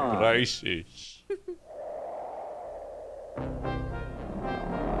Scary Farm. prices.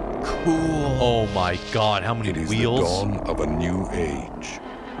 Cool. Oh my God! How many It is wheels? the dawn of a new age.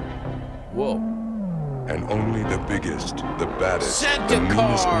 Whoa. And only the biggest, the baddest, Santa the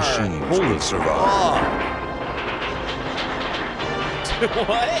meanest car. machines will survive.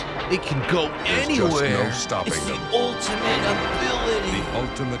 What? It can go There's anywhere. just no stopping It's them. the ultimate ability. The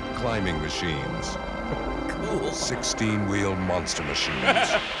ultimate climbing machines. Cool. 16-wheel monster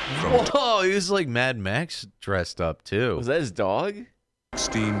machines. From Whoa! He was like Mad Max dressed up too. Was that his dog?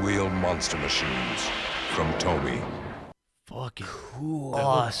 16-wheel monster machines from Tomy. Fucking Cool. That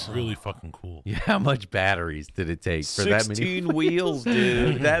awesome. looks really fucking cool. Yeah, how much batteries did it take for that many 16 wheels,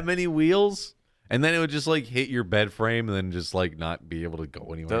 dude. that many wheels? And then it would just like hit your bed frame and then just like not be able to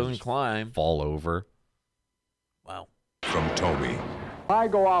go anywhere. Doesn't Just climb. fall over. Wow. From Tomy. I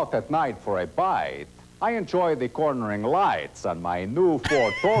go out at night for a bite. I enjoy the cornering lights on my new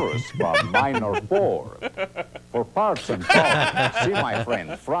Ford Taurus from Minor Ford. For parts and parts, see my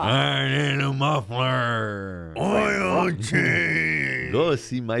friend Frank. I need a muffler. Oil change. Go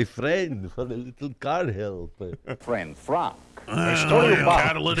see my friend for a little car help. Friend Frank.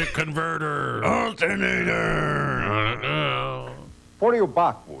 Catalytic converter. Alternator. For you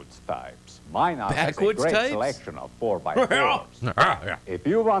backwoods types, mine has a Backwoods great types? selection of 4x4s. If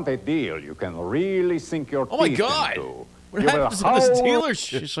you want a deal you can really sink your Oh my teeth God. into. What you will happens to this howl-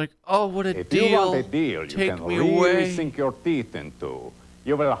 dealership? She's like, oh, what a If deal. you want a deal you Take can me really away. sink your teeth into.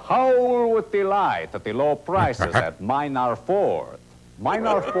 You will howl with delight at the low prices at Minor Ford.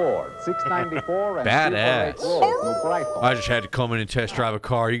 Minor Ford, $694 and Badass. Super 8 Road, New Brighton. I just had to come in and test drive a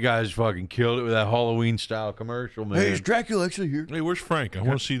car. You guys fucking killed it with that Halloween style commercial, man. Hey, is Dracula actually here? Hey, where's Frank? I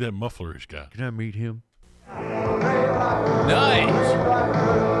want to see that muffler he's got. Can I meet him? Nice.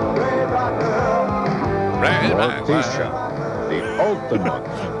 Morticia, the ultimate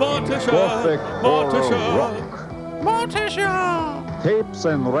perfect horror rock. Morticia! Tapes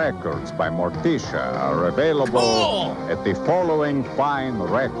and records by Morticia are available at the following fine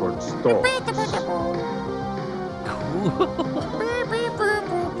record stores.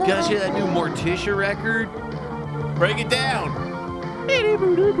 You guys hear that new Morticia record? Break it down.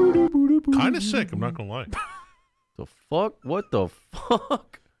 Kind of sick, I'm not going to lie. The fuck? What the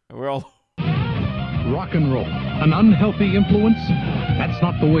fuck? We're all... Rock and roll, an unhealthy influence? That's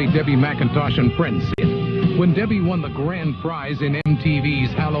not the way Debbie McIntosh and friends see it. When Debbie won the grand prize in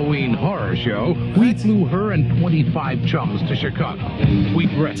MTV's Halloween horror show, we flew her and 25 chums to Chicago. We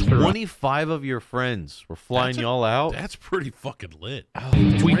dressed her up. 25 of your friends were flying y'all out? That's pretty fucking lit.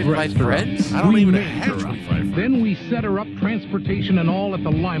 We dressed her up. I don't We even made have her up. 25 friends. Then we set her up, transportation and all, at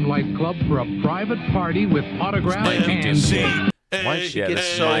the Limelight Club for a private party with autographs and... Why'd she Yeah, get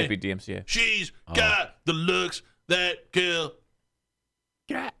this so... might be DMCA. She's got the looks that kill.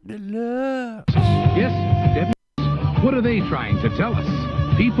 Got the love. Yes, Debbie. What are they trying to tell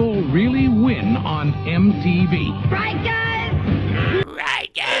us? People really win on MTV. Right, guys? Right,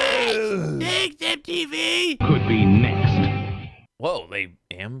 guys! Thanks, MTV! Could be next. Whoa, they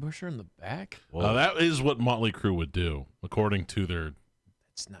ambush her in the back? Now, that is what Motley Crue would do, according to their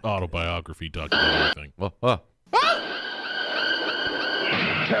autobiography documentary thing.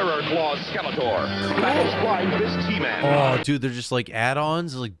 Terror Claws Skeletor. Battles Blind this T-Man. Oh, dude, they're just like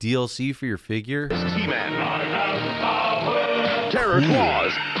add-ons, like DLC for your figure. T-Man. Terror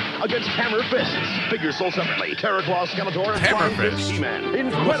Claws. against Hammer Fists. Figures sold separately. Terror Claw, Skeletor, and Flying Fist He-Man.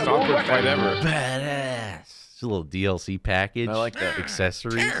 Incredible weapon. ever. Badass. It's a little DLC package. I like that.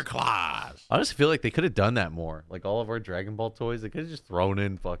 Accessories. Terror Claws. I just feel like they could have done that more. Like all of our Dragon Ball toys, they could have just thrown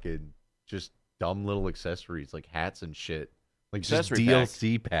in fucking just dumb little accessories like hats and shit. Like just Accessory pack.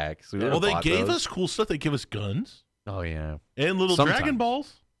 DLC packs. Well, they gave us cool stuff. They give us guns. Oh yeah. And little Sometimes. Dragon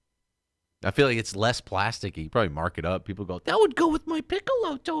Balls. I feel like it's less plasticky. You probably mark it up. People go, that would go with my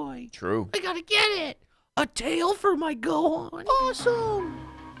Piccolo toy. True. I gotta get it. A tail for my Gohan. Awesome.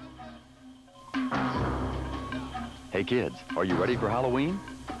 Hey kids, are you ready for Halloween?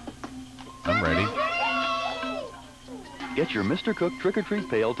 I'm ready. Get your Mr. Cook trick-or-treat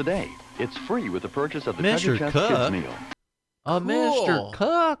pail today. It's free with the purchase of the Mr. Treasure Chest Cook? Kids Meal. A Mr.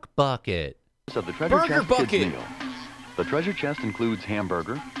 Cook bucket. Of the Treasure Burger Chest bucket. Kids Meal. The Treasure Chest includes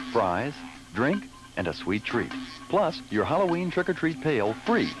hamburger, fries, drink, and a sweet treat. Plus, your Halloween trick-or-treat pail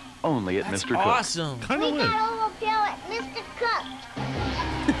free, only at Mr. Cook. Awesome. Kind of lit. Got a pail at Mr. Cook.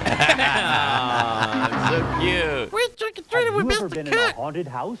 So cute. We're trick-or-treating with Ever been Mr. in a Cook. haunted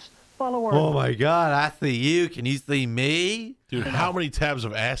house? Follow our Oh my God, I see you. Can you see me? Dude, how many tabs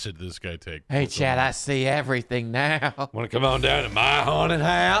of acid did this guy take? Hey, Chad, I see everything now. Want to come on down to my haunted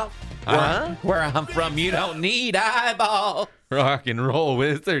house? Where I'm from, you don't need eyeballs. Rock and roll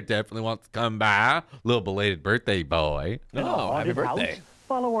wizard definitely wants to come by. Little belated birthday boy. in a Oh, happy haunted birthday. house.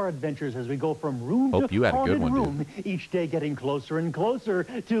 Follow our adventures as we go from room Hope to you had a good haunted one, dude. room, each day getting closer and closer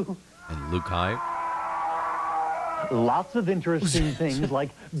to And Luke Hyde. lots of interesting things like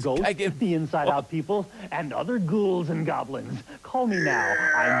ghosts, the inside-out people, and other ghouls and goblins. Call me now.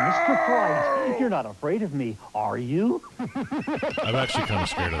 I'm Mr. Fright. You're not afraid of me, are you? I'm actually kind of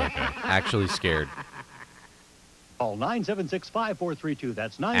scared of that guy. Actually scared. Call 976-5432.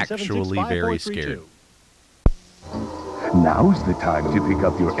 That's Actually very 976-5432. scared. Now's the time to pick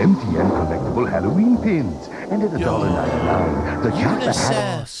up your MTN collectible Halloween pins. And at $1.99, the cat, the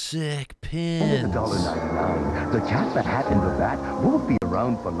hat, Sick and at $1.99, the cat, the hat, and the bat won't be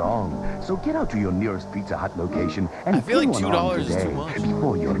around for long. So get out to your nearest Pizza Hut location and I feel like pin one on $2 is today too much.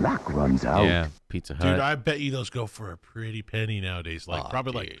 before your luck runs out. Yeah, Pizza Hut. Dude, I bet you those go for a pretty penny nowadays. Like,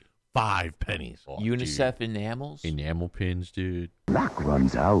 probably like 5 pennies. UNICEF enamels? Enamel pins, dude. Luck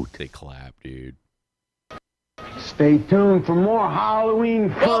runs out. They clap, dude. Stay tuned for more Halloween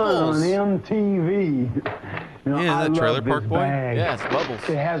fun Bubbles. on MTV. You know, Yeah, I that Trailer love Park this Boy? bag. Yeah, it's Bubbles.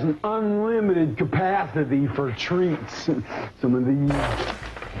 It has an unlimited capacity for treats. Some of these.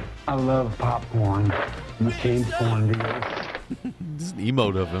 I love popcorn. McCain corn deals. Just an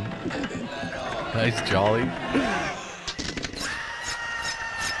emote of him. Nice jolly.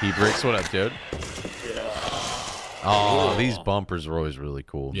 P-Bricks, what up, dude? Oh, these bumpers are always really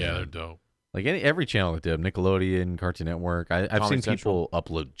cool. Yeah, man. they're dope. Like every channel that did them, Nickelodeon, Cartoon Network. I've Comedy seen Central. people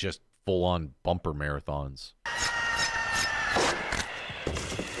upload just full-on bumper marathons.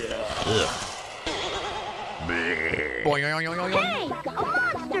 Hey, a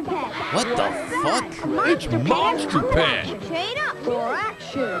monster pet. What the fuck? It's Monster Pet. Trade up for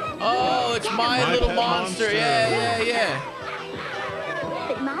action. Oh, it's My My Little Pet Monster. Monster. Yeah.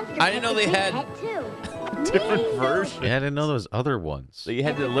 But Monster I didn't know they Pet had is a pet too. Different versions. Yeah, I didn't know there was other ones. So you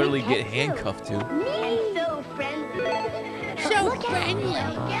had to literally get handcuffed to. And so friendly. So friendly.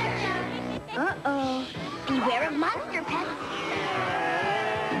 Uh-oh. Beware of monster pets.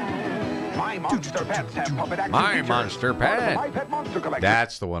 My Monster Pets have puppet action My features. Monster Part of the Pet. My Pet Monster Collection.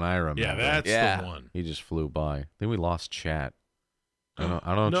 That's the one I remember. Yeah, that's Yeah. the one. He just flew by. I think we lost chat. I don't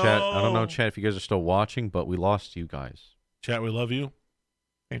know, No. chat. I don't know, chat, if you guys are still watching, but we lost you guys. Chat, we love you.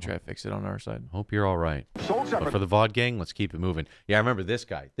 I can try to fix it on our side. Hope you're all right. Sold But separately. for the VOD gang, let's keep it moving. Yeah, I remember this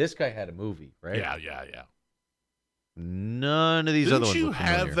guy. This guy had a movie, right? Yeah. None of these Didn't other ones you look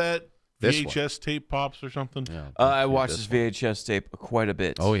have familiar. that This VHS tape pops or something? Yeah, I dude, watched this one. VHS tape quite a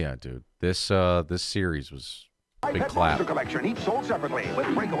bit. Oh yeah, dude. This series was My big Pet clap. Monster Collection, each sold separately with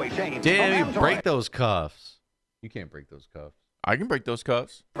breakaway chains. Damn, from you break Amtoy. those cuffs. You can't break those cuffs. I can break those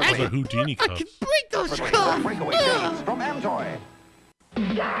cuffs. Those are Houdini cuffs. Break those Separately cuffs. with breakaway chains from Amtoy.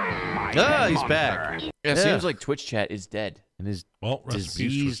 Ah, he's back. It seems like Twitch chat is dead. And his Well, rest in peace,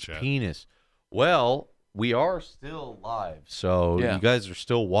 diseased Twitch chat. penis. Well, we are still live, so Yeah. you guys are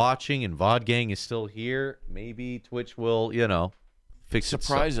still watching, and VOD gang is still here. Maybe Twitch will, fix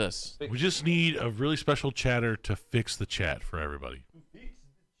Surprise us. We just need a really special chatter to fix the chat for everybody.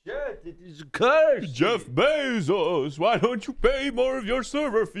 It is a curse. Jeff Bezos, why don't you pay more of your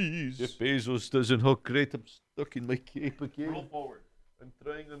server fees? Jeff Bezos doesn't hook great. I'm stuck in my cape again. Roll forward. I'm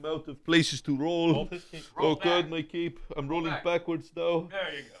trying them out of places to roll. Roll God, back. my cape. I'm rolling backwards now.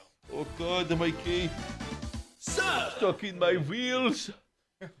 There you go. Oh God, my cape. Stuck in my wheels.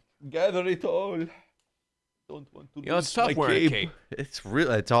 Gather it all. Don't want to it's tough wearing a cape. It's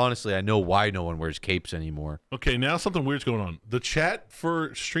real. It's honestly, I know why no one wears capes anymore. Okay, now something weird's going on. The chat for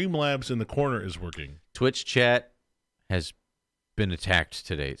Streamlabs in the corner is working. Twitch chat has been attacked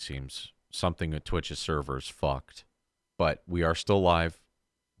today, it seems. Something at Twitch's server is fucked. But we are still live.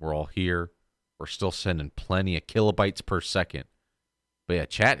 We're all here. We're still sending plenty of kilobytes per second. But yeah,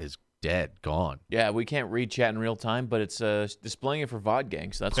 chat is dead, gone. Yeah, we can't read chat in real time, but it's displaying it for VOD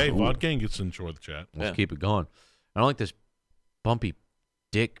Gang, so that's Hey, cool. VOD Gang gets to enjoy the chat. Let's keep it going. I don't like this bumpy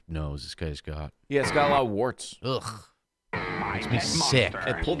dick nose this guy's got. Yeah, it's got a lot of warts. Ugh. Makes me sick.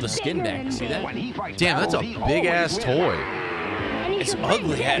 It pulled the skin back. See that? Damn, that's a big-ass toy. It's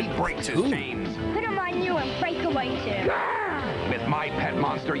ugly. Put him on you and break away too. With my pet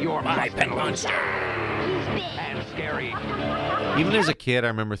monster, you're my pet monster. And scary. Even as a kid, I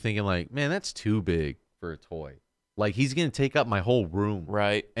remember thinking, like, man, that's too big for a toy. Like, he's going to take up my whole room.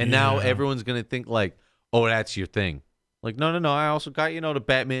 Right. And now everyone's going to think, like, oh, that's your thing. Like, no, I also got, the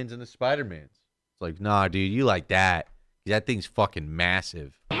Batmans and the Spider-Mans. It's like, nah, dude, you like that. That thing's fucking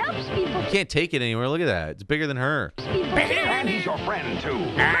massive. Helps people. You can't take it anywhere. Look at that. It's bigger than her. And he's your friend, too.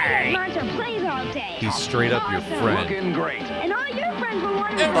 My monster plays all day. He's straight up your friend. Looking great. And all your friends will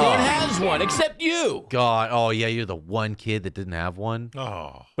want Everyone has one, except you. God. Oh, yeah, you're the one kid that didn't have one.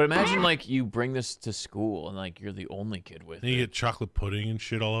 Oh. But imagine, like, you bring this to school, and, like, you're the only kid with And it. you get chocolate pudding and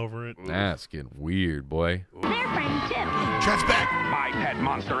shit all over it. That's getting weird, boy. Their friends too. Chat's back. My pet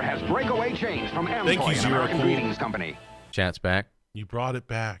monster has breakaway chains from Thank you, Amtoy, Zero American Cool. Greetings Company. Chat's back. You brought it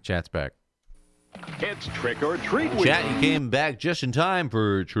back. Chat's back. It's Trick or Treat Week. Chat, you came back just in time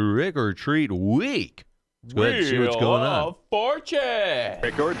for Trick or Treat Week. Let's go ahead and see what's going on. Fortune.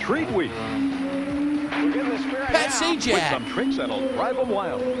 Trick or Treat Week. We're in the spirit Patsy now Jack. with some tricks that'll drive them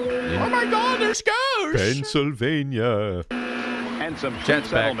wild. Oh my God, there's ghosts. Pennsylvania. And some Chat's tricks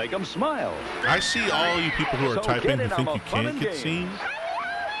that'll back. make them smile. I see all you people who are So typing get who in think on you the fun can't and get games. seen.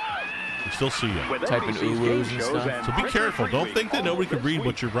 We still see you. With Typing NBC's ooh-woos game and shows stuff. So be Trick or careful. Treat Don't Week think that all nobody over can read this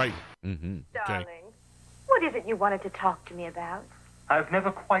what you're writing. Mm-hmm. Okay. What is it you wanted to talk to me about? I've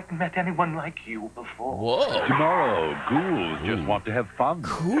never quite met anyone like you before. Whoa. Tomorrow, ghouls just want to have fun.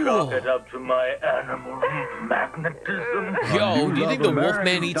 Cool. it up to my animal magnetism. Yo, do you think the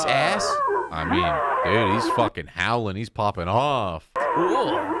Wolfman eats ass? I mean, dude, he's fucking howling. He's popping off.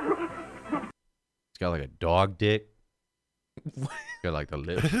 Cool. He's got like a dog dick. He's got like the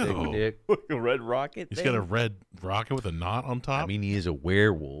lipstick Ew. dick. A red rocket. He's got a red rocket with a knot on top. I mean, he is a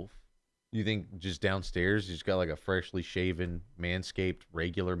werewolf. You think just downstairs he's got like a freshly shaven, manscaped,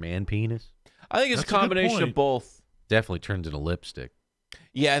 regular man penis? I think it's That's a a good combination of point. both. Definitely turns into lipstick.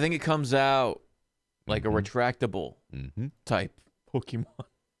 Yeah, I think it comes out like Mhm. a retractable Mm-hmm. type Pokemon.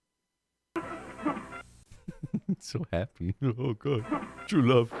 So happy. Oh, God. True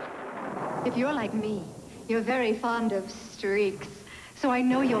love. If you're like me, you're very fond of streaks. So I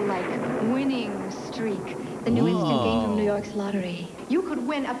know you'll like Winning Streak, the new instant game from New York's lottery. You could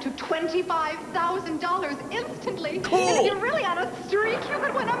win up to $25,000 instantly. Cool. And if you're really on a streak, you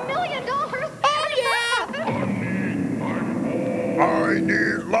could win $1 million. Oh, yeah! I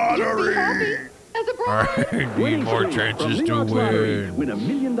need lottery. As a bride. Need more chances to win. Win $1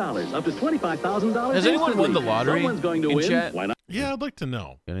 million, up to $25,000. Has anyone won the instantly. lottery Someone's going to in win. chat? Why not? Yeah, I'd like to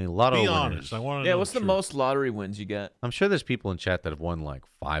know. Any lotto Be winners. honest. I want to Yeah, know. what's the most lottery wins you get? I'm sure there's people in chat that have won like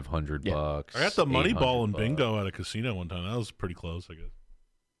 $500 bucks. I got the money ball in $800 bingo at a casino one time. That was pretty close, I guess.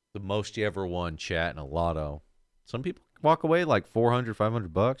 The most you ever won, chat, in a lotto. Some people walk away like $400,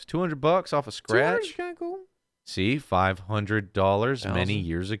 $500 bucks, $200 off a scratch. Kind of cool. See, $500 many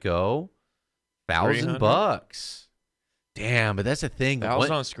years ago, $1,000 bucks. Damn, but that's the thing.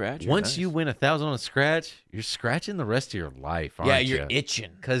 1,000 on a scratch? Once Nice. you win 1,000 on a scratch, you're scratching the rest of your life, aren't Yeah, you? you're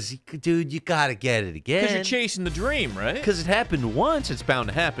itching. Because, dude, you got to get it again. Because you're chasing the dream, right? Because it happened once, it's bound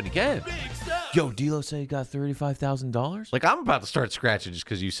to happen again. Yo, D'Lo said you got $35,000. Like, I'm about to start scratching just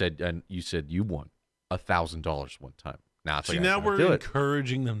because you said you won $1,000 one time. Now it's See, like, I now gotta we're do it.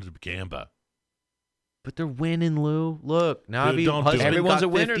 encouraging them to gamba. But they're winning, Lou. Look, now Dude, don't do it. Everyone's got a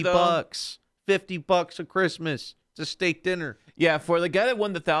winner, 50 though. bucks. $50 at Christmas. It's a steak dinner. Yeah, for the guy that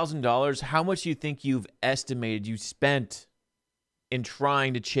won the $1,000, how much do you think you've estimated you spent in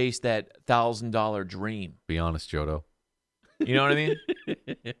trying to chase that $1,000 dream? Be honest, Jodo. You know what I mean?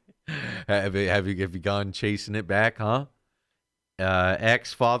 Have you gone chasing it back, huh?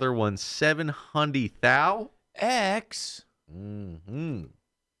 Ex-father won $700,000. X. Mm-hmm.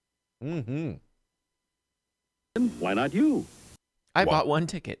 Why not you? I bought one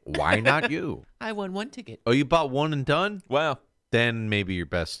ticket. Why not you? I won one ticket. Oh, you bought one and done? Wow. then maybe you're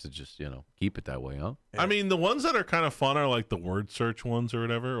best to just, keep it that way, huh? I mean, the ones that are kind of fun are like the word search ones or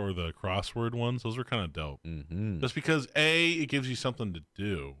whatever, or the crossword ones. Those are kind of dope. Mm-hmm. Just because, A, it gives you something to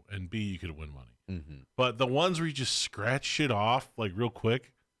do, and B, you could win money. Mm-hmm. But the ones where you just scratch shit off, like, real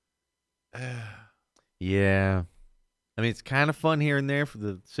quick. Yeah. I mean, it's kind of fun here and there. For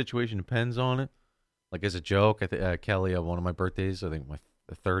the situation depends on it. Like, as a joke, I think Kelly, on one of my birthdays, I think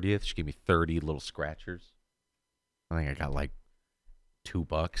the 30th, she gave me 30 little scratchers. I think I got like $2,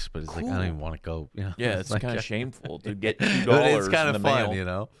 but it's like I don't even want to go. Yeah, it's kind of shameful to get $2 it's kind in of the fun,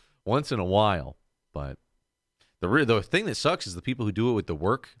 mail. once in a while. But the thing that sucks is the people who do it with the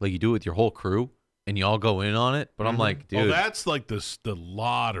work, like you do it with your whole crew, and you all go in on it. But I'm like, dude, that's like the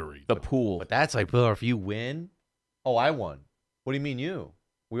lottery, the pool. But that's like, well, if you win, I won. What do you mean you?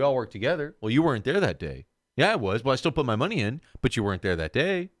 We all work together. Well, you weren't there that day. Yeah, I was. Well, I still put my money in, but you weren't there that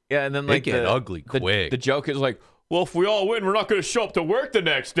day. Yeah, and then like get ugly quick. The joke is like, well, if we all win, we're not going to show up to work the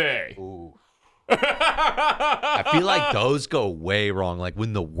next day. Ooh. I feel like those go way wrong. Like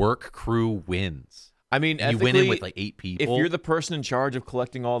when the work crew wins. I mean, you win in with like 8 people. If you're the person in charge of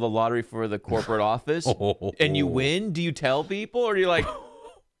collecting all the lottery for the corporate office and you win, do you tell people or are you like,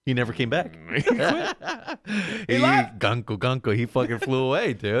 he never came back? He left. Gunko, he fucking flew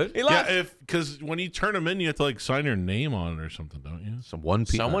away, dude. He left. Yeah, because when you turn them in, you have to like sign your name on it or something, don't you?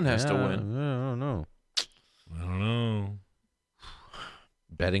 Someone has to win. I don't know. I don't know.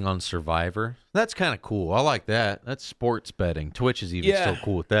 Betting on Survivor. That's kind of cool. I like that. That's sports betting. Twitch is even still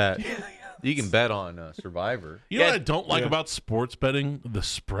cool with that. You can bet on Survivor. You know what I don't like about sports betting? The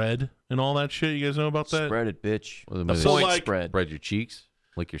spread and all that shit. You guys know about that? Spread it, bitch. The point spread. Spread your cheeks.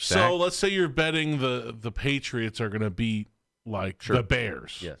 Like your sack. So let's say you're betting the Patriots are going to beat like the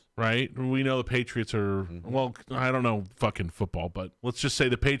Bears. Yes. Right? We know the Patriots are, well, I don't know fucking football, but let's just say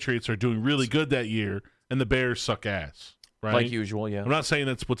the Patriots are doing really good that year and the Bears suck ass. Right? Like usual, yeah. I'm not saying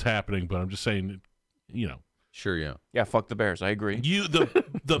that's what's happening, but I'm just saying, Sure, yeah. Yeah, fuck the Bears. I agree.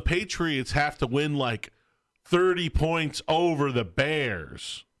 The Patriots have to win like 30 points over the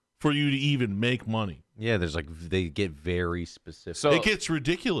Bears for you to even make money. Yeah, they get very specific. So it gets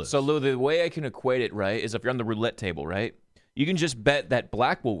ridiculous. So Lou, the way I can equate it, right, is if you're on the roulette table, right, you can just bet that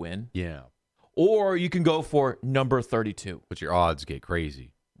black will win. Yeah. Or you can go for number 32. But your odds get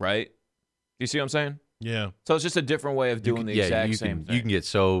crazy. Right? Do you see what I'm saying? Yeah. So it's just a different way of doing the exact same thing. You can get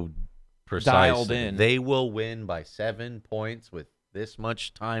so precise. Dialed in. They will win by 7 points with this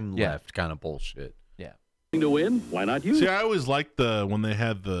much time left kind of bullshit. Yeah. To win, why not you? See, I always liked when they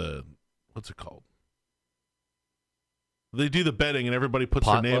had what's it called? They do the betting and everybody puts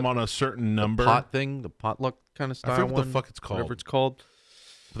their name on a certain number. The pot thing, the potluck kind of style. I forget what the fuck it's called. Whatever it's called.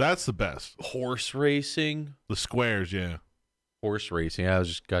 That's the best. Horse racing. The squares, yeah. Horse racing. I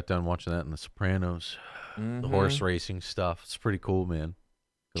just got done watching that in The Sopranos. The horse racing stuff. It's pretty cool, man.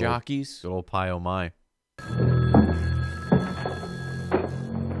 Jockeys. Good old pie oh my.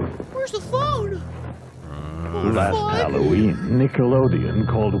 Where's the phone? Last Halloween, Nickelodeon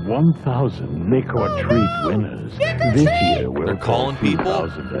called 1,000 Nick or Treat winners. This year, we're calling people.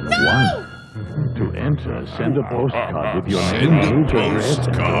 2001. To enter, send a postcard with your name, age, address,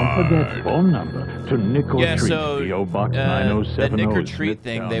 and don't forget phone number to Nick or Treat, P.O. Box 9070. The Nick or Treat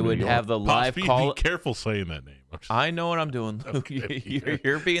thing, they would have the live call. Be careful saying that name. I know what I'm doing, Luke.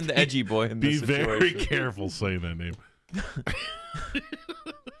 You're being the edgy boy in this situation. Be very careful saying that name.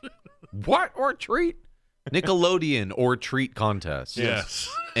 What or treat? Nickelodeon or treat contest. Yes.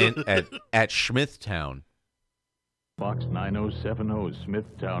 And at Smithtown. Box 9070,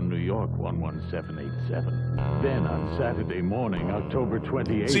 Smithtown, New York, 11787. Then on Saturday morning, October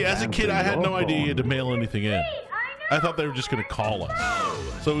 28th. See, as a kid, I had no idea you had to mail anything in. I thought they were just going to call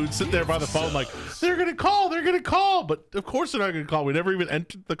us. So we'd sit there by the phone like, they're going to call. But of course they're not going to call. We never even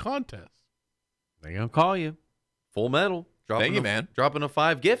entered the contest. They're going to call you. Full metal. Thank you, man. Dropping a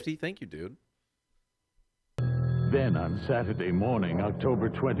 5 gifty. Thank you, dude. Then on Saturday morning, October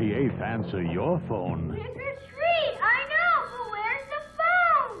 28th, answer your phone. Trick or treat! I know, but where's the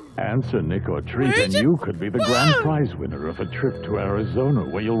phone? Answer Nick or Treat, and you could be the grand prize winner of a trip to Arizona,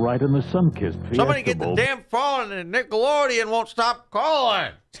 where you'll ride in the sun-kissed Fiesta Somebody get the Bowl. damn phone, and Nickelodeon won't stop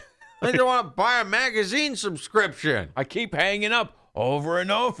calling. They don't want to buy a magazine subscription. I keep hanging up over and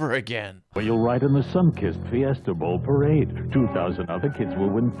over again. Where you'll ride in the sun-kissed Fiesta Bowl parade. 2,000 other kids will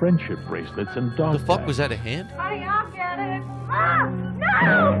win friendship bracelets and dog The fuck tags. was that a hint? Honey, I'll get it. Ah,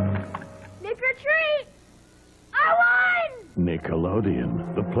 no! Nick or treat! I won!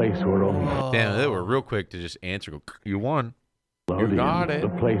 Nickelodeon, the place where only... Damn, they were real quick to just answer. Go, you won. Nickelodeon, got it. The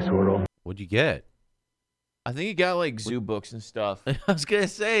place where only... What'd you get? I think he got like zoo books and stuff. I was going to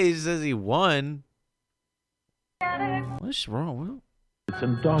say, he says he won. What's wrong?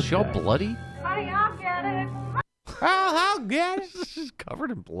 Some dog Is she all tags. bloody? Honey, I'll get it. I'll get it. She's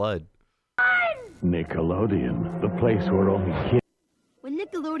covered in blood. Nickelodeon, the place where only kids. When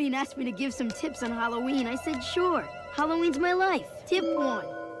Nickelodeon asked me to give some tips on Halloween, I said sure. Halloween's my life. Tip 1,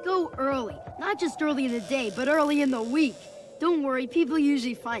 go early. Not just early in the day, but early in the week. Don't worry, people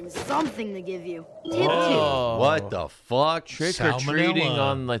usually find something to give you. Tip 2. What the fuck? Trick-or-treating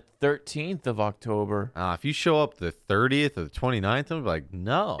on the 13th of October. If you show up the 30th or the 29th, I'm like,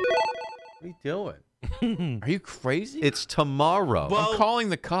 no. What are you doing? Are you crazy? It's tomorrow. I'm calling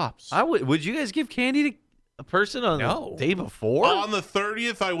the cops. Would you guys give candy to a person on the day before? On the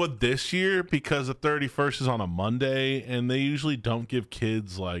 30th, I would this year because the 31st is on a Monday, and they usually don't give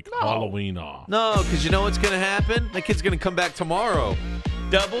kids like Halloween off. No, because you know what's going to happen? That kid's going to come back tomorrow.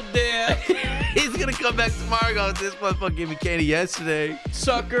 Double dip. He's going to come back tomorrow and go, this motherfucker gave me candy yesterday.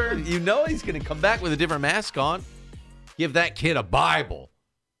 Sucker. You know he's going to come back with a different mask on. Give that kid a Bible.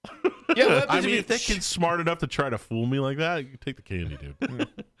 Yeah, I mean, if that kid's smart enough to try to fool me like that, you take the candy, dude.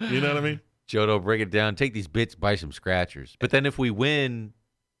 You know what I mean? Jodo, break it down. Take these bits, buy some scratchers. But then if we win,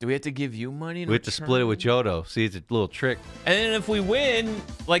 do we have to give you money? We have to split it with Jodo. See, it's a little trick. And then if we win,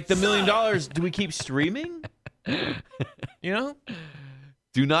 like the $1 million, do we keep streaming? You know?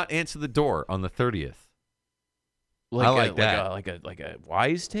 Do not answer the door on the 30th. Like I like that. Like a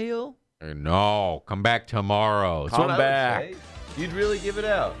wise tale? No, come back tomorrow. That's Come what I would back. say. You'd really give it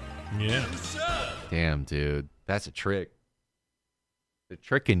out. Yeah. Damn, dude. That's a trick. They're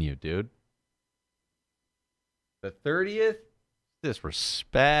tricking you, dude. The 30th?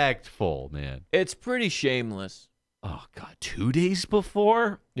 Disrespectful, man. It's pretty shameless. Oh, God. 2 days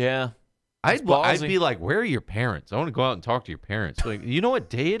before? Yeah. I'd be like, where are your parents? I want to go out and talk to your parents. Like, you know what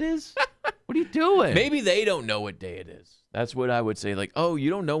day it is? What are you doing? Maybe they don't know what day it is. That's what I would say. Like, oh, you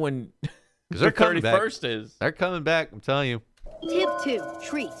don't know when Because the they're coming 31st back. is. They're coming back, I'm telling you. Tip 2,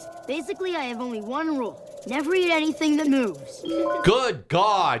 treats. Basically, I have only one rule. Never eat anything that moves. Good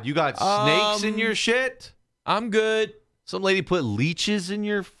God. You got snakes in your shit? I'm good. Some lady put leeches in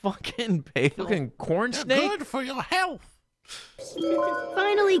your fucking pail. Fucking corn snake? Good for your health.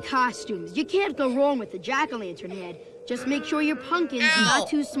 Finally, costumes. You can't go wrong with the jack-o'-lantern head. Just make sure your pumpkin's not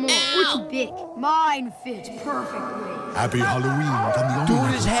too small or too big. Mine fits perfectly. Happy Halloween from the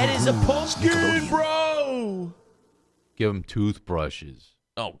Dude, his head is a pumpkin, bro. Give them toothbrushes.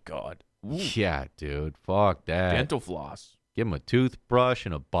 Oh, God. Ooh. Yeah, dude. Fuck that. Dental floss. Give him a toothbrush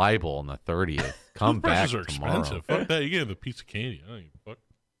and a Bible on the 30th. Come back Toothbrushes are tomorrow. expensive. Fuck that. You get a piece of candy. I don't even fuck.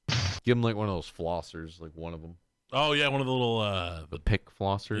 Give him like one of those flossers, like one of them. Oh, yeah, one of the little... the pick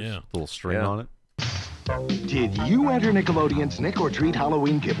flossers. Yeah. Little string on it. Did you enter Nickelodeon's Nick or Treat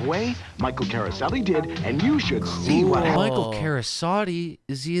Halloween giveaway? Michael Caraselli did, and you should see what happened. Michael Carasotti,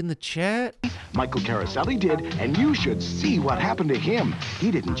 is he in the chat? Michael Caraselli did, and you should see what happened to him.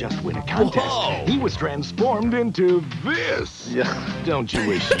 He didn't just win a contest. Whoa. He was transformed into this. Yeah. Don't you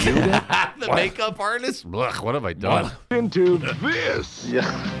wish you did? The makeup artist? Ugh, what have I done? Into this.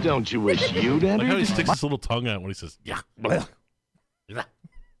 Yeah. Don't you wish you'd Like how he entered? sticks his little tongue out when he says, yeah.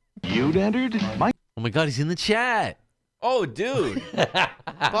 You'd entered? Oh my God, he's in the chat. Oh, dude.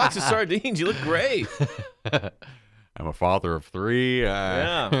 Box of sardines. You look great. I'm a father of 3.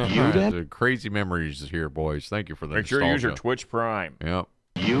 Yeah. You did? The crazy memories here, boys. Thank you for the Make sure you use your nostalgia. Twitch Prime. Yep.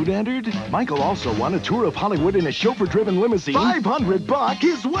 You'd entered? Michael also won a tour of Hollywood in a chauffeur-driven limousine. $500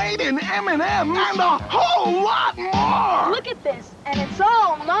 his weight in M&M's, and a whole lot more! Look at this, and it's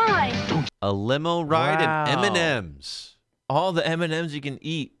all mine. A limo ride Wow. and M&M's. All the M&Ms you can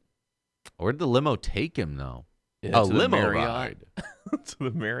eat. Where'd the limo take him, though? Yeah, a to the limo Marriott. ride. To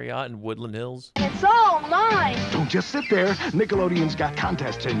the Marriott in Woodland Hills. It's all mine. Don't just sit there. Nickelodeon's got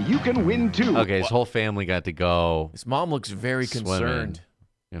contests, and you can win, too. Okay, his whole family got to go. His mom looks very swimming. concerned.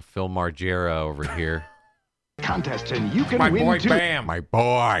 You know, Phil Margera over here. Contest, and you can My win, boy too. Bam. My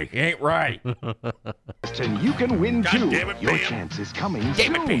boy. He ain't right. And you can win, God too. damn it, Your Bam. chance is coming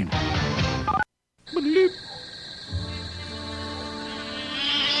Damn it, soon.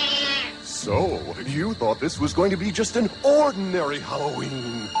 So, you thought this was going to be just an ordinary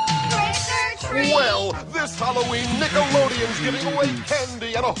Halloween. Well, this Halloween, Nickelodeon's giving away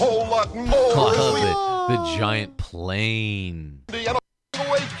candy and a whole lot more. The giant plane.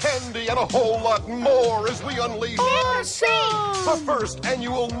 Candy and a whole lot more as we unleash the first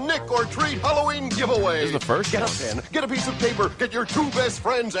annual Nick or Treat Halloween giveaway. This is the first Get one. a pen, get a piece of paper, get your 2 best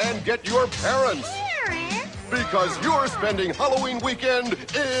friends, and get your parents. Parents? Because you're spending Halloween weekend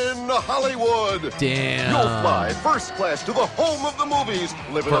in Hollywood. Damn. You'll fly first class to the home of the movies.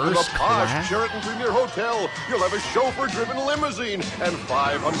 Live in a posh Sheraton Premier Hotel. You'll have a chauffeur-driven limousine and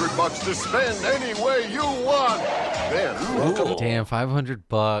 $500 to spend any way you want. Then, damn,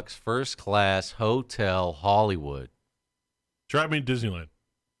 $500, first class, hotel, Hollywood. Drive me to Disneyland.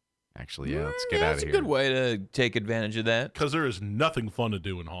 Actually, yeah, let's get out of That's here. a good way to take advantage of that. Because there is nothing fun to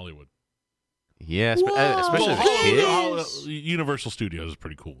do in Hollywood. Yeah, especially as a kid. Universal Studios is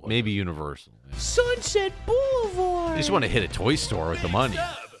pretty cool. Maybe Universal. Yeah. Sunset Boulevard. You just want to hit a toy store with the money.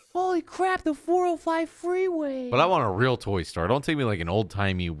 Holy crap, the 405 freeway. But I want a real toy store. Don't take me like an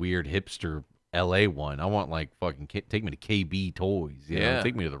old-timey, weird hipster LA one. I want like fucking take me to KB Toys. You know?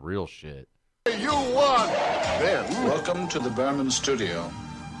 Take me to the real shit. You won. Then, welcome to the Berman Studio.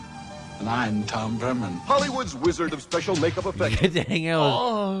 And I'm Tom Berman. Hollywood's wizard of special makeup effects. Get to hang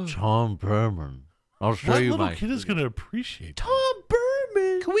out with Tom Berman. I'll show you little my kid is going to appreciate that? Tom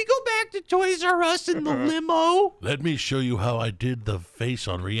Berman. Can we go back to Toys R Us in the limo? Let me show you how I did the face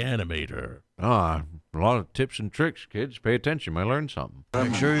on Reanimator. Ah, a lot of tips and tricks, kids. Pay attention. You might learn something.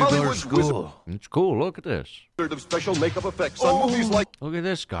 Make sure you go to school. It's cool. Look at this. Wizard of special makeup effects on movies like. Look at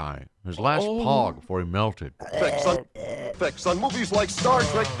this guy. His last pog before he melted. Effects on movies like Star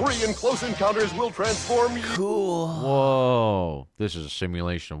Trek 3 and Close Encounters will transform you. Cool. Whoa. This is a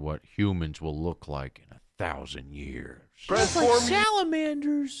simulation of what humans will look like in 1,000 years. That's like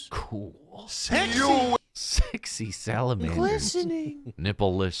salamanders. Cool. Sexy. Sexy salamanders. Glistening.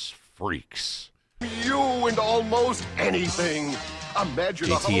 Nippleless freaks. You and almost anything.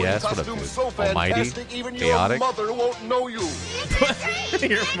 Imagine a Halloween ATS, what costume up, so Almighty? fantastic even Chaotic? your mother won't know you.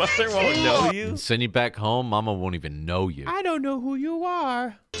 Your mother won't know you? Send you back home, Mama won't even know you. I don't know who you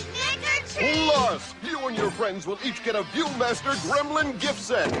are. Plus, you and your friends will each get a Viewmaster Gremlin gift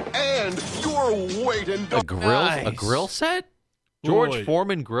set, and you're waiting. A grill set? George Wait.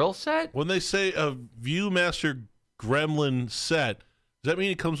 Foreman grill set? When they say a Viewmaster Gremlin set, does that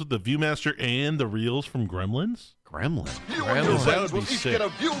mean it comes with the Viewmaster and the reels from Gremlins? Gremlin. You and your That friends would will be each sick. get a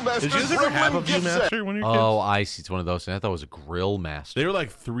Viewmaster Did you guys ever have a Gremlin gift set. Viewmaster when you were kids? Oh, I see. It's one of those. I thought it was a grill master. They were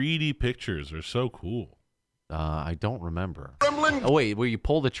like 3D pictures. They're so cool. I don't remember. Gremlin. Oh, wait. Where you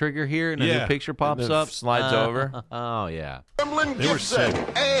pull the trigger here and a new picture pops then up? slides over. Oh, yeah. Gremlin They were gift set, sick.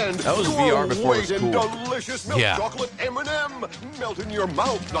 and That was you're VR before it was waiting cool. delicious milk Yeah. chocolate M&M melt in your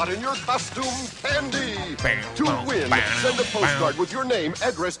mouth, not in your costume candy. To win, send a postcard with your name,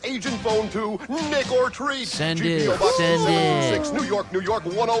 address, age, and phone to Nick or Treat. Send GPO it, Box send 716, it. New York,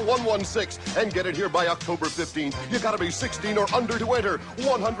 10116, and get it here by October 15th. You gotta be 16 or under to enter.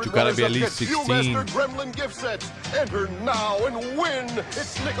 100 You gotta be at runners-up least get 16. Viewmaster Gremlin gift sets. Enter now and win.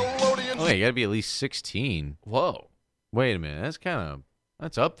 It's Nickelodeon's. Oh, yeah, you got to be at least 16. Whoa. Wait a minute.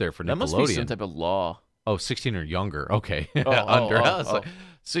 That's up there for That Nickelodeon. must be some type of law. Oh, 16 or younger. Okay. Oh, I was like,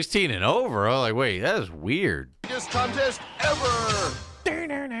 16 and over. I was like, wait, that is weird. Biggest contest ever.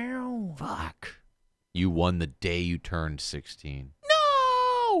 Fuck. You won the day you turned 16.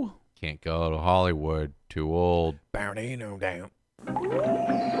 No! Can't go to Hollywood. Too old.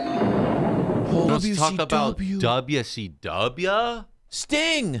 Let's talk about WCW.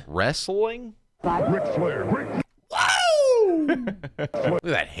 Sting. Wrestling? Ric Flair. Woo! Look at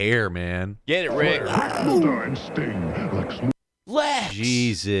that hair, man. Get it, Rick. And Sting. Lex Luger. Lex.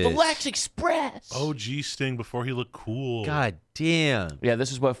 Jesus. The Lex Express. OG Sting before he looked cool. God damn. Yeah,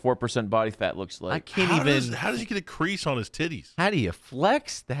 this is what 4% body fat looks like. I can't How even. does he get a crease on his titties? How do you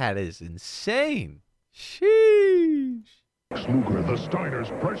flex? That is insane. Sheesh. Lex Luger, the Steiner's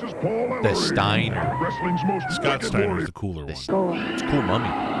precious Paul Ellery. The Steiner. Wrestling's most Scott wicked Steiner's warrior. the cooler one. It's a cool mummy.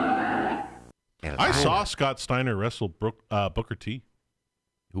 Yeah, I saw Scott Steiner wrestle Booker T.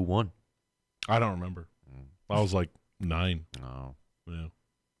 Who won? I don't remember. I was like 9. Oh. Yeah.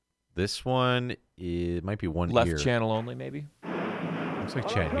 This one, it might be one Left ear. channel only, maybe. Looks like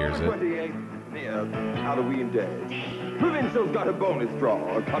Chad hears it. 28th, near Halloween Day. Provincial's got a bonus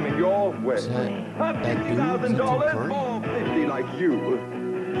draw coming your way. Up $50,000 for 50 like you.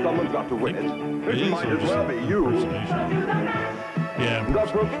 Someone's got to win it. It might as well be you. Yeah. The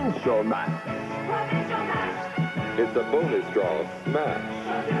Provincial match. It's a bonus draw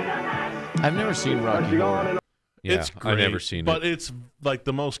smash. I've never seen Rocky Horror. Yeah, It's great, I've never seen but it. it's like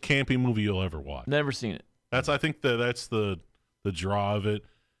the most campy movie you'll ever watch. Never seen it. I think that's the draw of it.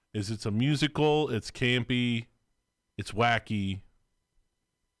 Is it's a musical, it's campy, it's wacky.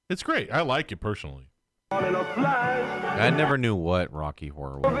 It's great. I like it personally. I never knew what Rocky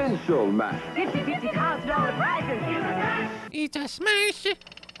Horror was. Provincial match. $50,000 prizes. It's a smash.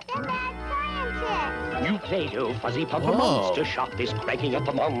 New Play-Doh Fuzzy Puffer Whoa. Monster Shop is cranking up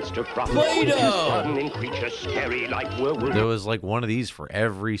a monster crop. Play-Doh! Fun and creatures scary like werewolves. There was like one of these for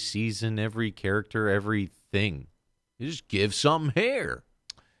every season, every character, everything. You just give something hair.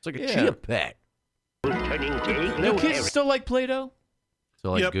 It's like a chia pet. Do kids still like Play-Doh?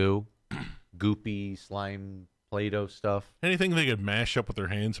 So like Yep. goo, goopy, slime, Play-Doh stuff. Anything they could mash up with their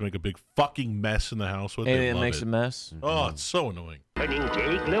hands and make a big fucking mess in the house with. Anything they that love makes it. a mess? Oh, it's so annoying. Turning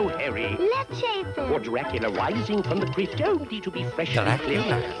day glow Harry. Let's shave him. Or Dracula rising from the crypt only to be fresh and Dracula. clear. Give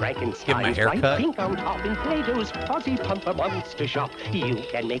him a Frankenstein's haircut. white pink on top in Play-Doh's Fuzzy Pumper Monster Shop. You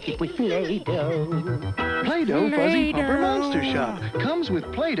can make it with Play-Doh. Play-Doh Fuzzy Pumper Monster Shop comes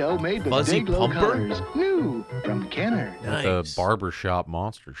with Play-Doh made with Fuzzy Day Glow Pumper? colors. New from Kenner. The barbershop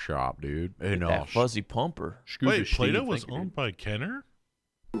monster shop, dude. And That Fuzzy Pumper. Wait, Play-Doh was owned by Kenner?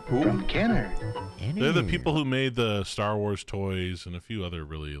 From Kenner. They're the people who made the Star Wars toys and a few other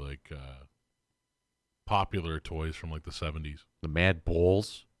really like popular toys from like the 70s. The Mad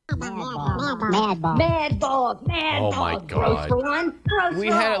Bulls. Mad balls. Oh my Gross God. for one. Gross We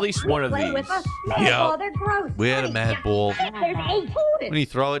for had all. at least one of Play these. with us. Mad Yeah. ball, they're gross. We had a Mad Bull. There's 8 When you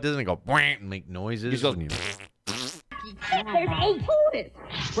throw it, doesn't it go "Bwah" and make noises? Just goes, when you- There's 8 hooters.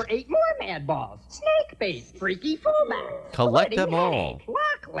 For 8 more mad balls. Snake bait. Freaky fullback. Collect them all.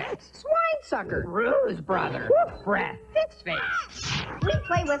 Locklets. Swine sucker. Bruise brother. Woof breath. Fix face. We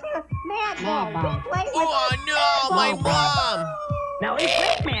play with a mad ball. We play with Oh no, my mom! Now 8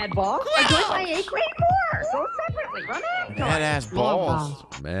 great mad balls are joined by 8 great more. Sold separately from it. Badass balls.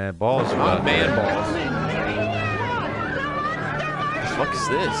 Mad Balls. Not man balls. What the fuck is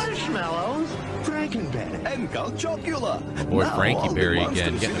this? Marshmallows, Frankenberry, And Count Chocula. Boy, Now Frankie all the Berry monster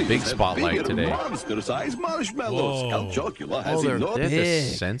again, getting a cities big have spotlight bigger today. Monster-sized marshmallows. Whoa. Count Chocula has Oh, they're enormous. They have to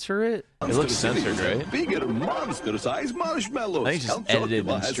big. censor it? It looks Monster censored, cities have right? Bigger monster-sized marshmallows. I think it's just Count edited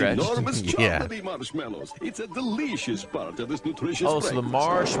Chocula and has stretched. enormous Yeah. chocolatey marshmallows. It's a delicious part of this nutritious Oh, so the breakfast.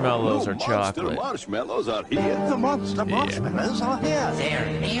 marshmallows New are chocolate. Monster marshmallows are here. The monster marshmallows are here. They're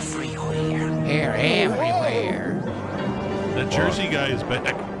everywhere. They're everywhere. That Jersey guy is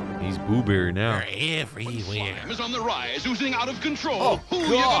back. He's Boo Berry now. They're everywhere. Is on the rise, oozing out of control. Oh, Who God.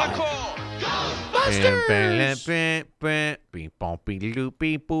 you gonna call? Ghostbusters!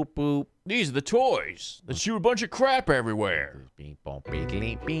 These are the toys that shoot a bunch of crap everywhere.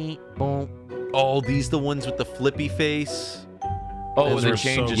 Oh, these the ones with the flippy face? Oh, Those and are it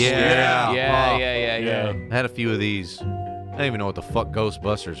changes. so Yeah. Yeah, yeah, Oh. yeah. I had a few of these. I didn't even know what the fuck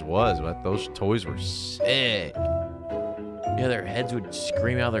Ghostbusters was, but those toys were sick. Yeah, their heads would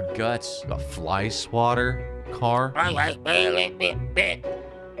scream out of their guts. The fly swatter car.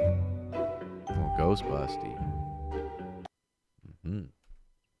 Oh, Ghostbusty.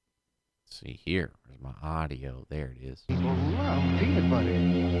 Let's see here. Where's my audio? There it is. People love peanut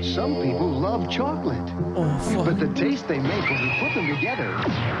butter. Some people love chocolate. But the taste they make when you put them together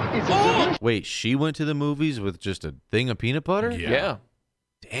is a delicious. Wait, she went to the movies with just a thing of peanut butter? Yeah.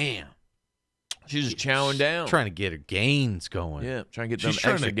 Damn. She's just chowing down. Trying to get her gains going. Yeah, trying to get She's them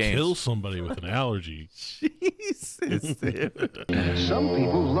trying extra to gains. kill somebody with an allergy. Jesus, dude. Some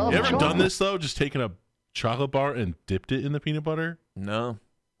people love You ever chocolate. done this though? Just taken a chocolate bar and dipped it in the peanut butter? No.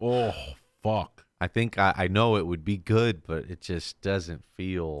 Oh, fuck. I think I know it would be good, but it just doesn't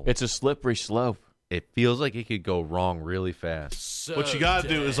feel. It's a slippery slope. It feels like it could go wrong really fast. What you gotta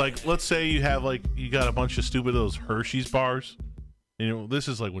do is like, let's say you have like you got a bunch of stupid those Hershey's bars. You know, this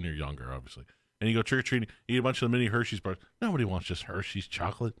is like when you're younger, obviously. And you go trick or treating, you eat a bunch of the mini Hershey's bars. Nobody wants just Hershey's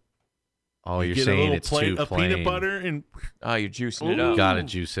chocolate. Oh, you're Get a saying little it's plate too of plain. peanut butter and Oh, you're juicing it up. Gotta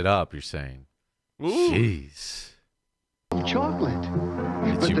juice it up. You're saying. Ooh. Jeez. chocolate.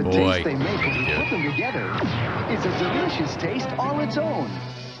 It's But your the boy. taste they make when you put them together is a delicious taste all its own.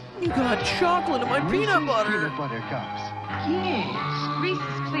 You got chocolate in my peanut butter. Peanut butter cups. Yes.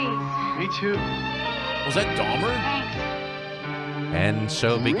 Reese's, please. Me too. Was that Dahmer? And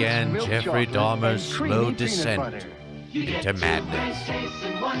so began milk Jeffrey chocolate Dahmer's and creamy slow peanut descent butter. into madness.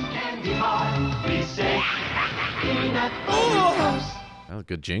 That was a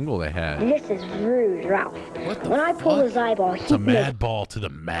good jingle they had. This is rude, Ralph. What the When I pull his eyeball, It's a he mad ball to the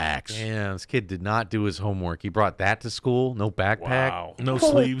max. Yeah, this kid did not do his homework. He brought that to school. No backpack. Wow. No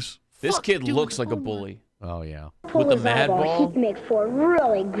sleeves. This kid looks like a bully. Oh yeah. pull With the his mad eyeball, ball? he'd make 4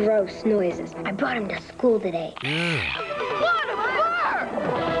 really gross noises. I brought him to school today.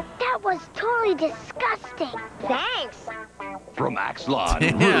 That was totally disgusting. Thanks. From Axlon,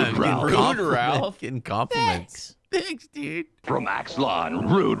 Yeah, Rude Ralph. Ralph. Getting compliments. Thanks, dude. From Axlon,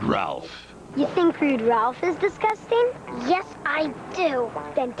 Rude Ralph. You think Rude Ralph is disgusting? Yes, I do.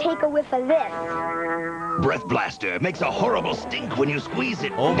 Then take a whiff of this. Breath Blaster makes a horrible stink when you squeeze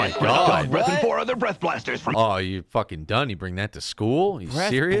it. Oh my God. Breath and 4 other Breath Blasters from... Oh, you fucking done? You bring that to school? You Breath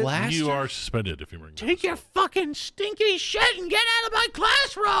serious? Blaster? You are suspended if you bring that. Take your fucking stinky shit and get out of my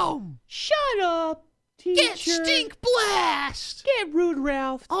classroom. Shut up, teacher. Get Stink Blast. Get Rude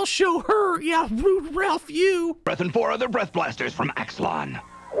Ralph. I'll show her. Yeah, Rude Ralph, you. Breath and 4 other Breath Blasters from Axlon.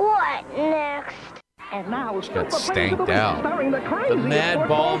 What next? And now, got stanked out. starring the The craziest Mad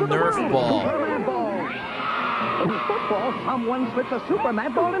Ball sportsballs of the Nerf world, Ball. Super Mad Ball. In football, someone slips a Super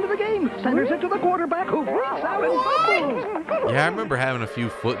Mad Ball into the game, centers it to the quarterback who freaks out and fumbles. Yeah, I remember having a few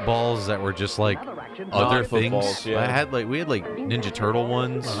footballs that were just like other things. footballs, yeah. We had like Ninja Turtle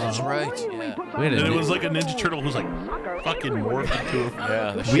ones. That's right. Yeah. We had And it was like a Ninja Turtle who's like fucking morphed into a...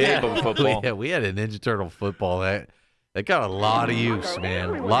 Yeah, the we shape had, of a football. we had a Ninja Turtle football that got a lot of use, man.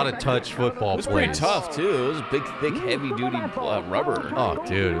 A lot of touch football It was pretty plays. tough too. It was big, thick, heavy-duty rubber. Oh,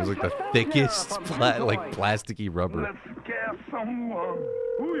 dude, it was like the thickest, plasticky rubber. Let's scare someone.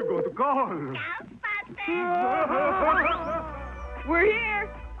 Who you going to call? We're here.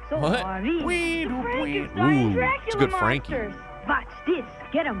 So what? Ooh, it's a good Frankie. Watch this.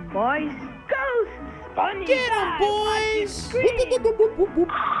 Get 'em, boys. Ghosts. Bunny. Get 'em, boys. Look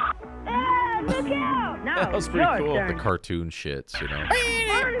out. Now That was pretty cool. The cartoon shits, you know.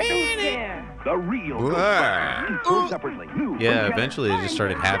 The real Ghostbusters. Sold separately. New Yeah, from eventually they just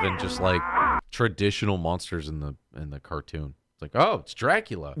started having just like traditional monsters in the cartoon. It's like, oh, it's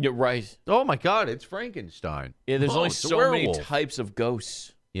Dracula. You're right. Oh my God, it's Frankenstein. Yeah, there's Oh, only it's a so many werewolf. types of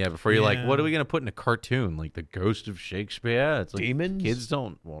ghosts. Yeah, before you're like, Yeah. what are we gonna put in a cartoon? Like the Ghost of Shakespeare? It's like Demons? kids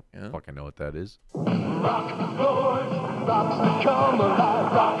don't fucking know what that is.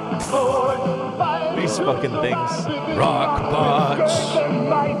 These fucking things. Rock bots.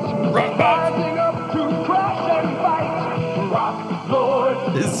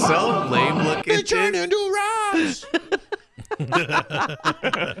 It's so lame looking. They turn into rocks.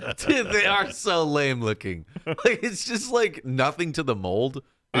 Dude, they are so lame looking. Like it's just like nothing to the mold.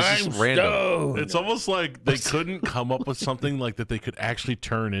 It's just random. It's almost like they couldn't come up with something like that they could actually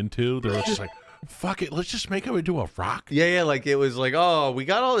turn into. They're just like, fuck it, let's just make them into a rock. Yeah, like it was like, oh, we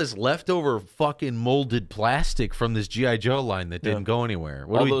got all this leftover fucking molded plastic from this G.I. Joe line that didn't go anywhere.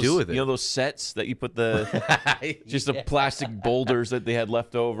 What do we do with it? You know those sets that you put the just the plastic boulders that they had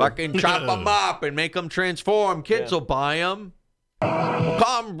left over. Fucking chop them up and make them transform. Kids will buy them.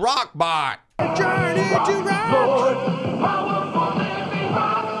 Come Rockbot. Journey to rocks.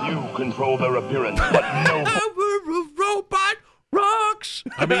 You control their appearance, but no... Robot rocks.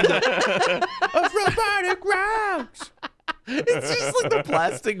 I mean, Of robotic rocks. It's just like the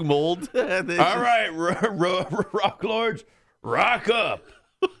plastic mold. All right, rock lords, rock up.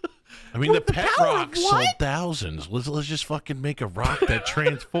 I mean, the pet power of rock what? sold thousands. Let's just fucking make a rock that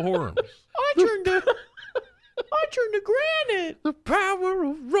transforms. I turned to granite. The power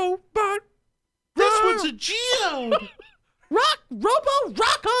of robot. This one's a geode. Rock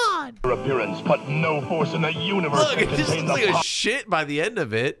on. Their appearance, but no force in the universe Look, can it just contain looks the, like a shit by the end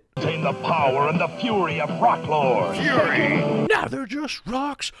of it. contain the power and the fury of Rock Lord. Fury! Now they're just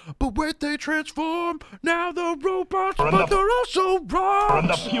rocks, but when they transform, now they're robots, And but the- they're also And rocks.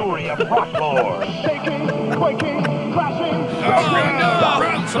 the fury of Rock Lord. Shaking, quaking, crashing.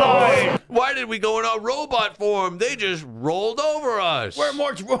 Why did we go in our robot form? They just rolled over us. We're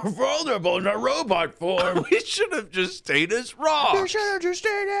much more vulnerable in our robot form. We should have just stayed as They rocks. should have just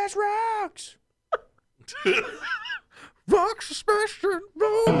stayed as rocks. Rocks smashed in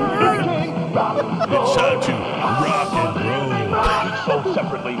robots. It's time to rock and roll. Sold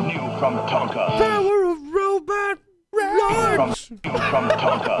separately, new from Tonka. Power of robot rocks. From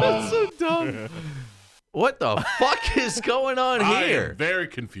Tonka. That's so dumb. What the fuck is going on I here? am very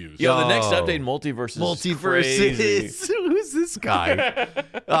confused. Yo, the next Yo. update, Multiverses. is crazy. Who's this guy?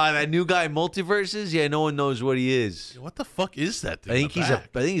 That new guy, Multiverses. Yeah, no one knows what he is. What the fuck is that thing? I think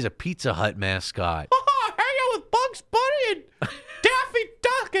he's a Pizza Hut mascot. Oh, hang out with Bugs Bunny and Daffy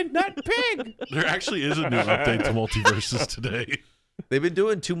Duck and that pig. There actually is a new update to Multiverses today. They've been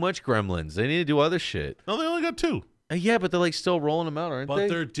doing too much Gremlins. They need to do other shit. No, they only got 2. Yeah, but they're like still rolling them out, aren't But they?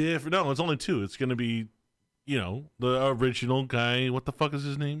 they're different. No, it's only 2. It's going to be, you know, the original guy. What the fuck is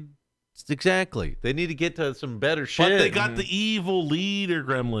his name? Exactly. They need to get to some better shit. But they got the evil leader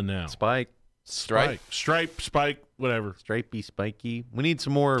gremlin now. Spike. Stripe, Spike, whatever. Stripey, Spiky. We need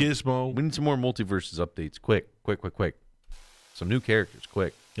some more. Gizmo. We need some more Multiverses updates. Quick. Some new characters,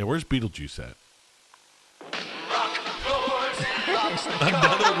 quick. Yeah, where's Beetlejuice at?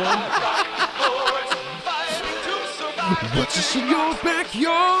 Another one? What's this in your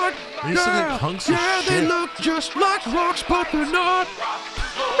backyard? Are you singing hunks of yeah, they shit? look just like rocks, but they're not.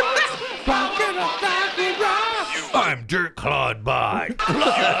 I'm Dirt Clawed by. You control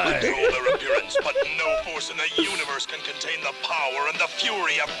their appearance, but no force in the universe can contain the power and the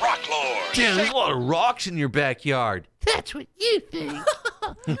fury of Rock Lord. Damn, there's a lot of rocks in your backyard. That's what you think.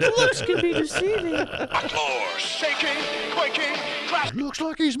 Looks can be deceiving. Rock Lord, shaking, quaking, clashing. Looks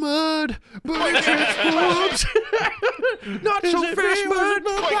like he's mud, but he transforms. Not so fast, mud,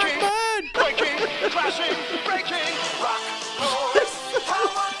 look like mud. Quaking, clashing, breaking. Rock Lord,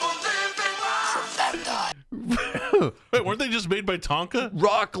 powerful living rock. Wait, weren't they just made by Tonka?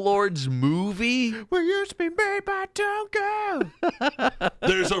 Rock Lord's movie? We used to be made by Tonka.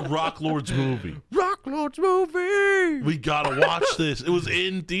 There's a Rock Lord's movie. Rock Lord's movie. We gotta watch this. It was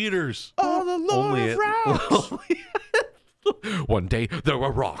in theaters. Oh, the Lord of Rocks. One day there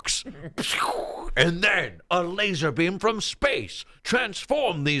were rocks. And then a laser beam from space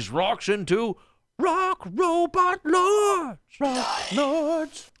transformed these rocks into Rock Robot Lords. Rock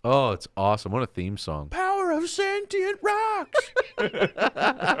Lords. Oh, it's awesome. What a theme song. Power of sentient rocks.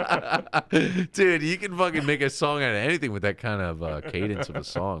 Dude, you can fucking make a song out of anything with that kind of cadence of a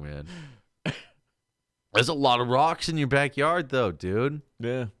song, man. There's a lot of rocks in your backyard, though, dude.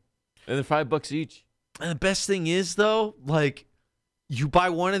 Yeah. And they're $5 each. And the best thing is, though, like, you buy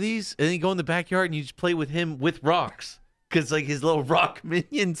one of these, and then you go in the backyard, and you just play with him with rocks. Because, like, his little rock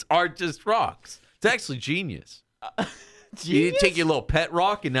minions are just rocks. It's actually genius. You take your little pet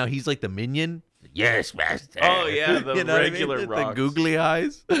rock, and now he's like the minion. Yes, master. Oh, yeah, the You know what I mean? regular rocks. The googly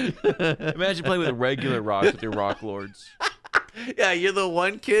eyes. Imagine playing with regular rocks with your Rock Lords. Yeah, you're the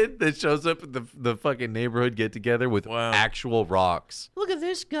one kid that shows up at the fucking neighborhood get-together with actual rocks. Look at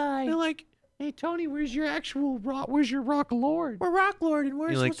this guy. They're like, hey, Tony, where's your actual rock? Where's your Rock Lord? We're Rock Lord, and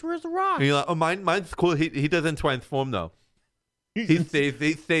where's the rock? And you're like, oh, mine's cool. He doesn't transform, though. He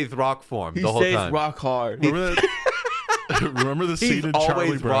stays rock form the whole time. He stays rock hard. Remember the scene in Charlie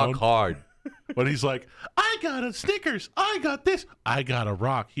always Brown? rock hard. When he's like, I got a Snickers. I got this. I got a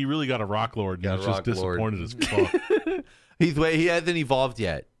rock. He really got a Rock Lord. And he's just disappointed as fuck. He hasn't evolved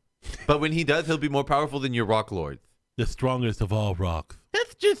yet. But when he does, he'll be more powerful than your Rock Lord. The strongest of all rocks.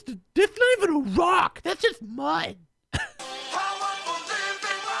 That's not even a rock. That's just mud.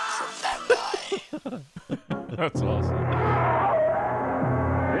 That's awesome.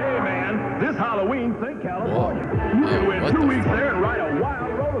 Hey, man, this Halloween, think California. You can win 2 weeks there and ride a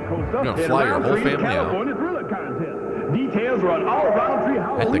wild roller coaster You're gonna in fly your whole Roundtree, family out. California Thriller Contest. Details are on all Roundtree At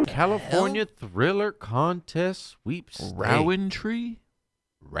Halloween. the California Thriller Contest sweepstakes. Roundtree?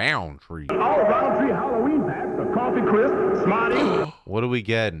 Roundtree. All Roundtree Halloween packs are Coffee Crisp, Smarties. What are we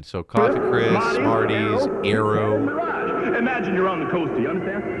getting? So Coffee Crisp, Smarties, Arrow. Mirage. Imagine you're on the coaster, you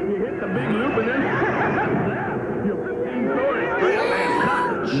understand? You hit the big loop and then you're 15 stories straight up and cut.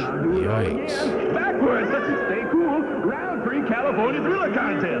 Now do it all again. Backwards, let's just stay cool. Roundtree California Thriller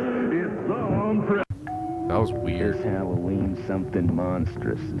Contest. It's some thrill. That was weird. This Halloween, something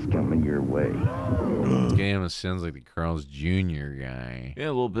monstrous is coming your way. This game sounds like the Carl's Jr. guy. Yeah, a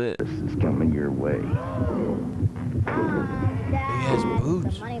little bit. This is coming your way. He has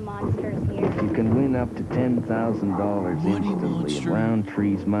boots. Money monster's here. You can win up to $10,000 instantly at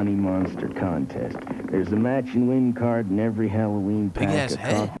Roundtree's Money Monster Contest. There's a match and win card in every Halloween pack. Big ass of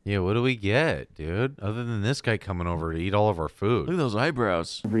head. coffee. Yeah, what do we get, dude? Other than this guy coming over to eat all of our food. Look at those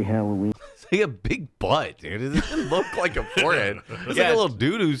eyebrows. Every Halloween. It's like a big butt, dude. It doesn't look like a forehead. It's Yeah, like a little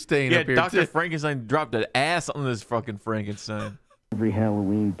doo-doo stain Yeah, up here. Dr. too. Frankenstein dropped an ass on this fucking Frankenstein. Every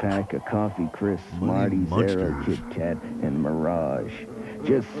Halloween pack of Coffee Crisp, Smarties, Arrow, Kit Kat, and Mirage.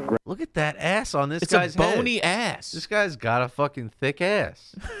 Just Look at that ass on this It's guy's a bony head. ass. This guy's got a fucking thick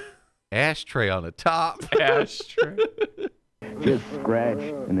ass. Ashtray on the top. Ashtray. Just scratch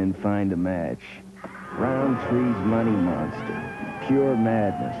and then find a match. Roundtree's Money Monster. Pure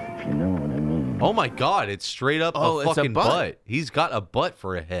madness, if you know what I mean. Oh my god, it's straight up Oh, a it's a fucking butt. butt. He's got a butt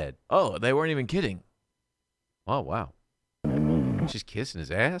for a head. Oh, they weren't even kidding. Oh wow. Just kissing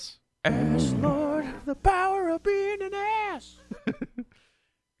his ass? Ass Lord, the power of being an ass.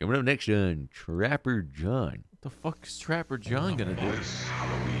 Coming up next on Trapper John. What the fuck is Trapper John gonna do? This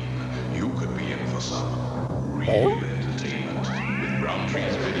Halloween, you could be in for some real entertainment with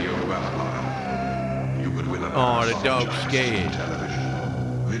Roundtree's Video Vampire. You could win a Oh, the dog's scared.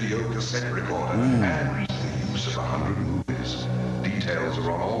 television, video cassette recorder, and the use of 100 movies. Details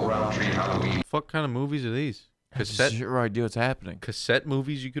are on all Roundtree Halloween. What kind of movies are these? I have Cassette zero idea what's happening. cassette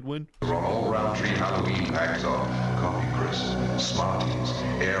movies you could win? Are on all Roundtree Halloween packs of Coffee Crisp, Smarties,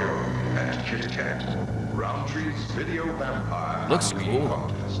 Arrow, and Kit Kat. Roundtree's Video Vampire Looks Halloween cool.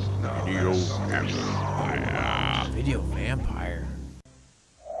 contest. Now that's something. Video vampire.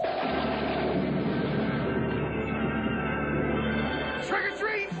 Trick or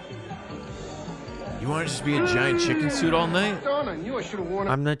treat! You want to just be a giant chicken suit all night? Darn, I knew I should have worn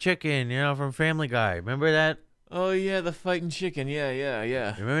I'm the chicken, from Family Guy. Remember that? Oh yeah, the fighting chicken. Yeah.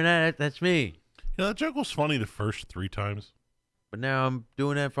 Remember that? That's me. Yeah, that joke was funny the first 3 times. But now I'm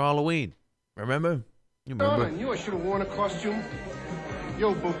doing that for Halloween. Remember? You Darn, remember? I knew I should have worn a costume.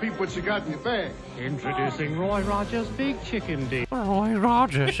 Yo, Bo Peep, what you got in your bag? Introducing Roy Rogers' Big Chicken Deal. Roy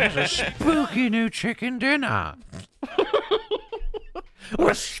Rogers has a spooky new chicken dinner.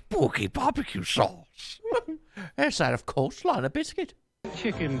 With spooky barbecue sauce. A side of coleslaw and a biscuit.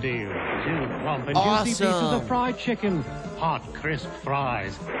 Chicken deal. 2 plump and Awesome. juicy pieces of fried chicken, hot crisp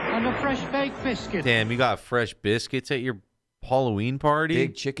fries, and a fresh baked biscuit. Damn, you got fresh biscuits at your Halloween party?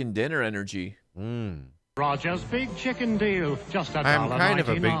 Big chicken dinner energy. Rogers' Big Chicken Deal. Just $1.99. I'm kind of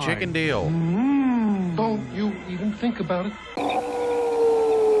a big chicken deal. Don't you even think about it.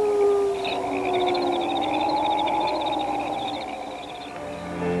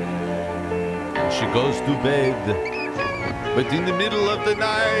 She goes to bed, but in the middle of the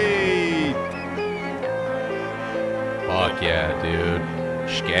night. Fuck yeah, dude.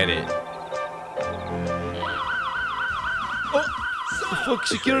 Get it. Fuck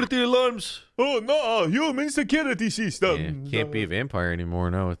security alarms. Oh no, human security system. Yeah, can't be a vampire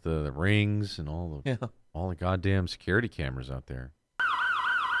anymore now with the rings and all the goddamn security cameras out there.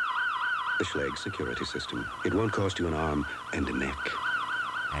 The Schlegg security system. It won't cost you an arm and a neck.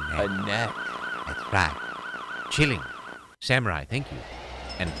 A neck. That's right. Chilling. Samurai, thank you.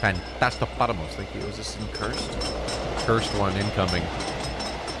 And Fantastopotamus, thank you. Was this in Cursed? Cursed one incoming.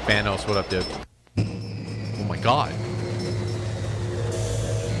 Thanos, what up, dude? Oh my god.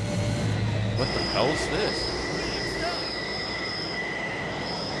 What the hell is this?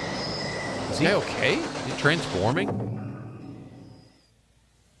 Is he okay? Is he transforming?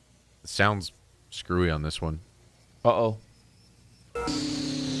 It sounds screwy on this one. Uh-oh.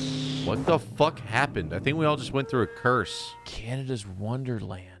 What the fuck happened? I think we all just went through a curse. Canada's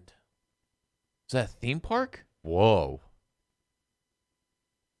Wonderland. Is that a theme park? Whoa.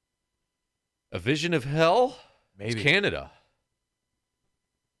 A vision of hell? Maybe. It's Canada.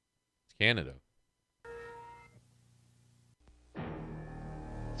 It's Canada.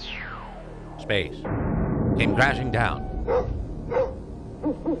 Space. Came crashing down.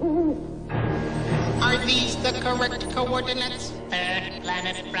 Are these the correct coordinates? Third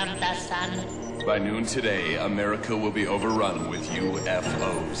planet from the sun. By noon today, America will be overrun with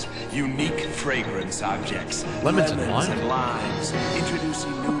UFOs, unique fragrance objects, Lemons and limes,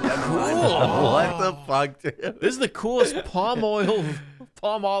 introducing new lemon lime. What the fuck, dude? This is the coolest palm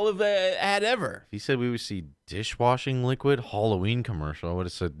olive ad ever. If he said we would see dishwashing liquid Halloween commercial, I would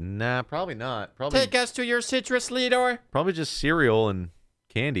have said, nah, probably not. Probably, Take us to your citrus leader. probably just cereal and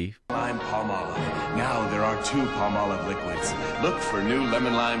candy. Lime palm olive. Now there are 2 palm olive liquids. Look for new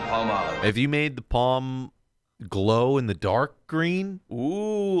lemon lime palm olive. Have you made the palm glow in the dark green?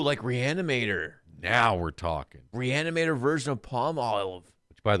 Ooh, like Reanimator. Now we're talking. Reanimator version of palm olive.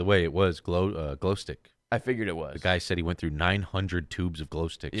 Which, by the way, it was glow stick. I figured it was. The guy said he went through 900 tubes of glow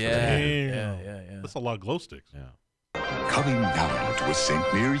sticks. Yeah, Damn. yeah. That's a lot of glow sticks. Yeah. Coming now to a sink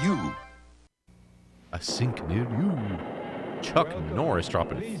near you. A sink near you. Chuck Norris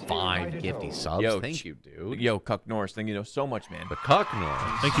dropping 5 gifty subs. Yo, Thank you, dude. Yo, Cuck Norris, thank you so much, man. The Cuck Norris.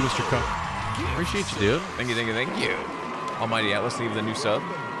 Thank you, Mr. Cuck. Appreciate you, dude. Thank you. Almighty Atlas, thank you for the new sub.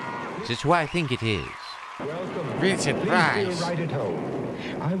 Just who I think it is. Vincent Price. Right at home.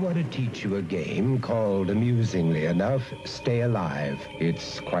 I want to teach you a game called, amusingly enough, Stay Alive.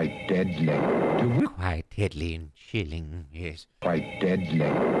 It's quite deadly. Quite deadly and chilling, yes. Quite deadly.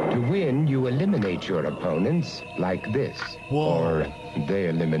 To win, you eliminate your opponents like this. Or they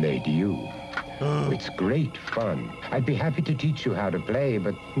eliminate you. It's great fun. I'd be happy to teach you how to play,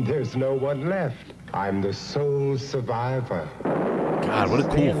 but there's no one left. I'm the sole survivor. God, what a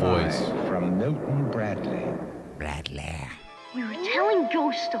cool voice. From Milton Bradley. We were telling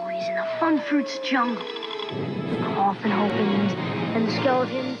ghost stories in the Fun Fruits jungle. The coffin opens, and the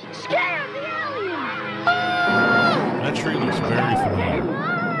skeletons scare the alien! That tree looks very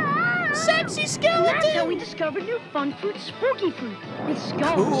familiar. Sexy skeleton! And that's how we discovered new Fun Fruit Spooky Fruit. With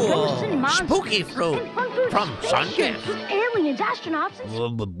skulls, Cool. ghosts, and monsters. Spooky fruit. And Fun Fruit From spaceships Sunkist. with aliens, astronauts,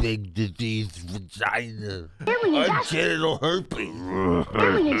 and A big disease vagina. aliens, Genital herpes.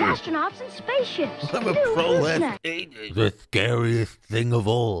 aliens, astronauts, and spaceships. I'm a Dude, pro listen up. The scariest thing of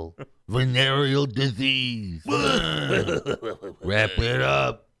all. Venereal disease. Wrap it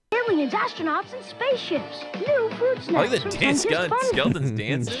up. aliens, astronauts, and spaceships. New fruit snacks. Oh, the from dance Sunkissed Fun skeleton's Foods.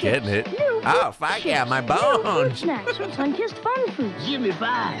 dancing. Getting it. New Oh, fruit fuck yeah, chips. my New fruit bones. snacks from Sunkissed Fun Foods. Give me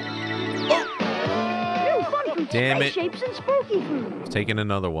 5. New Fun Foods, Damn space it. shapes, and spooky food. Taking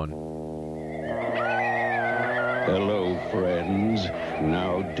another one. Hello, friends.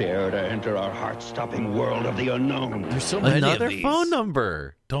 Now dare to enter our heart-stopping world of the unknown. There's so many Another of these. phone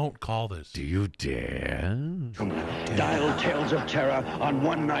number. Don't call this. Do you dare? Dial Tales of Terror on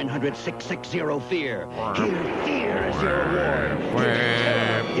 1-900-660-FEAR. Here, fear is your reward.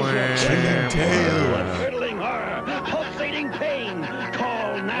 Terror, curdling horror, pulsating pain.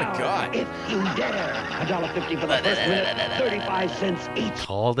 Call now. God. If you dare. $1.50 for the first minute, 35 cents each.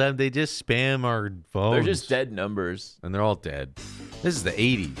 Call them. They just spam our phones. They're just dead numbers. And they're all dead. This is the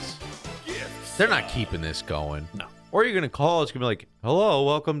 80s. They're not keeping this going. No. Or you're going to call. It's going to be like, hello,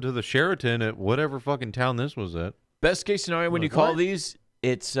 welcome to the Sheraton at whatever fucking town this was at. Best case scenario when you call these,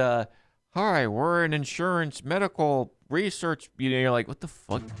 it's, hi, we're an insurance medical research. You're like, what the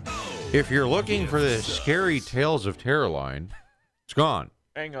fuck? If you're looking for the scary Tales of Terror line, it's gone.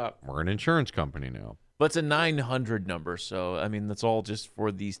 Hang up. We're an insurance company now. But it's a 900 number, so, I mean, that's all just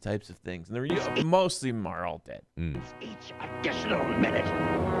for these types of things. And they're most of them are all dead. Each additional minute.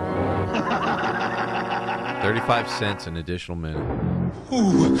 35 cents an additional minute.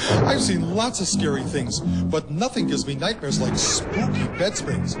 Ooh, I've seen lots of scary things, but nothing gives me nightmares like spooky bed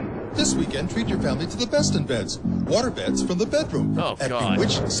springs. This weekend, treat your family to the best in beds. Water beds from the bedroom at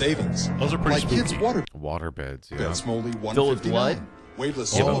Bewitched Savings. Those are pretty like kids' water beds, yeah. beds from only Filled with blood? $159.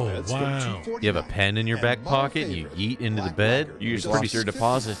 Waveless You have, solo a, beds from $249. you have a pen in your back pocket and you eat into the bed. You just lost your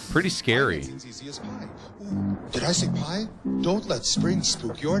deposit. Pretty scary. Did I say pie? Don't let spring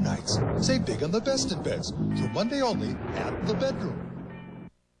spook your nights. Save big on the best in beds. Through Monday only at the bedroom.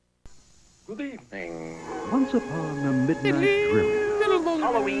 Good evening. Once upon a midnight dream.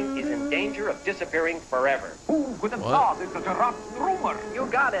 Halloween is in danger of disappearing forever. Who could have thought it was a rotten rumor? You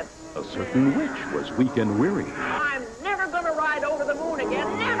got it. A certain witch was weak and weary, I'm never gonna ride over the moon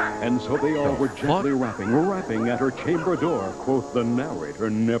again, never. and so they all were gently rapping at her chamber door, quoth the narrator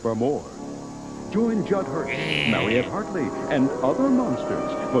nevermore. Join Judd Hirsch, Mariette Hartley, and other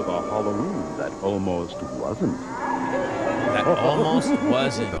monsters for the Halloween that almost wasn't. That almost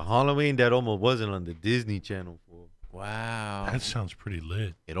wasn't. The Halloween that almost wasn't on the Disney Channel. Wow. That sounds pretty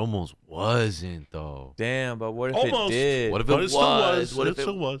lit. It almost wasn't, though. Damn, but what if Almost. it did? What if But it it still was. What It if it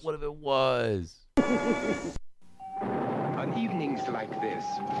still was. What if it was? On evenings like this,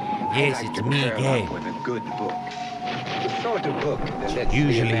 Yes, I like it's to me curl again. up with a good book. The sort of book that lets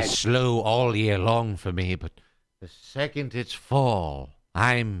Usually me slow all year long for me, but the second it's fall,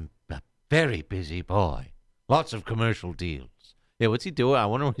 I'm a very busy boy. Lots of commercial deals. Yeah, what's he doing? I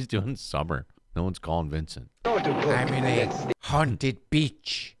wonder what he's doing in summer. No one's calling Vincent. I'm in a haunted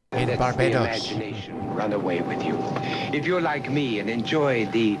beach in lets Barbados. the imagination run away with you. If you're like me and enjoy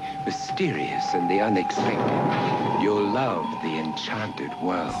the mysterious and the unexpected, you'll love the enchanted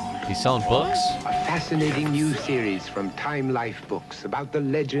world. He's selling books? A fascinating new series from Time Life Books about the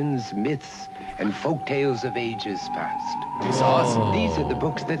legends, myths, and folk tales of ages past. It's awesome. These are the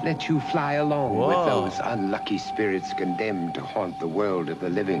books that let you fly along with Whoa. those unlucky spirits condemned to haunt the world of the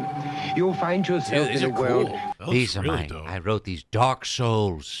living. You'll find yourself Dude, these in a are world. cool. These are really mine. dope. I wrote these Dark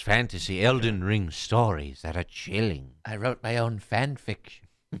Souls fantasy Elden Ring stories that are chilling. I wrote my own fan fiction.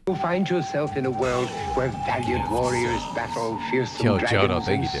 You'll find yourself in a world where valiant warriors battle fearsome Yo, dragons Jono,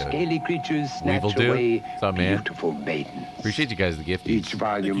 thank and you, dude. scaly creatures snatch Weevil dude. away What's up, man? beautiful maidens. Appreciate you guys the gift. Each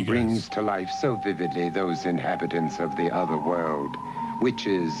volume you, brings guys. to life so vividly those inhabitants of the other world.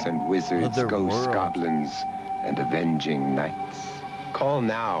 Witches and wizards, Other ghosts, world. goblins, and avenging knights. Call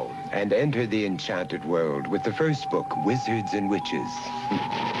now and enter the enchanted world with the first book, Wizards and Witches.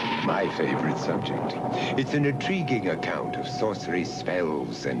 My favorite subject. It's an intriguing account of sorcery,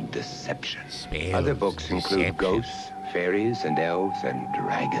 spells, and deception. Other books include ghosts, fairies, and elves, and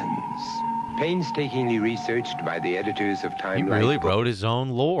dragons. Painstakingly researched by the editors of Time He Life really Books. wrote his own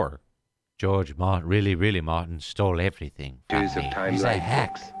lore. George Martin, really Martin, stole everything from Editors of me. Time He's a Life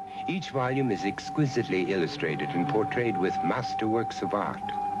hack. Books. Each volume is exquisitely illustrated and portrayed with masterworks of art.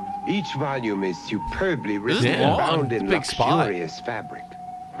 Each volume is superbly written is and long. bound It's in a big spot. luxurious fabric.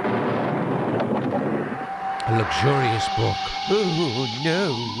 A luxurious book. Oh,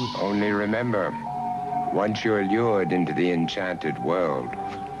 no. Only remember, once you're lured into the enchanted world,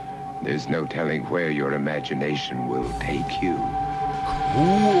 there's no telling where your imagination will take you.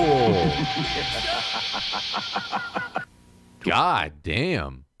 Cool. God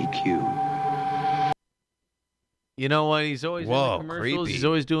damn. Take you. You know what? He's always in Whoa, the commercials. creepy. He's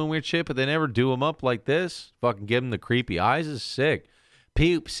always doing weird shit, but they never do him up like this. Fucking give him the creepy eyes is sick.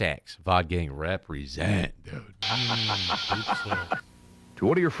 Poop sex. VOD gang represent, dude. To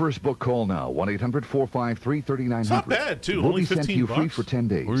order your first book, call now. 1-800-453-3900. It's not bad, too. It will Only be sent to you free $15. for 10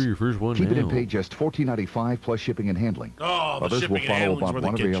 days. Order your first one Keep it and now. pay just $14.95 plus shipping and handling. Oh, the Others shipping will and follow handling's about where they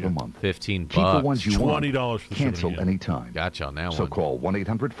one get every you. other month. 15 Keep the ones you want. $20 for the shipping Cancel and handling. anytime. Gotcha on that So one. call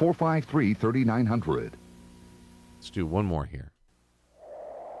 1-800-453-3900. Let's do one more here.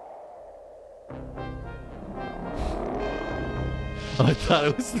 Oh, I thought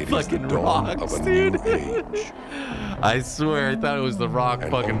it was the fucking Rocks, dude. I swear, I thought it was the Rock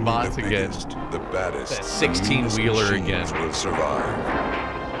fucking bots again. The baddest, That 16-wheeler again. will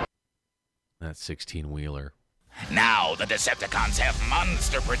survive. That 16-wheeler. Now the Decepticons have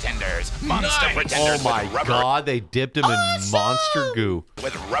monster pretenders. Monster pretenders Oh my with rubber, god, they dipped him in monster goo.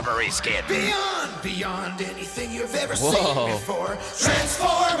 with rubbery skin. Beyond anything you've ever Whoa. seen before.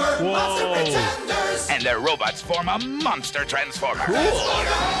 Transformer, monster pretenders. And their robots form a monster transformer.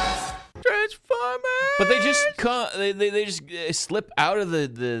 Transformer. But they just they just slip out of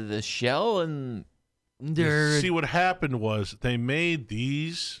the shell and See, what happened was they made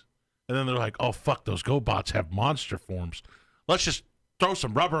these, and then they're like, oh, fuck, those GoBots have monster forms. Let's just throw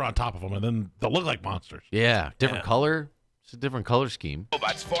some rubber on top of them, and then they'll look like monsters. Yeah, different color. It's a different color scheme.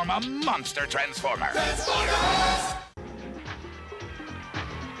 Robots form a monster transformer.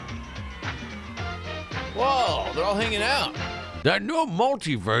 whoa, they're all hanging out. The new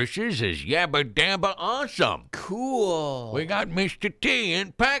multiverses is yabba dabba awesome. Cool. We got Mr. T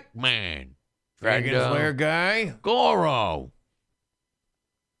and Pac-Man. Dragon And, Slayer guy. Goro.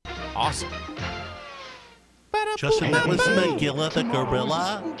 Awesome. Justin, that was Megilla the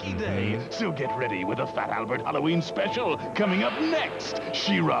gorilla. Spooky day, so get ready with a Fat Albert Halloween special coming up next.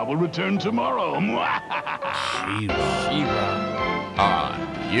 She-Ra will return tomorrow. She-Ra.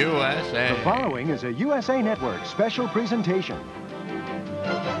 On USA. The following is a USA Network special presentation.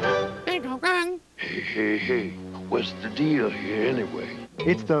 Hey, what's the deal here anyway?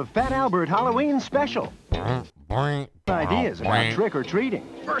 It's the Fat Albert Halloween special. Ideas about trick-or-treating.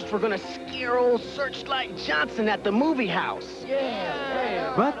 First, we're gonna scare old Searchlight Johnson at the movie house.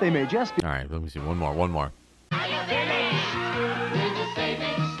 Yeah. But they may just be... All right, let me see. One more.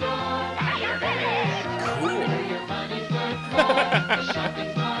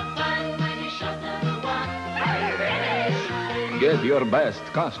 Get your best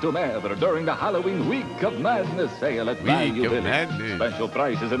costume ever during the Halloween Week of Madness sale at Value of Village. Madness. Special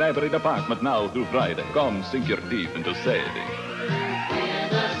prices in every department now through Friday. Come sink your teeth into saving.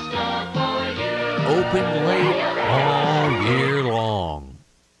 Open late all year long.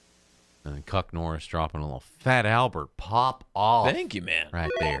 And then Cuck Norris dropping a little Fat Albert pop off. Thank you, man. Right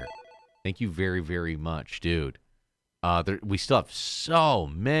there. Thank you very, very much, dude. We still have so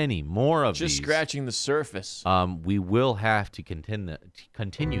many more of Just these. scratching the surface. We will have to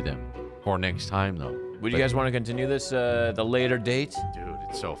continue them for next time, though. Would you guys want to continue this the later date? Dude,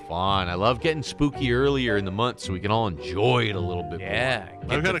 it's so fun. I love getting spooky earlier in the month so we can all enjoy it a little bit Yeah, more.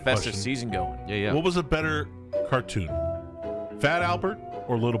 get I've got the a festive question. season going. Yeah. What was a better cartoon? Fat Albert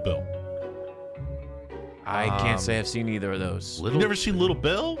or Little Bill? I can't say I've seen either of those. You never seen Little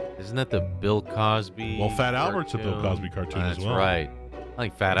Bill? Isn't that the Bill Cosby? Well, Fat Albert's a Bill cartoon? Cosby cartoon as well. That's right. I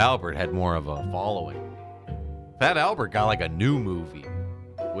think Fat Albert had more of a following. Fat Albert got like a new movie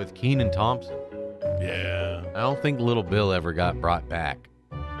with Kenan Thompson. Yeah. I don't think Little Bill ever got brought back.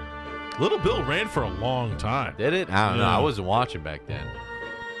 Little Bill ran for a long time. Did it? I don't know. I wasn't watching back then.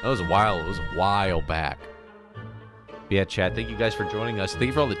 That was a while. It was a while back. But yeah, chat. Thank you guys for joining us. Thank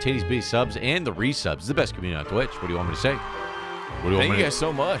you for all the Titties Bitty subs and the resubs. It's the best community on Twitch. What do you want me to say? Thank you guys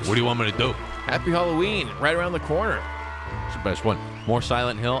so much. What do you want me to do? Happy Halloween, right around the corner. It's the best one. More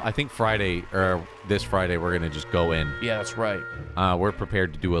Silent Hill. I think this Friday, we're going to just go in. Yeah, that's right. We're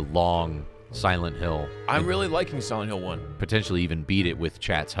prepared to do a long Silent Hill. I'm really liking Silent Hill 1. Potentially even beat it with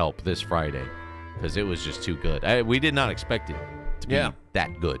chat's help this Friday because it was just too good. We did not expect it to be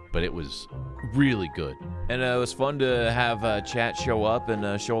that good, but it was really good. And it was fun to have chat show up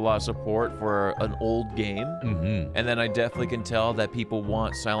and show a lot of support for an old game. Mm-hmm. And then I definitely can tell that people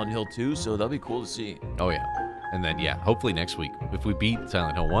want Silent Hill 2, so that'll be cool to see. Oh, yeah. And then, hopefully next week, if we beat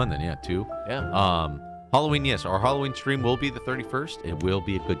Silent Hill 1, then 2. Yeah. Halloween, yes. Our Halloween stream will be the 31st. It will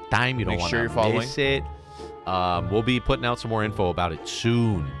be a good time. You don't want to miss it. We'll be putting out some more info about it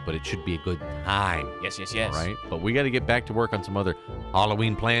soon, but it should be a good time. Yes. All right? But we got to get back to work on some other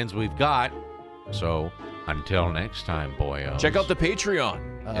Halloween plans we've got. So, until next time, boyos. Check out the Patreon.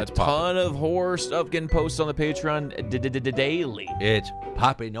 A ton of horror stuff getting posted on the Patreon daily. It's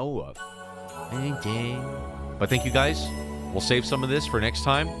popping off. But thank you guys. We'll save some of this for next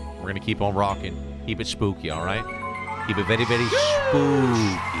time. We're going to keep on rocking. Keep it spooky, all right? Keep it very, very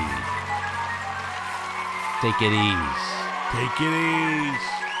spooky. Take it easy. Take it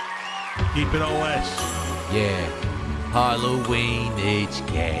easy. Keep it OS. Yeah. Halloween, it's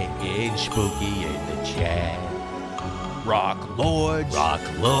getting spooky in the chat. Rock lords. Rock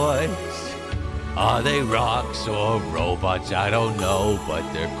lords. Are they rocks or robots? I don't know, but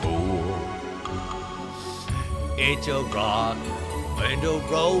they're cool. It's a rock and a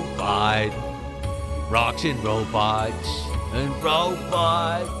robot. Rocks and robots and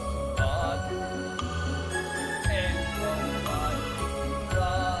robots.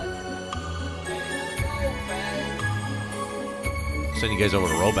 Send you guys over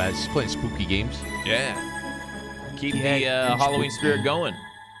to Robots, playing spooky games. Yeah. Keep the Halloween spirit going.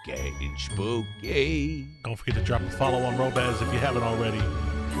 Getting spooky. Don't forget to drop a follow on Robaz if you haven't already.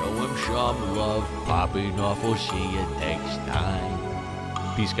 Show him some love. Popping off. We'll see you next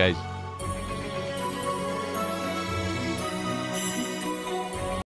time. Peace, guys.